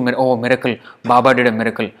things to miracle. Baba did a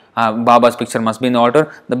miracle. Baba's picture must be in the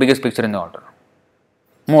altar, the biggest picture in the altar.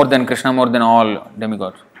 More than Krishna, more than all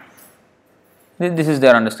demigods. This is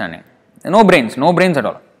their understanding. No brains at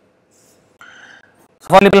all.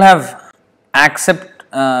 So people have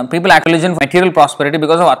people act religion for material prosperity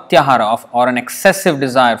because of atyahara, or an excessive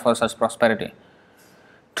desire for such prosperity.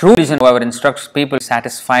 True religion, however, instructs people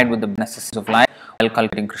satisfied with the necessities of life while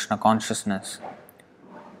cultivating Krishna consciousness.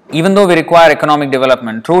 Even though we require economic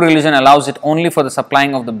development, true religion allows it only for the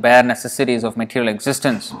supplying of the bare necessities of material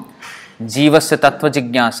existence. Jivasya tattva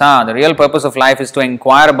jigyasa, the real purpose of life is to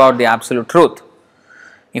inquire about the absolute truth.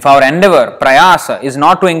 If our endeavor, prayasa, is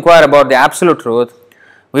not to inquire about the absolute truth,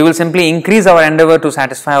 we will simply increase our endeavor to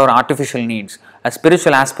satisfy our artificial needs. A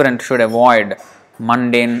spiritual aspirant should avoid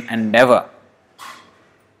mundane endeavor.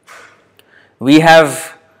 We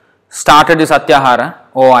have started this atyahara.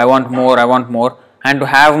 Oh, I want more. And to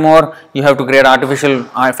have more, you have to create artificial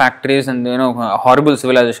factories and horrible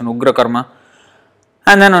civilization, ugra karma.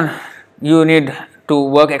 And then you need to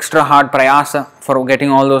work extra hard, prayasa, for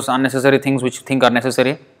getting all those unnecessary things which you think are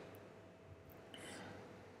necessary.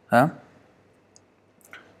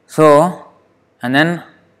 So, and then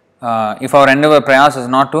if our endeavor prayasa is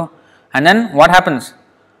not to, and then what happens?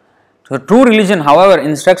 So, true religion, however,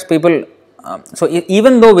 instructs people. So,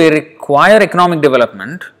 even though we require economic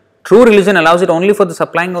development, true religion allows it only for the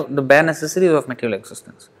supplying of the bare necessities of material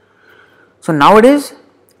existence. So, nowadays,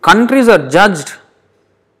 countries are judged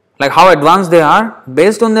like how advanced they are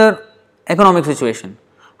based on their economic situation,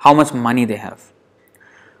 how much money they have,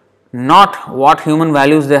 not what human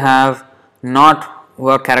values they have, not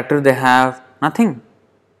what character they have, nothing.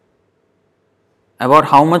 About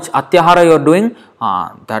how much atyahara you are doing,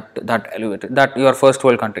 that elevated, that you are first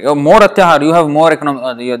world country. More atyahara, you have more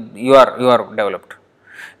economic, you are developed.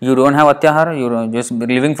 You don't have atyahara, you are just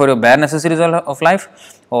living for your bare necessities of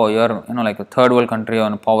life. Oh, you are like a third world country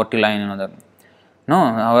on a poverty line.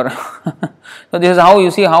 No, so this is how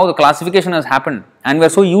you see how the classification has happened, and we are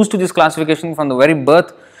so used to this classification from the very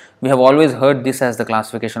birth. We have always heard this as the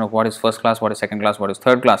classification of what is first class, what is second class, what is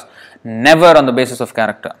third class, never on the basis of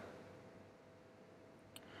character.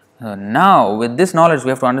 Now, with this knowledge,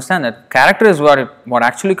 we have to understand that character is what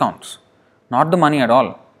actually counts, not the money at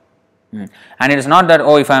all. And it is not that,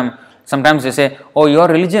 sometimes they say, your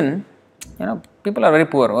religion, people are very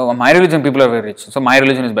poor. Oh, my religion, people are very rich. So, my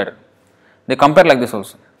religion is better. They compare like this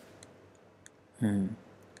also.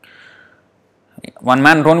 One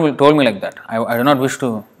man told me like that. I do not wish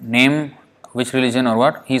to name which religion or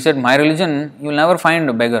what. He said, my religion, you will never find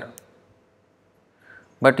a beggar.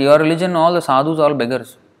 But your religion, all the sadhus are all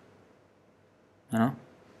beggars. In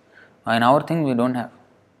our thing, we don't have.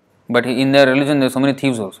 But in their religion, there are so many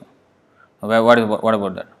thieves also. What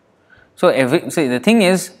about that? So, the thing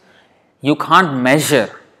is, you can't measure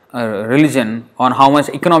a religion on how much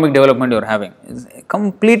economic development you are having. It's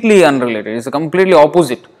completely unrelated. It's completely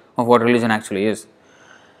opposite of what religion actually is.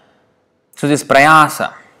 So, this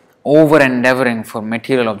prayasa, over endeavoring for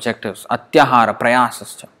material objectives, atyahara,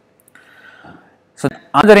 prayasascha. So,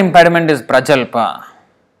 another impediment is prajalpa,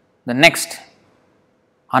 the next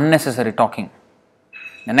unnecessary talking,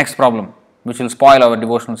 the next problem which will spoil our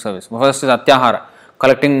devotional service. First is atyahara,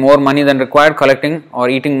 collecting more money than required, collecting or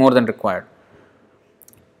eating more than required.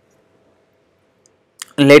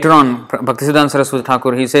 Later on, Bhaktisiddhanta Saraswati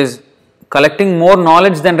Thakur, he says, collecting more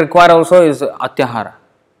knowledge than required also is atyahara.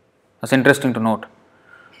 That's interesting to note,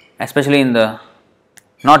 especially in the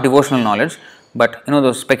not devotional knowledge, but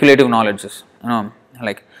those speculative knowledges,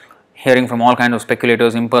 like hearing from all kinds of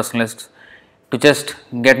speculators, impersonalists, to just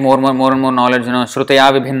get more and more knowledge,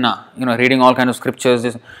 Shrutaya Vibhinna, reading all kinds of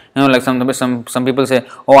scriptures, like some people say,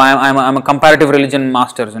 I'm a comparative religion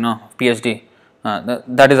master, PhD,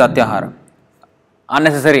 that is atyahara.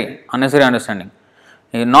 Unnecessary understanding.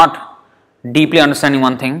 You're not deeply understanding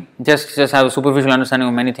one thing, just have a superficial understanding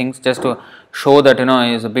of many things, just to show that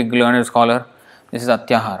he is a big learned scholar. This is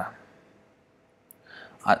atyahara.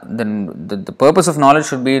 The purpose of knowledge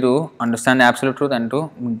should be to understand the absolute truth and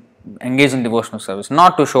to engage in devotional service,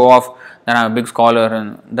 not to show off that I'm a big scholar,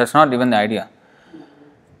 and that's not even the idea.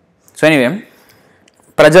 So anyway,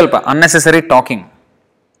 prajalpa, unnecessary talking.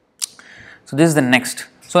 So this is the next.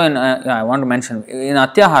 So I want to mention, in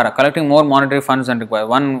atyahara, collecting more monetary funds than required.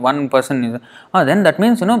 One person is, then that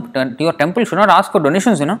means, your temple should not ask for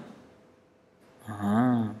donations,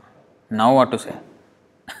 Now what to say?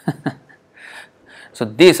 So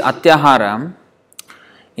this atyahara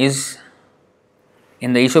is,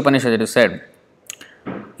 in the Ishopanishad it is said,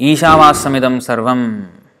 Ishavassamidam sarvam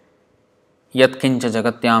yat kincha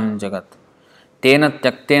jagatyam jagat Tena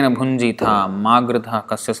tyaktena bhunjitha magritha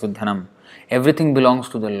kasya suddhanam. Everything belongs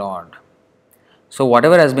to the Lord. So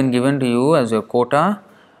whatever has been given to you as your quota,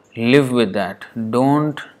 live with that.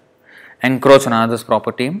 Don't encroach on another's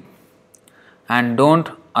property, and don't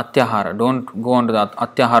atyahara. Don't go into the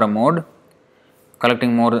atyahara mode,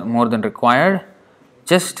 collecting more than required.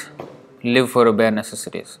 Just live for your bare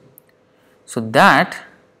necessities. So that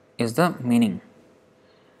is the meaning.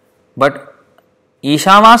 But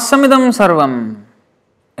Ishavassamidam sarvam.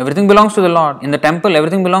 Everything belongs to the Lord. In the temple,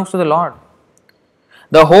 everything belongs to the Lord.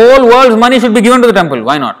 The whole world's money should be given to the temple.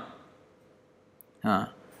 Why not?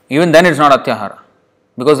 Even then it's not Atyahara.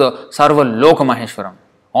 Because the Sarva Loka Maheshwaram.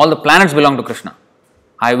 All the planets belong to Krishna.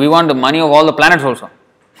 We want the money of all the planets also.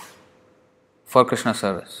 For Krishna's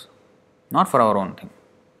service. Not for our own thing.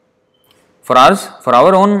 For us, for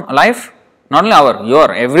our own life, not only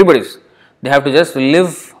your, everybody's. They have to just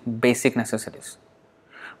live basic necessities.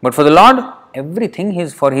 But for the Lord, everything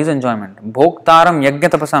is for His enjoyment. Bhoktaram yajna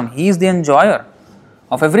tapasam. He is the enjoyer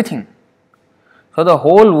of everything. So the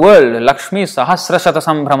whole world, Lakshmi sahasra shata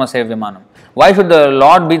sambhrama sevyamanam. Why should the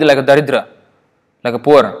Lord be like a daridra, like a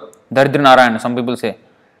poor, daridra Narayana? Some people say,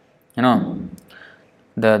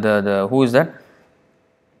 the who is that?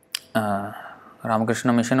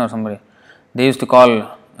 Ramakrishna Mission or somebody. They used to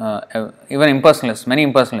call even impersonalists, many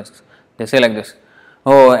impersonalists. They say like this: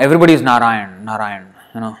 oh, everybody is Narayan.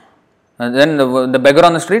 And then the beggar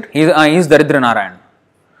on the street, he is Daridra Narayan.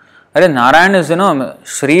 Narayan is,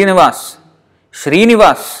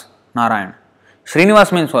 Srinivas Narayan.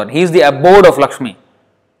 Srinivas means what? He is the abode of Lakshmi.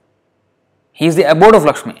 He is the abode of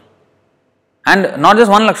Lakshmi. And not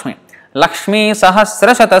just one Lakshmi. Lakshmi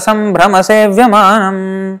sahasra shata sambhrama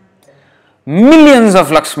sevyamanam. Millions of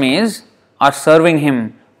Lakshmis are serving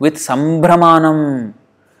him with sambhramanam,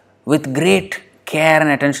 with great care and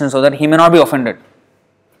attention so that he may not be offended.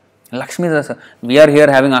 Lakshmi, we are here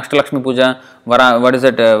having Ashtalakshmi Puja, what is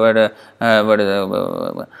it,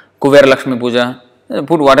 Kuvera Lakshmi Puja,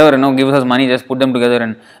 put whatever, gives us money, just put them together,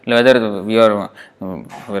 and whether we're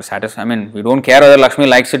satisfied, we don't care whether Lakshmi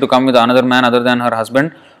likes it to come with another man other than her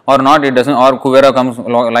husband or not, it doesn't, or Kuvera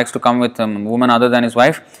likes to come with a woman other than his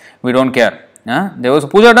wife, we don't care. There was a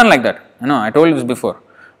puja done like that, I told you this before.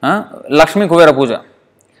 Lakshmi Kuvera Puja.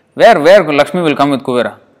 Where Lakshmi will come with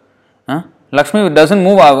Kuvera? Lakshmi doesn't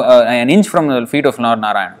move an inch from the feet of Lord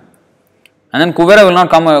Narayan. And then Kuvera will not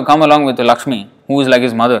come along with Lakshmi, who is like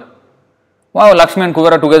his mother. Wow, Lakshmi and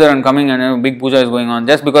Kuvera together and coming, and a big puja is going on.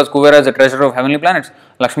 Just because Kuvera is the treasurer of heavenly planets,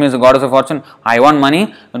 Lakshmi is the goddess of fortune. I want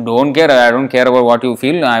money. I don't care about what you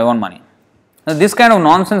feel. I want money. Now, this kind of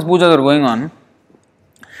nonsense pujas are going on.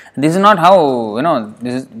 This is not how,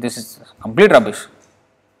 this is complete rubbish.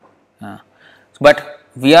 But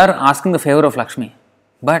we are asking the favor of Lakshmi.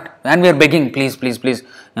 And we are begging, please, give me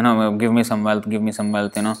some wealth,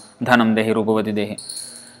 dhanam dehi, rupavati dehi.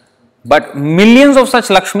 But millions of such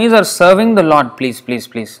Lakshmis are serving the Lord. Please,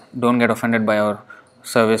 don't get offended by our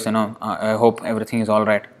service, I hope everything is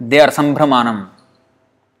alright. They are sambhramanam.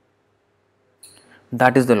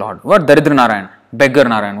 That is the Lord. What? Daridra Narayan, beggar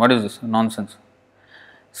Narayan. What is this? Nonsense.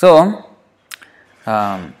 So,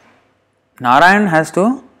 Narayan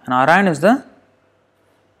is the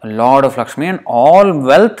Lord of Lakshmi, and all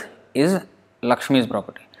wealth is Lakshmi's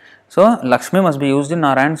property. So, Lakshmi must be used in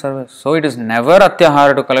Narayan service. So, it is never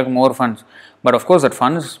Atyahara to collect more funds. But of course, that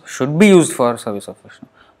funds should be used for service of Vishnu.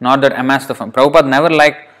 Not that amass the funds. Prabhupada never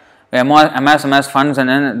liked amass funds and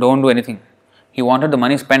then don't do anything. He wanted the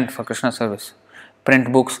money spent for Krishna service.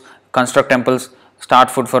 Print books, construct temples, start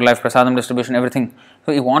food for life, prasadam distribution, everything.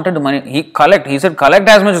 So, he wanted the money. He said collect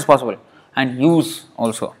as much as possible and use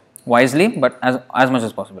also. Wisely, but as much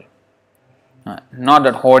as possible. Not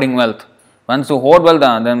that hoarding wealth. Once you hoard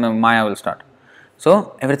wealth, then Maya will start.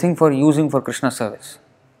 So, everything for using for Krishna service.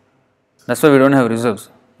 That's why we don't have reserves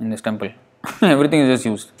in this temple. Everything is just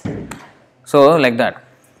used. So, like that.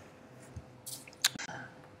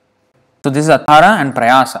 So, this is Athara and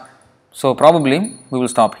Prayasa. So, probably we will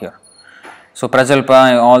stop here. So,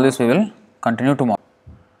 Prajalpa, all this we will continue tomorrow.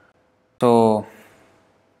 So,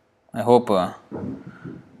 I hope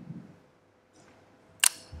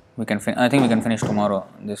I think we can finish tomorrow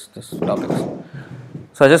this topics.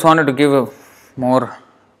 So I just wanted to give a more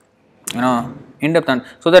in-depth, and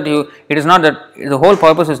so that it is not that the whole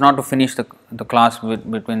purpose is not to finish the class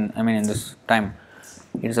in this time.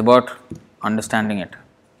 It is about understanding it.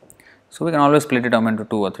 So we can always split it up into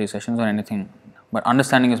 2 or 3 sessions or anything, but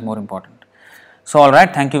understanding is more important. So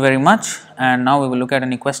alright, thank you very much, and now we will look at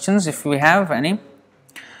any questions. If we have any,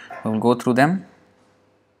 we will go through them.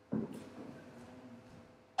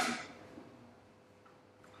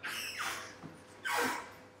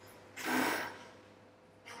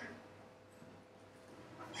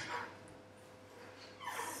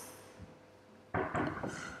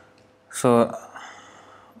 So,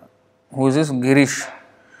 who is this? Girish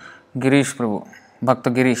Prabhu,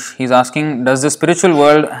 Bhakta Girish. He is asking, does the spiritual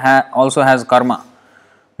world also has karma?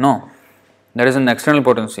 No, there is an external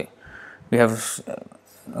potency. We have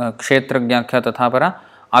kshetra gyakhya tathapara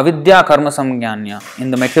avidya karma samgyanya.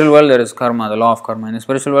 In the material world there is karma, the law of karma. In the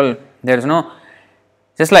spiritual world there is no,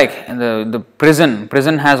 just like in the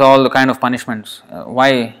prison has all the kind of punishments.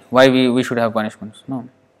 Why we should have punishments? No.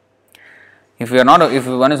 If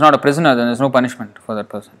one is not a prisoner, then there is no punishment for that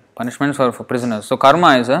person. Punishments are for prisoners. So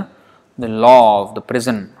karma is the law of the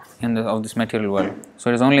prison of this material world.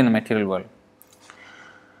 So it is only in the material world.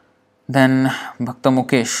 Then Bhakta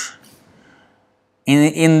Mukesh.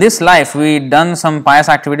 In this life we done some pious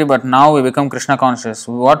activity, but now we become Krishna conscious.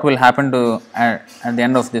 What will happen to at the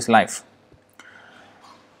end of this life?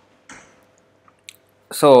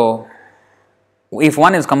 So, if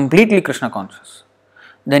one is completely Krishna conscious,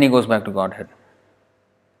 then he goes back to Godhead.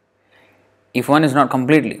 If one is not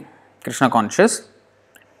completely Krishna conscious,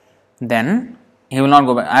 then he will not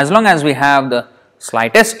go back. As long as we have the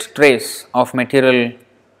slightest trace of material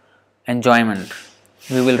enjoyment,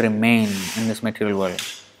 we will remain in this material world.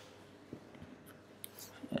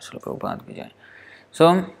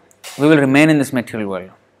 So, we will remain in this material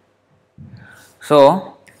world.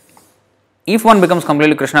 So, if one becomes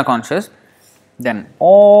completely Krishna conscious, then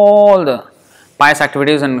all the pious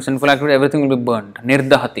activities and sinful activities, everything will be burnt.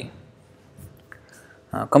 Nirdahati.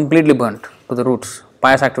 Completely burnt to the roots.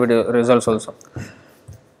 Pious activity results also.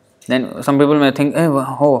 Then some people may think, hey,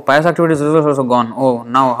 oh, pious activities results also gone. Oh,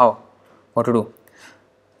 now how? What to do?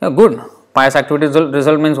 Yeah, good. Pious activities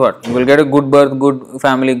result means what? You will get a good birth, good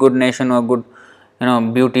family, good nation, or good,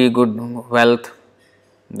 beauty, good wealth.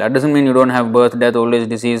 That doesn't mean you don't have birth, death, old age,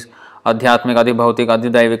 disease, adhyatmik, adhibhautik,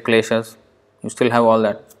 adhidaivik kleshas. You still have all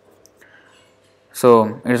that.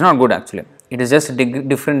 So it is not good actually. It is just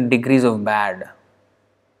different degrees of bad.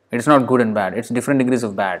 It is not good and bad. It's different degrees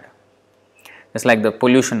of bad. It's like the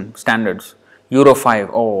pollution standards. Euro 5,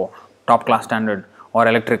 oh, top class standard, or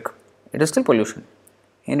electric. It is still pollution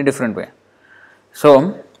in a different way.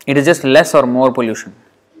 So it is just less or more pollution.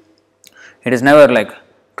 It is never like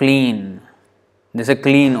clean. They say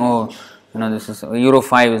clean, this is Euro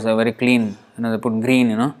 5 is a very clean, they put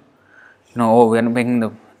green, oh, we are making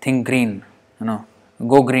the thing green,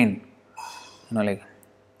 go green, like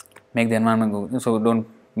make the environment go, so don't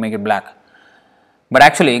make it black. But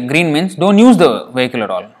actually, green means don't use the vehicle at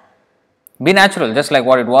all. Be natural, just like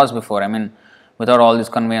what it was before. I mean, without all these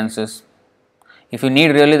conveyances. If you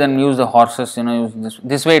need really, then use the horses. Use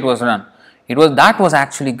this way it was done. That was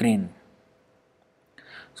actually green.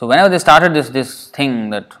 So whenever they started this thing,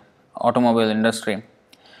 that automobile industry,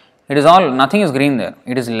 it is all, nothing is green there.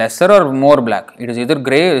 It is lesser or more black. It is either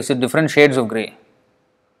grey or it is different shades of grey.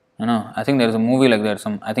 I think there is a movie like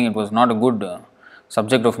that. I think it was not a good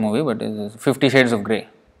subject of movie, but it is 50 Shades of Grey.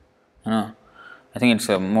 I think it's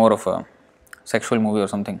more of a sexual movie or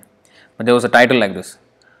something. But there was a title like this.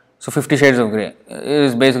 So 50 Shades of Grey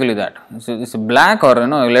is basically that. It's black or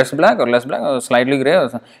less black or slightly grey.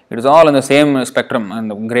 It is all in the same spectrum and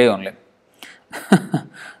the grey only.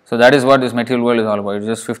 So that is what this material world is all about. It's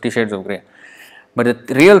just 50 Shades of Grey. But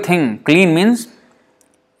the real thing, clean means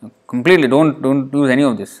completely don't use any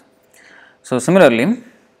of this. So similarly,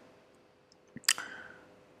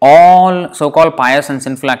 all so-called pious and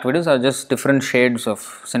sinful activities are just different shades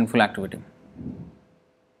of sinful activity.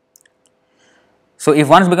 So if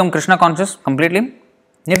one's become Krishna conscious completely,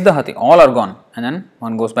 nirdahati, all are gone, and then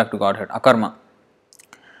one goes back to Godhead, akarma.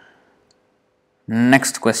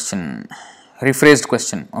 Next question, rephrased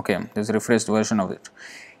question. Okay, there's a rephrased version of it.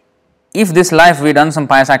 If this life we done some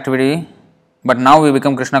pious activity, but now we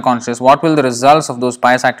become Krishna conscious, what will the results of those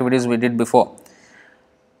pious activities we did before?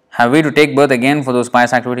 Have we to take birth again for those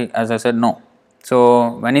pious activity? As I said, no.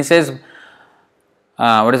 So when he says,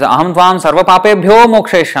 aham tvam sarva papebhyo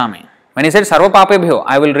mokshayishyami. When he said sarva papebhyo,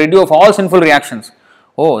 I will rid you of all sinful reactions.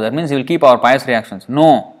 Oh, that means he will keep our pious reactions.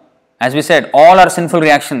 No. As we said, all our sinful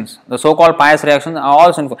reactions, the so-called pious reactions are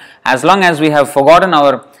all sinful. As long as we have forgotten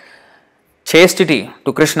our chastity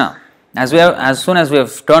to Krishna, as soon as we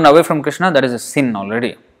have turned away from Krishna, that is a sin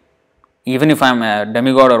already. Even if I am a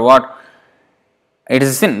demigod or what, it is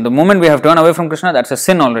a sin. The moment we have turned away from Krishna, that's a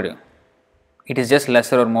sin already. It is just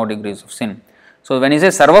lesser or more degrees of sin. So when he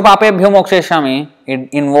says sarva papebhyo mokshayishyami, it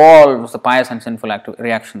involves the pious and sinful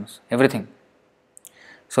reactions, everything.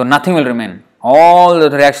 So nothing will remain. All the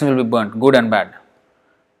reactions will be burnt, good and bad.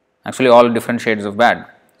 Actually, all different shades of bad.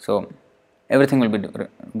 So everything will be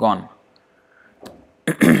gone.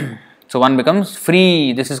 So one becomes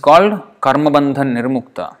free. This is called karma bandhan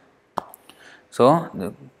nirmukta. So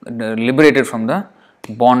liberated from the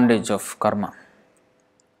bondage of karma.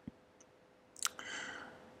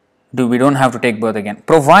 We don't have to take birth again,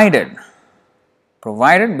 provided we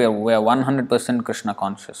are 100% Krishna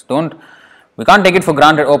conscious. We can't take it for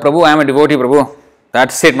granted. Oh Prabhu, I am a devotee, Prabhu.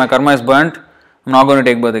 That's it, my karma is burnt. I'm not going to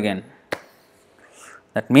take birth again.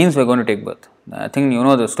 That means we're going to take birth. I think you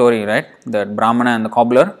know the story, right? That Brahmana and the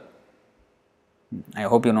cobbler. I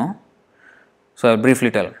hope you know. So I'll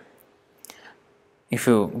briefly tell, if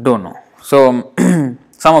you don't know. So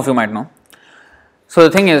some of you might know. So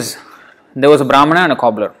the thing is, there was a Brahmana and a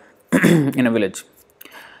cobbler in a village.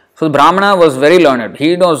 So the Brahmana was very learned.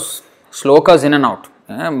 He knows slokas in and out,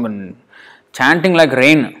 chanting like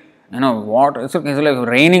rain. What? It's like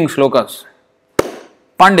raining slokas.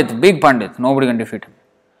 Pandit, big Pandit, nobody can defeat him.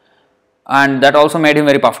 And that also made him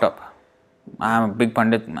very puffed up. I am a big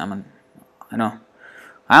Pandit. I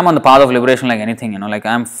am on the path of liberation like anything. Like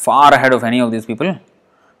I am far ahead of any of these people.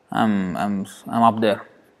 I'm up there.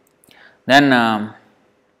 Then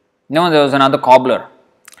there was another cobbler.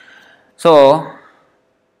 So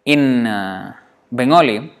in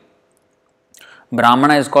Bengali,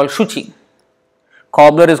 Brahmana is called Shuchi,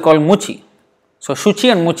 cobbler is called Muchi. So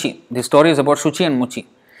Shuchi and Muchi, the story is about Shuchi and Muchi.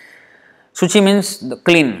 Shuchi means the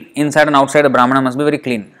clean, inside and outside. A Brahmana must be very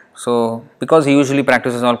clean. So because he usually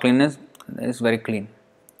practices all cleanness, he is very clean.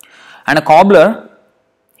 And a cobbler,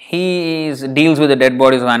 he deals with the dead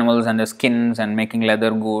bodies of animals and their skins and making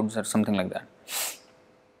leather goods or something like that.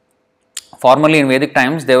 Formerly in Vedic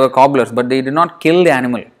times, there were cobblers, but they did not kill the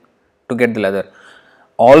animal to get the leather.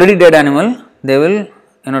 Already dead animal, they will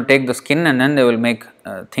take the skin and then they will make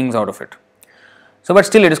things out of it. So, but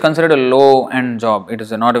still it is considered a low end job. It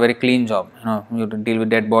is not a very clean job. You have to deal with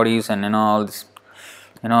dead bodies and all this,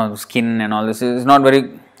 skin and all this. It is not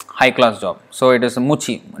very high class job. So it is a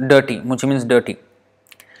muchi, dirty. Muchi means dirty.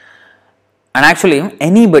 And actually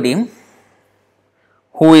anybody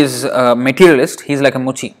who is a materialist, he is like a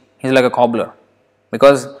muchi. He is like a cobbler,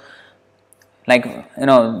 because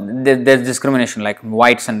there's discrimination like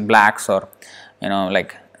whites and blacks, or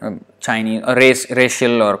like Chinese or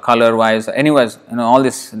racial or color wise, anyways, all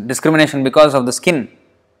this discrimination because of the skin,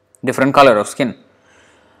 different color of skin.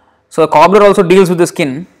 So a cobbler also deals with the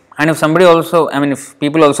skin, and if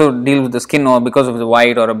people also deal with the skin, or because of the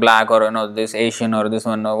white or a black or this Asian or this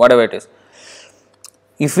one or whatever it is,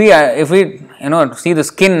 if we see the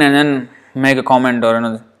skin and then make a comment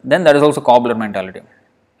or then that is also cobbler mentality.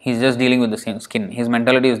 He is just dealing with the same skin. His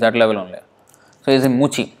mentality is that level only. So he is a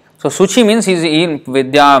muchi. So Suchi means he is in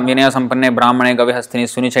Vidya, Vinaya Sampanne, Brahmane, Gavihastini,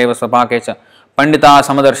 Sunichaiva, Svapakecha, Pandita,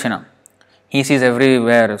 Samadarshina. He sees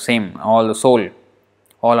everywhere same, all the soul,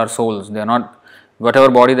 all are souls. They are not, whatever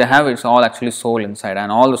body they have, it's all actually soul inside,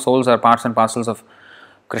 and all the souls are parts and parcels of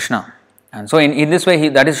Krishna. And so in this way,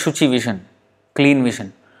 that is Shuchi vision, clean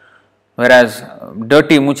vision. Whereas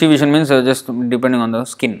dirty, Muchi vision means just depending on the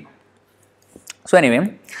skin. So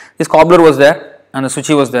anyway, this cobbler was there, and the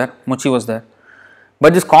Suchi was there, Muchi was there.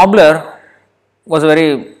 But this cobbler was a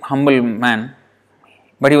very humble man,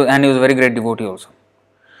 but he was a very great devotee also.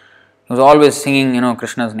 He was always singing,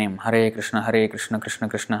 Krishna's name, Hare Krishna, Krishna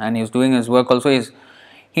Krishna, and he was doing his work also.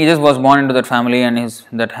 He just was born into that family, and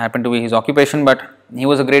that happened to be his occupation, but he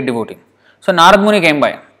was a great devotee. So Narad Muni came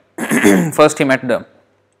by. First he met the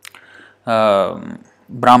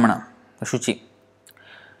Brahmana, the Shuchi.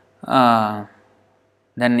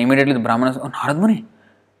 Then immediately the Brahmana said, "Oh, Narad Muni."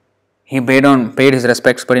 He paid his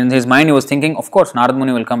respects, but in his mind he was thinking, of course Narad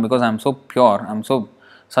Muni will come, because I am so pure, I am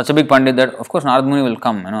such a big Pandit that of course Narad Muni will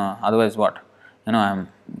come, otherwise what?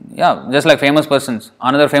 Just like famous persons,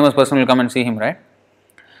 another famous person will come and see him, right?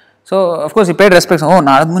 So of course he paid respects. Oh,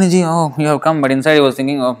 Narad Muni ji, oh, you have come, but inside he was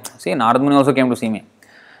thinking, oh, see, Narad Muni also came to see me.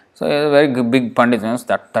 So he is a very big Pandit,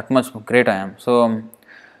 that much great I am. So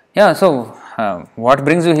what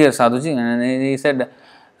brings you here, Sadhuji? And he said,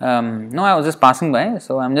 no, I was just passing by,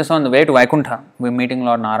 so I am just on the way to Vaikuntha. We are meeting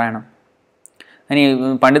Lord Narayana.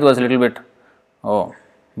 And Pandit was a little bit,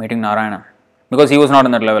 meeting Narayana, because he was not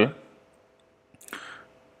on that level.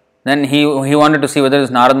 Then he wanted to see whether this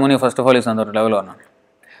Narad Muni first of all is on that level or not.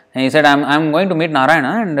 And he said, I am going to meet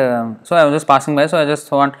Narayana, and so I was just passing by, so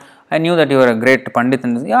I knew that you are a great Pandit.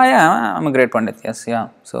 And I am a great Pandit, yes, yeah.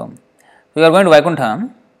 So you are going to Vaikuntha?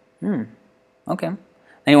 Okay. Then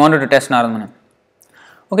he wanted to test Narad Muni.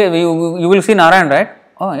 Okay, you will see Narayan, right?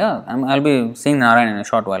 Oh yeah, I'll be seeing Narayan in a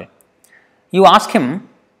short while. You ask him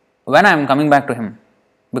when I am coming back to him,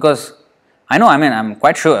 because I'm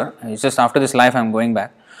quite sure, it's just after this life I am going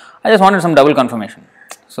back. I just wanted some double confirmation.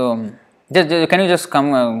 So, can you just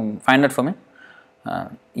come find out for me?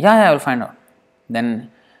 Yeah, I will find out.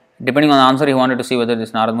 Then, depending on the answer, he wanted to see whether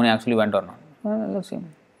this Narad Muni actually went or not. Let's see.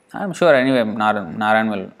 I'm sure anyway Narayan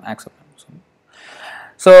will accept him.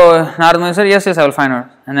 So Narad Muni said, yes, I will find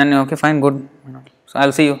her. And then, okay, fine, good. So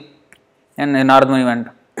I'll see you. And Narad Muni went.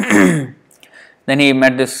 Then he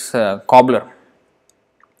met this cobbler.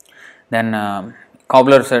 Then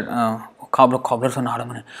cobbler said, cobbler said,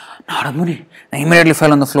 Narad Muni. He immediately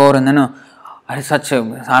fell on the floor and then, I'm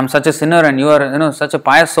such a sinner and you are, such a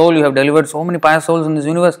pious soul. You have delivered so many pious souls in this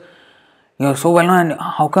universe. You are so well known, and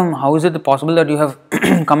how is it possible that you have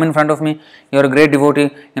come in front of me? You are a great devotee,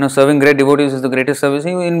 serving great devotees is the greatest service.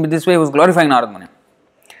 In this way, he was glorifying Narad Muni.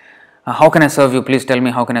 How can I serve you? Please tell me,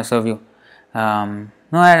 how can I serve you?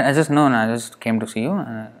 No, I just came to see you.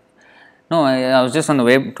 No, I was just on the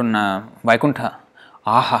way to Vaikuntha.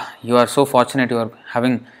 Aha, you are so fortunate, you are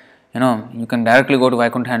having, you can directly go to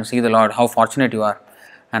Vaikuntha and see the Lord. How fortunate you are,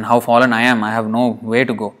 and how fallen I am. I have no way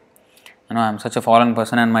to go. I am such a fallen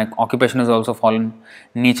person and my occupation is also fallen.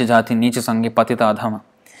 Nicha jati, nicha sangi, patita adhama.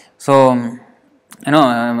 So,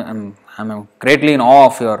 I'm greatly in awe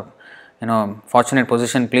of your, fortunate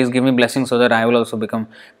position. Please give me blessings so that I will also become.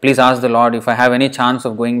 Please ask the Lord if I have any chance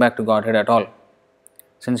of going back to Godhead at all.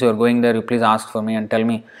 Since you are going there, you please ask for me and tell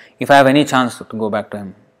me if I have any chance to go back to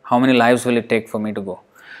Him. How many lives will it take for me to go?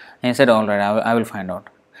 And he said, all right, I will find out.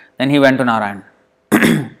 Then he went to Narayan.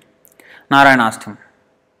 Narayan asked him,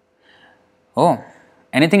 oh,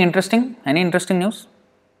 anything interesting? Any interesting news?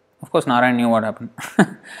 Of course, Narayan knew what happened.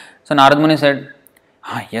 So Narad Muni said,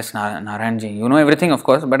 yes, Narayanji, you know everything, of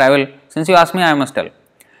course, but since you asked me, I must tell.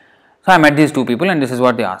 So I met these two people and this is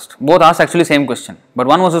what they asked. Both asked actually same question, but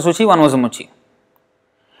one was a Suchi, one was a Muchi.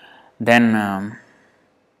 Then,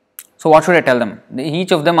 so what should I tell them?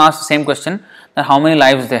 Each of them asked the same question, that how many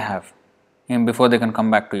lives they have before they can come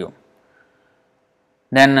back to you.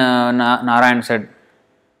 Then Narayan said,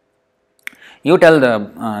 you tell the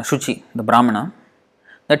Shuchi, the Brahmana,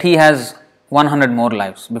 that he has 100 more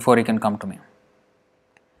lives before he can come to me.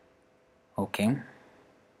 Okay.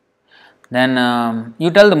 Then you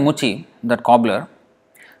tell the Muchi, that cobbler,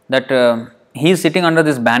 that he is sitting under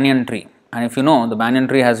this banyan tree. And if you know, the banyan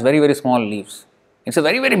tree has very, very small leaves. It's a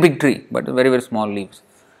very, very big tree, but very, very small leaves.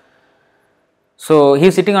 So he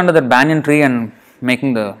is sitting under that banyan tree and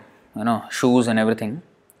making the shoes and everything.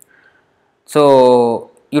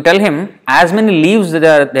 So you tell him as many leaves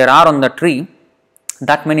there are on the tree,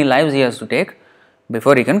 that many lives he has to take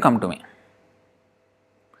before he can come to me.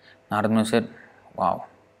 Narad Muni said, wow,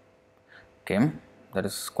 okay, that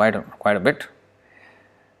is quite a bit.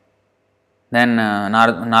 Then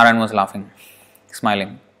Narayan was laughing,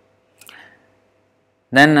 smiling.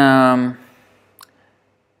 Then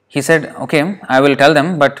he said, okay, I will tell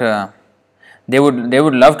them, but they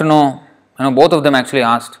would love to know. Both of them actually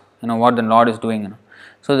asked, what the Lord is doing.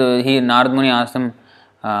 So Narad Muni asked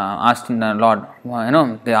the Lord,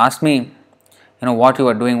 they asked me, what you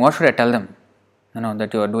are doing. What should I tell them,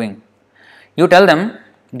 that you are doing? You tell them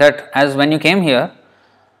that as when you came here,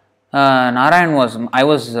 the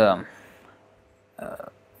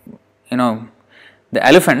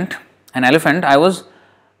elephant, I was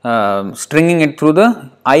stringing it through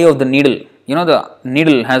the eye of the needle. The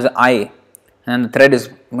needle has an eye and the thread is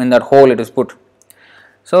in that hole it is put.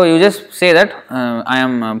 So you just say that I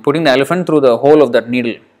am putting the elephant through the hole of that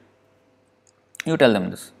needle. You tell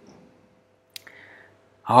them this.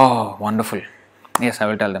 Oh, wonderful. Yes, I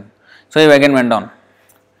will tell them. So he again went on.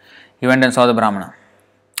 He went and saw the Brahmana.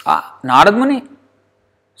 Narad Muni,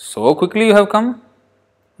 so quickly you have come.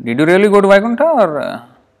 Did you really go to Vaikuntha or?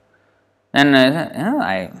 Then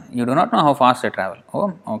you do not know how fast I travel.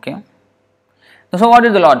 Oh, okay. So what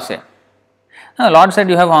did the Lord say? The Lord said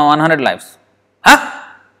you have 100 lives.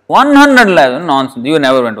 100 lives? Nonsense. You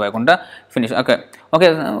never went to Vaikuntha. Finish. Okay.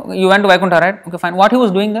 You went to Vaikuntha, right? Okay, fine. What he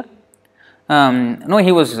was doing there? No,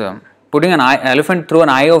 he was putting an elephant through an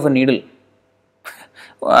eye of a needle.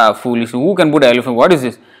 Foolish. Who can put an elephant? What is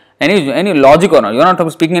this? Any logic or not? You are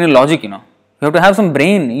not speaking any logic, You have to have some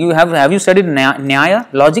brain. Have you studied Nyaya,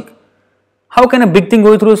 logic? How can a big thing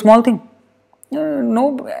go through a small thing?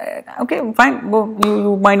 No. Okay, fine. Go.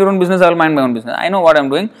 You mind your own business. I will mind my own business. I know what I am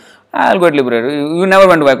doing. I will get liberated. You never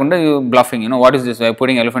went to Vaikuntha. You are bluffing. What is this?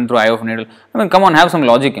 Putting elephant through eye of a needle. Come on, have some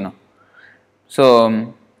logic.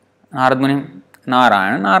 So Narad Muni,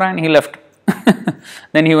 Narayan, he left.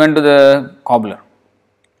 Then he went to the cobbler.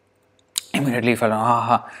 Immediately he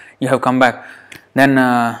felt, you have come back. Then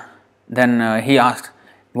he asked,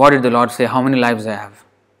 what did the Lord say? How many lives I have?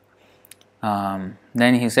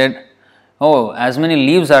 Then he said, oh, as many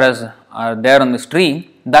leaves are there on this tree,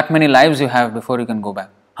 that many lives you have before you can go back.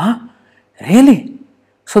 Really?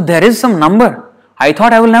 So there is some number. I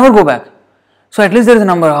thought I will never go back. So at least there is a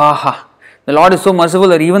number. The Lord is so merciful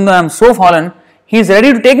that even though I am so fallen, He is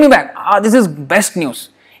ready to take me back. This is best news.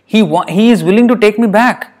 He is willing to take me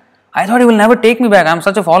back. I thought he will never take me back. I am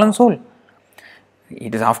such a fallen soul.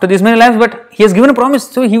 It is after these many lives, but he has given a promise,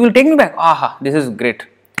 so he will take me back. Aha, this is great.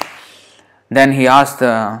 Then he asked,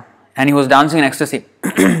 and he was dancing in ecstasy.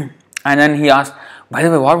 And then he asked, by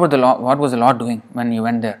the way, what was the Lord doing when you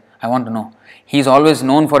went there? I want to know. He is always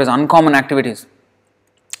known for his uncommon activities.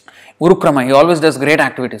 Urukrama, he always does great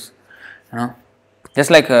activities. Just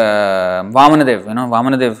like Vamanadev,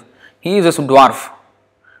 Vamanadev, he is a dwarf.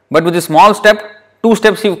 But with a small step, 2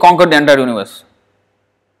 steps, he conquered the entire universe.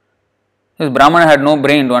 This Brahmana had no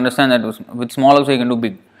brain to understand that with small also he can do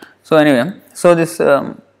big. So anyway, so this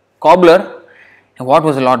cobbler, what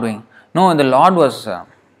was the Lord doing? No, the Lord was,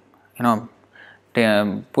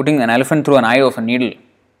 putting an elephant through an eye of a needle.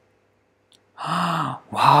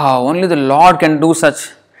 Wow, only the Lord can do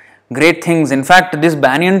such great things. In fact, this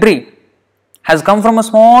banyan tree has come from a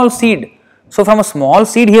small seed. So from a small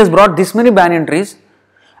seed, he has brought this many banyan trees,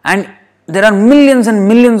 and there are millions and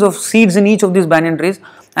millions of seeds in each of these banyan trees,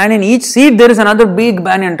 and in each seed there is another big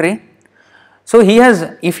banyan tree. So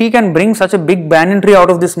if he can bring such a big banyan tree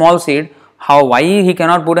out of this small seed, why he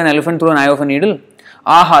cannot put an elephant through an eye of a needle?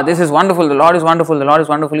 Aha, this is wonderful, the Lord is wonderful, the Lord is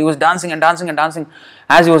wonderful. He was dancing and dancing and dancing.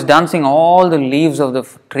 As he was dancing, all the leaves of the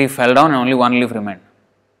tree fell down and only one leaf remained.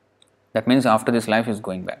 That means after this life he is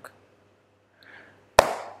going back.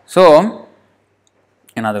 So,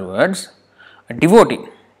 in other words, a devotee,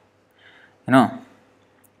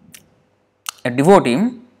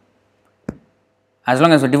 as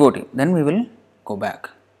long as a devotee, then we will go back.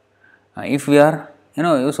 If we are,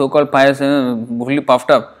 so-called pious, fully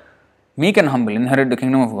puffed up, meek and humble, inherit the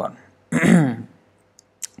kingdom of God.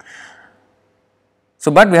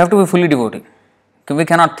 So, but we have to be fully devotee. We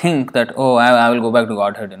cannot think that, I will go back to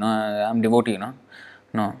Godhead, I am devotee,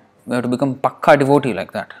 No, we have to become pakka devotee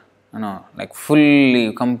like that, like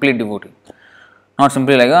fully, complete devotee. Not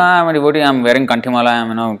simply like, I am a devotee, I am wearing kantimala, I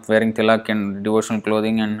am wearing tilak and devotional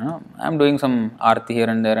clothing, and I am doing some arti here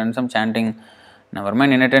and there and some chanting. Never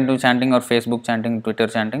mind inattentive chanting or Facebook chanting, Twitter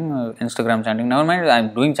chanting, Instagram chanting. Never mind, I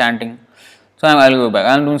am doing chanting. So I will go back.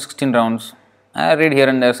 I am doing 16 rounds. I read here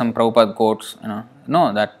and there some Prabhupada quotes.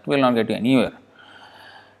 No, that will not get you anywhere.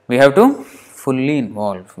 We have to fully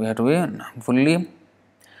involve. We have to be fully.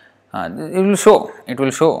 It will show. It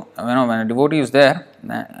will show. When a devotee is there,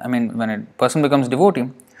 when a person becomes devotee,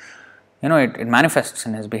 it manifests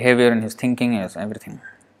in his behavior, in his thinking, in his everything.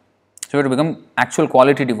 So we have to become actual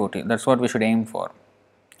quality devotee. That's what we should aim for.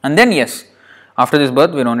 And then yes, after this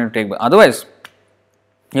birth, we don't need to take birth. Otherwise,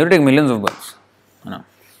 you have to take millions of births.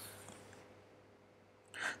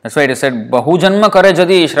 That's why it is said, Bahu janma kare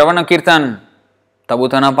jadi shravana kirtan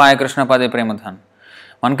tabutana paya Krishna pade premadhan.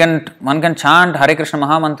 One can chant Hare Krishna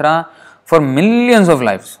Mahamantra for millions of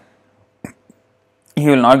lives. He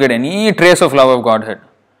will not get any trace of love of Godhead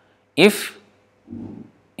if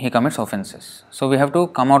he commits offenses. So we have to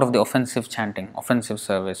come out of the offensive chanting, offensive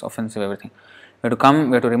service, offensive everything. We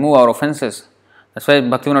have to remove our offenses. That's why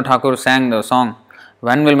Bhaktivinoda Thakur sang the song,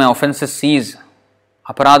 when will my offenses cease?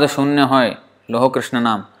 Aparadha shunya hoy, loho Krishna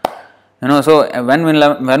naam. So when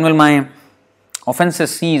will my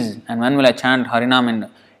offenses cease, and when will I chant Harinam in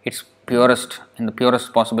the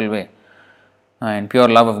purest possible way, in pure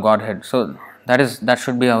love of Godhead. So that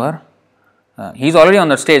should be our. He is already on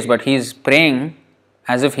the stage, but he is praying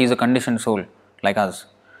as if he is a conditioned soul like us,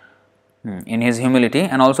 in his humility,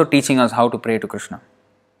 and also teaching us how to pray to Krishna.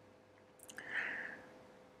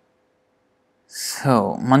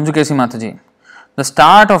 So, Manjukesi Mataji, the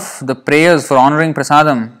start of the prayers for honoring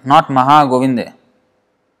Prasadam, not Maha Govinde.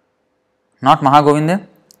 Not Maha Govinde,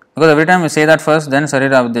 because every time we say that first, then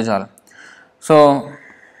Sarira Vidyajal. So,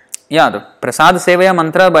 the Prasad Sevaya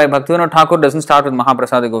mantra by Bhaktivinoda Thakur doesn't start with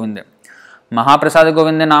Mahaprasad Govinde. Mahaprasad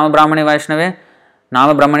Govinde Nama Brahmani Vaishnave,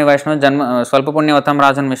 Nama Brahmani Vaishnava Janma Swalpa Punyavatam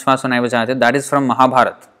Rajan Vishwaso Naiva Jayate. That is from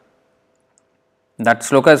Mahabharat. That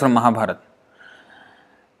sloka is from Mahabharat.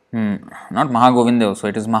 Not Mahagovinde also.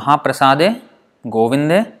 It is Mahaprasade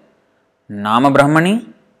Govinde Nama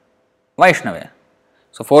Brahmani Vaishnave.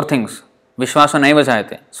 So 4 things. Vishwaso Naiva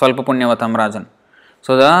Jayate. Swalpa Punyavatam Rajan.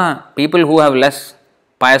 So the people who have less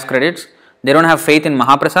pious credits, they don't have faith in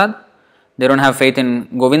Mahaprasad. They don't have faith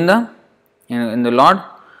in Govinda, in the Lord.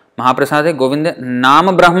 Mahaprasade, Govinda,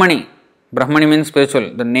 Nama Brahmani. Brahmani means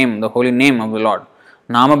spiritual, the name, the holy name of the Lord.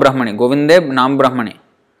 Nama Brahmani, Govinde, Nama Brahmani.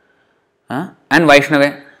 And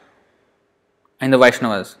Vaishnava, and the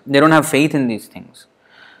Vaishnavas. They don't have faith in these things.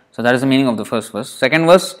 So that is the meaning of the first verse. Second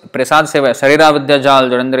verse, Prasad Sevaya, Sarira Vidyajal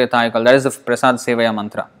Jadandre Taikal. That is the Prasad Sevaya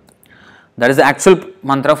mantra. That is the actual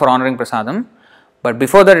mantra for honoring Prasadam. But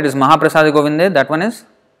before that it is Mahaprasad Govinde. That one is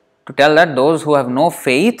to tell that those who have no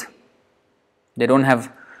faith, they don't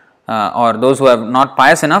have, or those who are not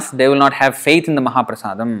pious enough, they will not have faith in the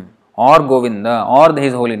Mahaprasadam or Govinda or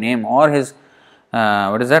his holy name or his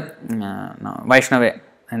Vaishnava,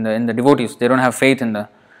 in the devotees. They don't have faith in the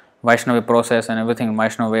Vaishnava process and everything,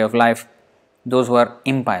 Vaishnava way of life. Those who are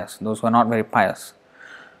impious, those who are not very pious.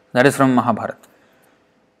 That is from Mahabharata.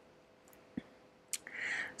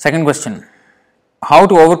 Second question, how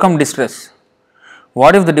to overcome distress?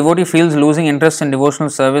 What if the devotee feels losing interest in devotional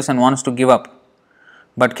service and wants to give up,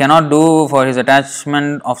 but cannot do for his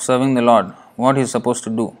attachment of serving the Lord? What he is supposed to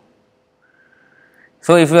do?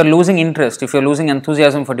 So, if you are losing interest, if you are losing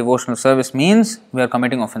enthusiasm for devotional service, means we are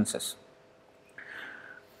committing offences.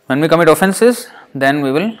 When we commit offences, then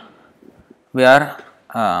we are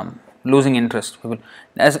losing interest.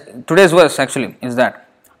 As today's verse actually is that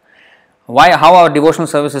how our devotional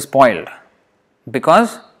service is spoiled,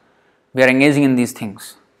 because we are engaging in these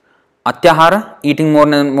things. Atyahara, eating more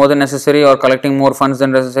than necessary, or collecting more funds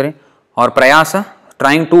than necessary, or prayasa,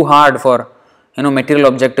 trying too hard for material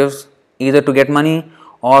objectives, either to get money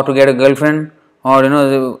or to get a girlfriend, or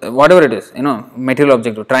whatever it is, material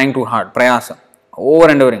objective, trying too hard, prayasa, over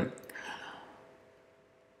enduring.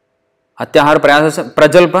 Atyahara, prayasa,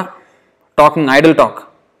 prajalpa, talking, idle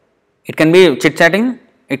talk. It can be chit chatting,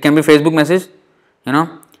 it can be Facebook message,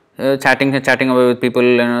 chatting away with people,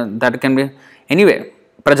 that can be anyway,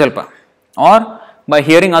 prajalpa. Or by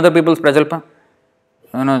hearing other people's prajalpa,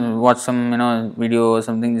 watch some video or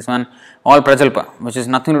something, this one, all prajalpa, which is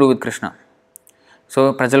nothing to do with Krishna.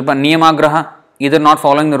 So prajalpa, niyamagraha, either not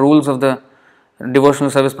following the rules of the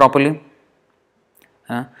devotional service properly.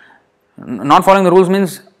 Not following the rules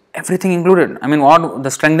means everything included. I mean, what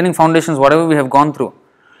the strengthening foundations, whatever we have gone through,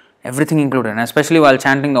 everything included. And especially while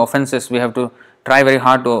chanting the offences, we have to try very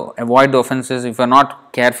hard to avoid the offences. If you are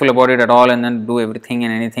not careful about it at all and then do everything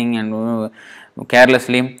and anything and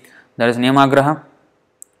carelessly, that is niyamagraha.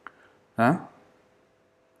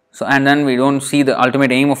 So, and then we don't see the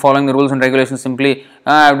ultimate aim of following the rules and regulations. Simply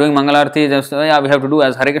doing Mangalarti, just we have to do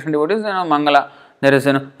as Hare Krishna devotees, Mangala. There is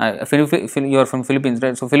you are from Philippines,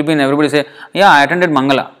 right? So Philippines, everybody say, I attended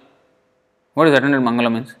Mangala. What is attended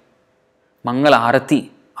Mangala means? Mangala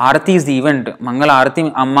Arati. Arati is the event. Mangala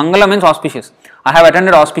Arati. Mangala means auspicious. I have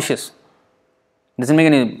attended auspicious. Doesn't make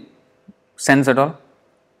any sense at all.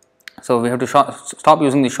 So we have to stop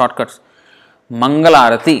using these shortcuts.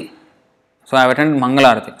 Mangala Arati. So I have attended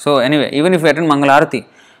Mangala Arati. So anyway, even if we attend Mangala Arati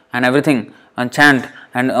and everything and chant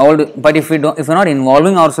and all, but if we are not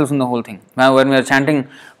involving ourselves in the whole thing, when we are chanting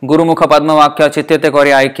Guru Mukha Padma Vakya Chityate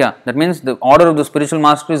Korya Aikya, that means the order of the spiritual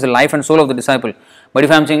master is the life and soul of the disciple. But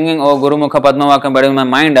if I am singing Guru Mukha Padma Vakya, but in my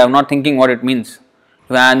mind I am not thinking what it means,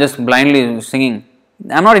 if I am just blindly singing,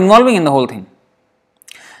 I am not involving in the whole thing.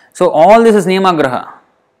 So all this is Niyamagraha.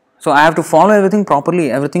 So I have to follow everything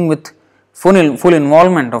properly, everything with full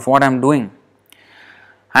involvement of what I am doing.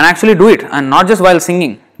 And actually do it, and not just while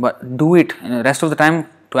singing, but do it the rest of the time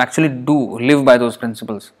to actually live by those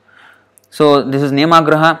principles. So this is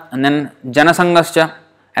Niyamagraha, and then Janasangascha,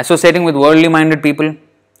 associating with worldly minded people,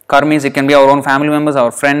 karmis, it can be our own family members, our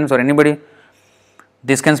friends or anybody,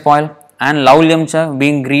 this can spoil, and Laulyamcha,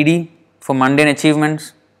 being greedy for mundane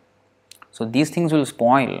achievements. So these things will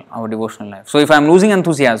spoil our devotional life. So if I am losing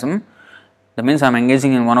enthusiasm, that means I am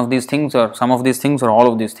engaging in one of these things or some of these things or all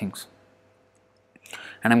of these things.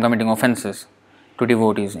 And I am committing offences to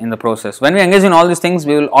devotees in the process. When we engage in all these things,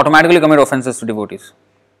 we will automatically commit offences to devotees.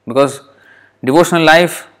 Because devotional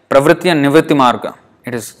life, pravritti and nivritti marga,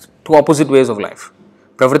 it is two opposite ways of life.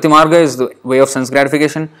 Pravritti marga is the way of sense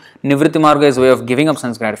gratification, nivritti marga is the way of giving up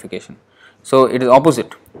sense gratification. So it is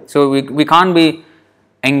opposite. So we can't be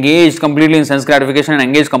engaged completely in sense gratification and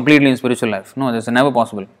engaged completely in spiritual life. No, this is never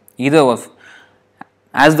possible. Either of,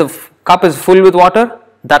 as the cup is full with water,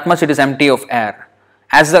 that much it is empty of air.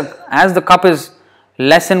 As the cup is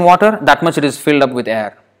less in water, that much it is filled up with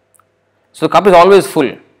air. So the cup is always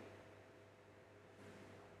full.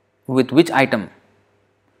 With which item?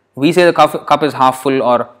 We say the cup is half full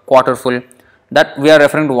or quarter full, that we are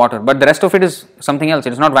referring to water, but the rest of it is something else.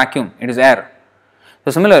 It is not vacuum, it is air.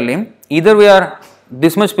 So similarly, either we are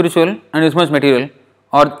this much spiritual and this much material,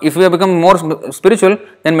 or if we have become more spiritual,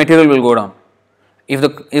 then material will go down. If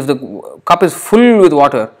the cup is full with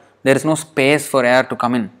water, there is no space for air to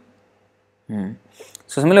come in.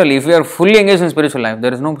 So similarly, if we are fully engaged in spiritual life,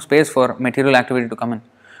 there is no space for material activity to come in.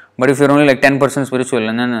 But if you are only like 10% spiritual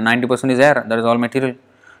and then 90% is air, that is all material.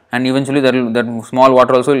 And eventually that small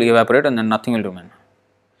water also will evaporate and then nothing will remain.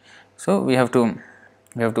 So we have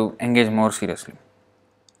to engage more seriously.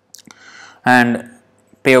 And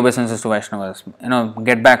pay obeisances to Vaishnavas.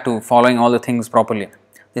 Get back to following all the things properly.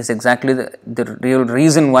 This is exactly the real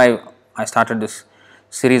reason why I started this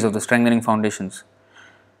series of the strengthening foundations,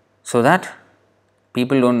 so that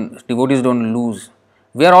devotees don't lose.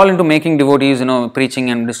 We are all into making devotees, preaching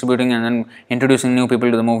and distributing and then introducing new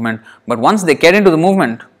people to the movement. But once they get into the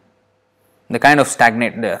movement, they kind of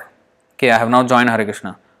stagnate there. Okay, I have now joined Hare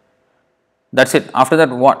Krishna. That's it. After that,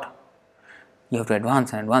 what? You have to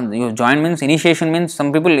advance and advance. You join means initiation means,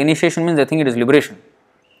 some people initiation means they think it is liberation.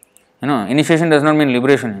 Initiation does not mean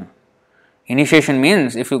liberation. Initiation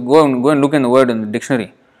means, if you go and look in the word in the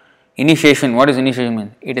dictionary, initiation, what does initiation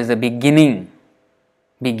mean? It is the beginning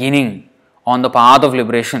on the path of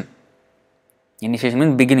liberation. Initiation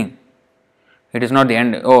means beginning. It is not the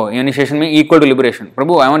end. Oh, initiation means equal to liberation.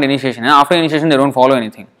 Prabhu, I want initiation. After initiation, they don't follow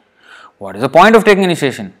anything. What is the point of taking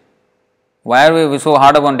initiation? Why are we so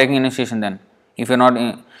hard upon taking initiation then? If you are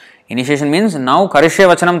not, initiation means now karishya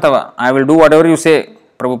vachanam tava. I will do whatever you say,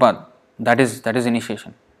 Prabhupada. That is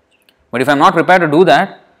initiation. But if I am not prepared to do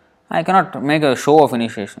that, I cannot make a show of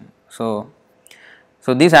initiation. So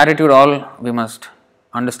this attitude all we must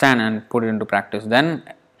understand and put it into practice. Then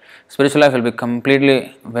spiritual life will be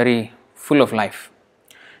completely very full of life.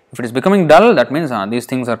 If it is becoming dull, that means these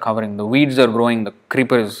things are covering. The weeds are growing, the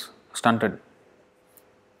creeper is stunted.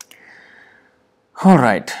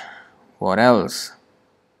 Alright, what else?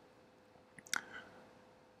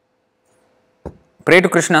 Pray to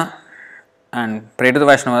Krishna and pray to the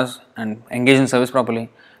Vaishnavas and engage in service properly,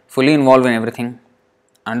 fully involved in everything,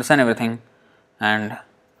 understand everything, and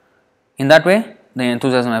in that way, the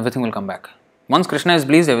enthusiasm, everything will come back. Once Krishna is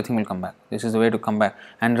pleased, everything will come back. This is the way to come back.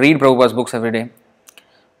 And read Prabhupada's books every day.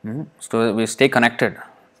 So we stay connected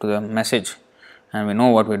to the message and we know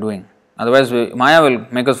what we are doing. Otherwise, Maya will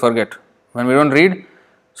make us forget. When we don't read,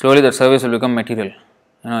 slowly that service will become material.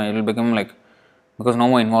 It will become because no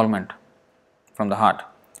more involvement from the heart.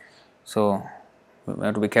 So we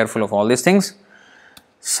have to be careful of all these things.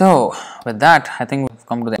 So with that, I think we've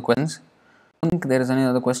come to the questions. I don't think there is any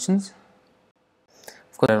other questions.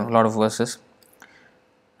 Of course, there are a lot of verses.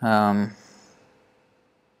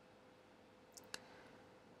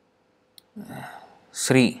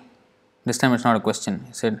 Sri, this time it's not a question.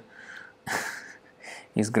 He said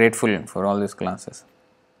he's grateful for all these classes.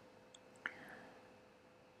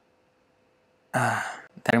 Thank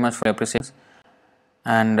you very much for your appreciation.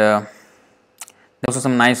 And there are also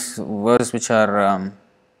some nice verses which are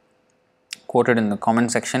quoted in the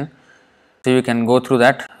comment section. So you can go through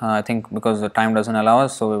that. I think because the time doesn't allow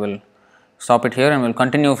us, so we will stop it here and we'll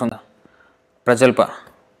continue from the Prajalpa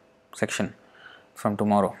section from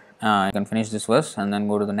tomorrow. You can finish this verse and then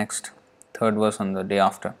go to the next third verse on the day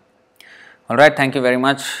after. Alright, thank you very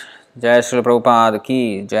much. Jai Srila Prabhupada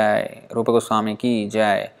ki Jai, Rupa Goswami ki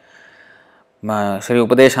Jai, Shri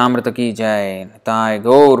Upadeshamrita ki Jai, Nitai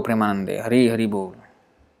Gaur Premanande, Hari Hari Bol,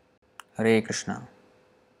 Hare Krishna.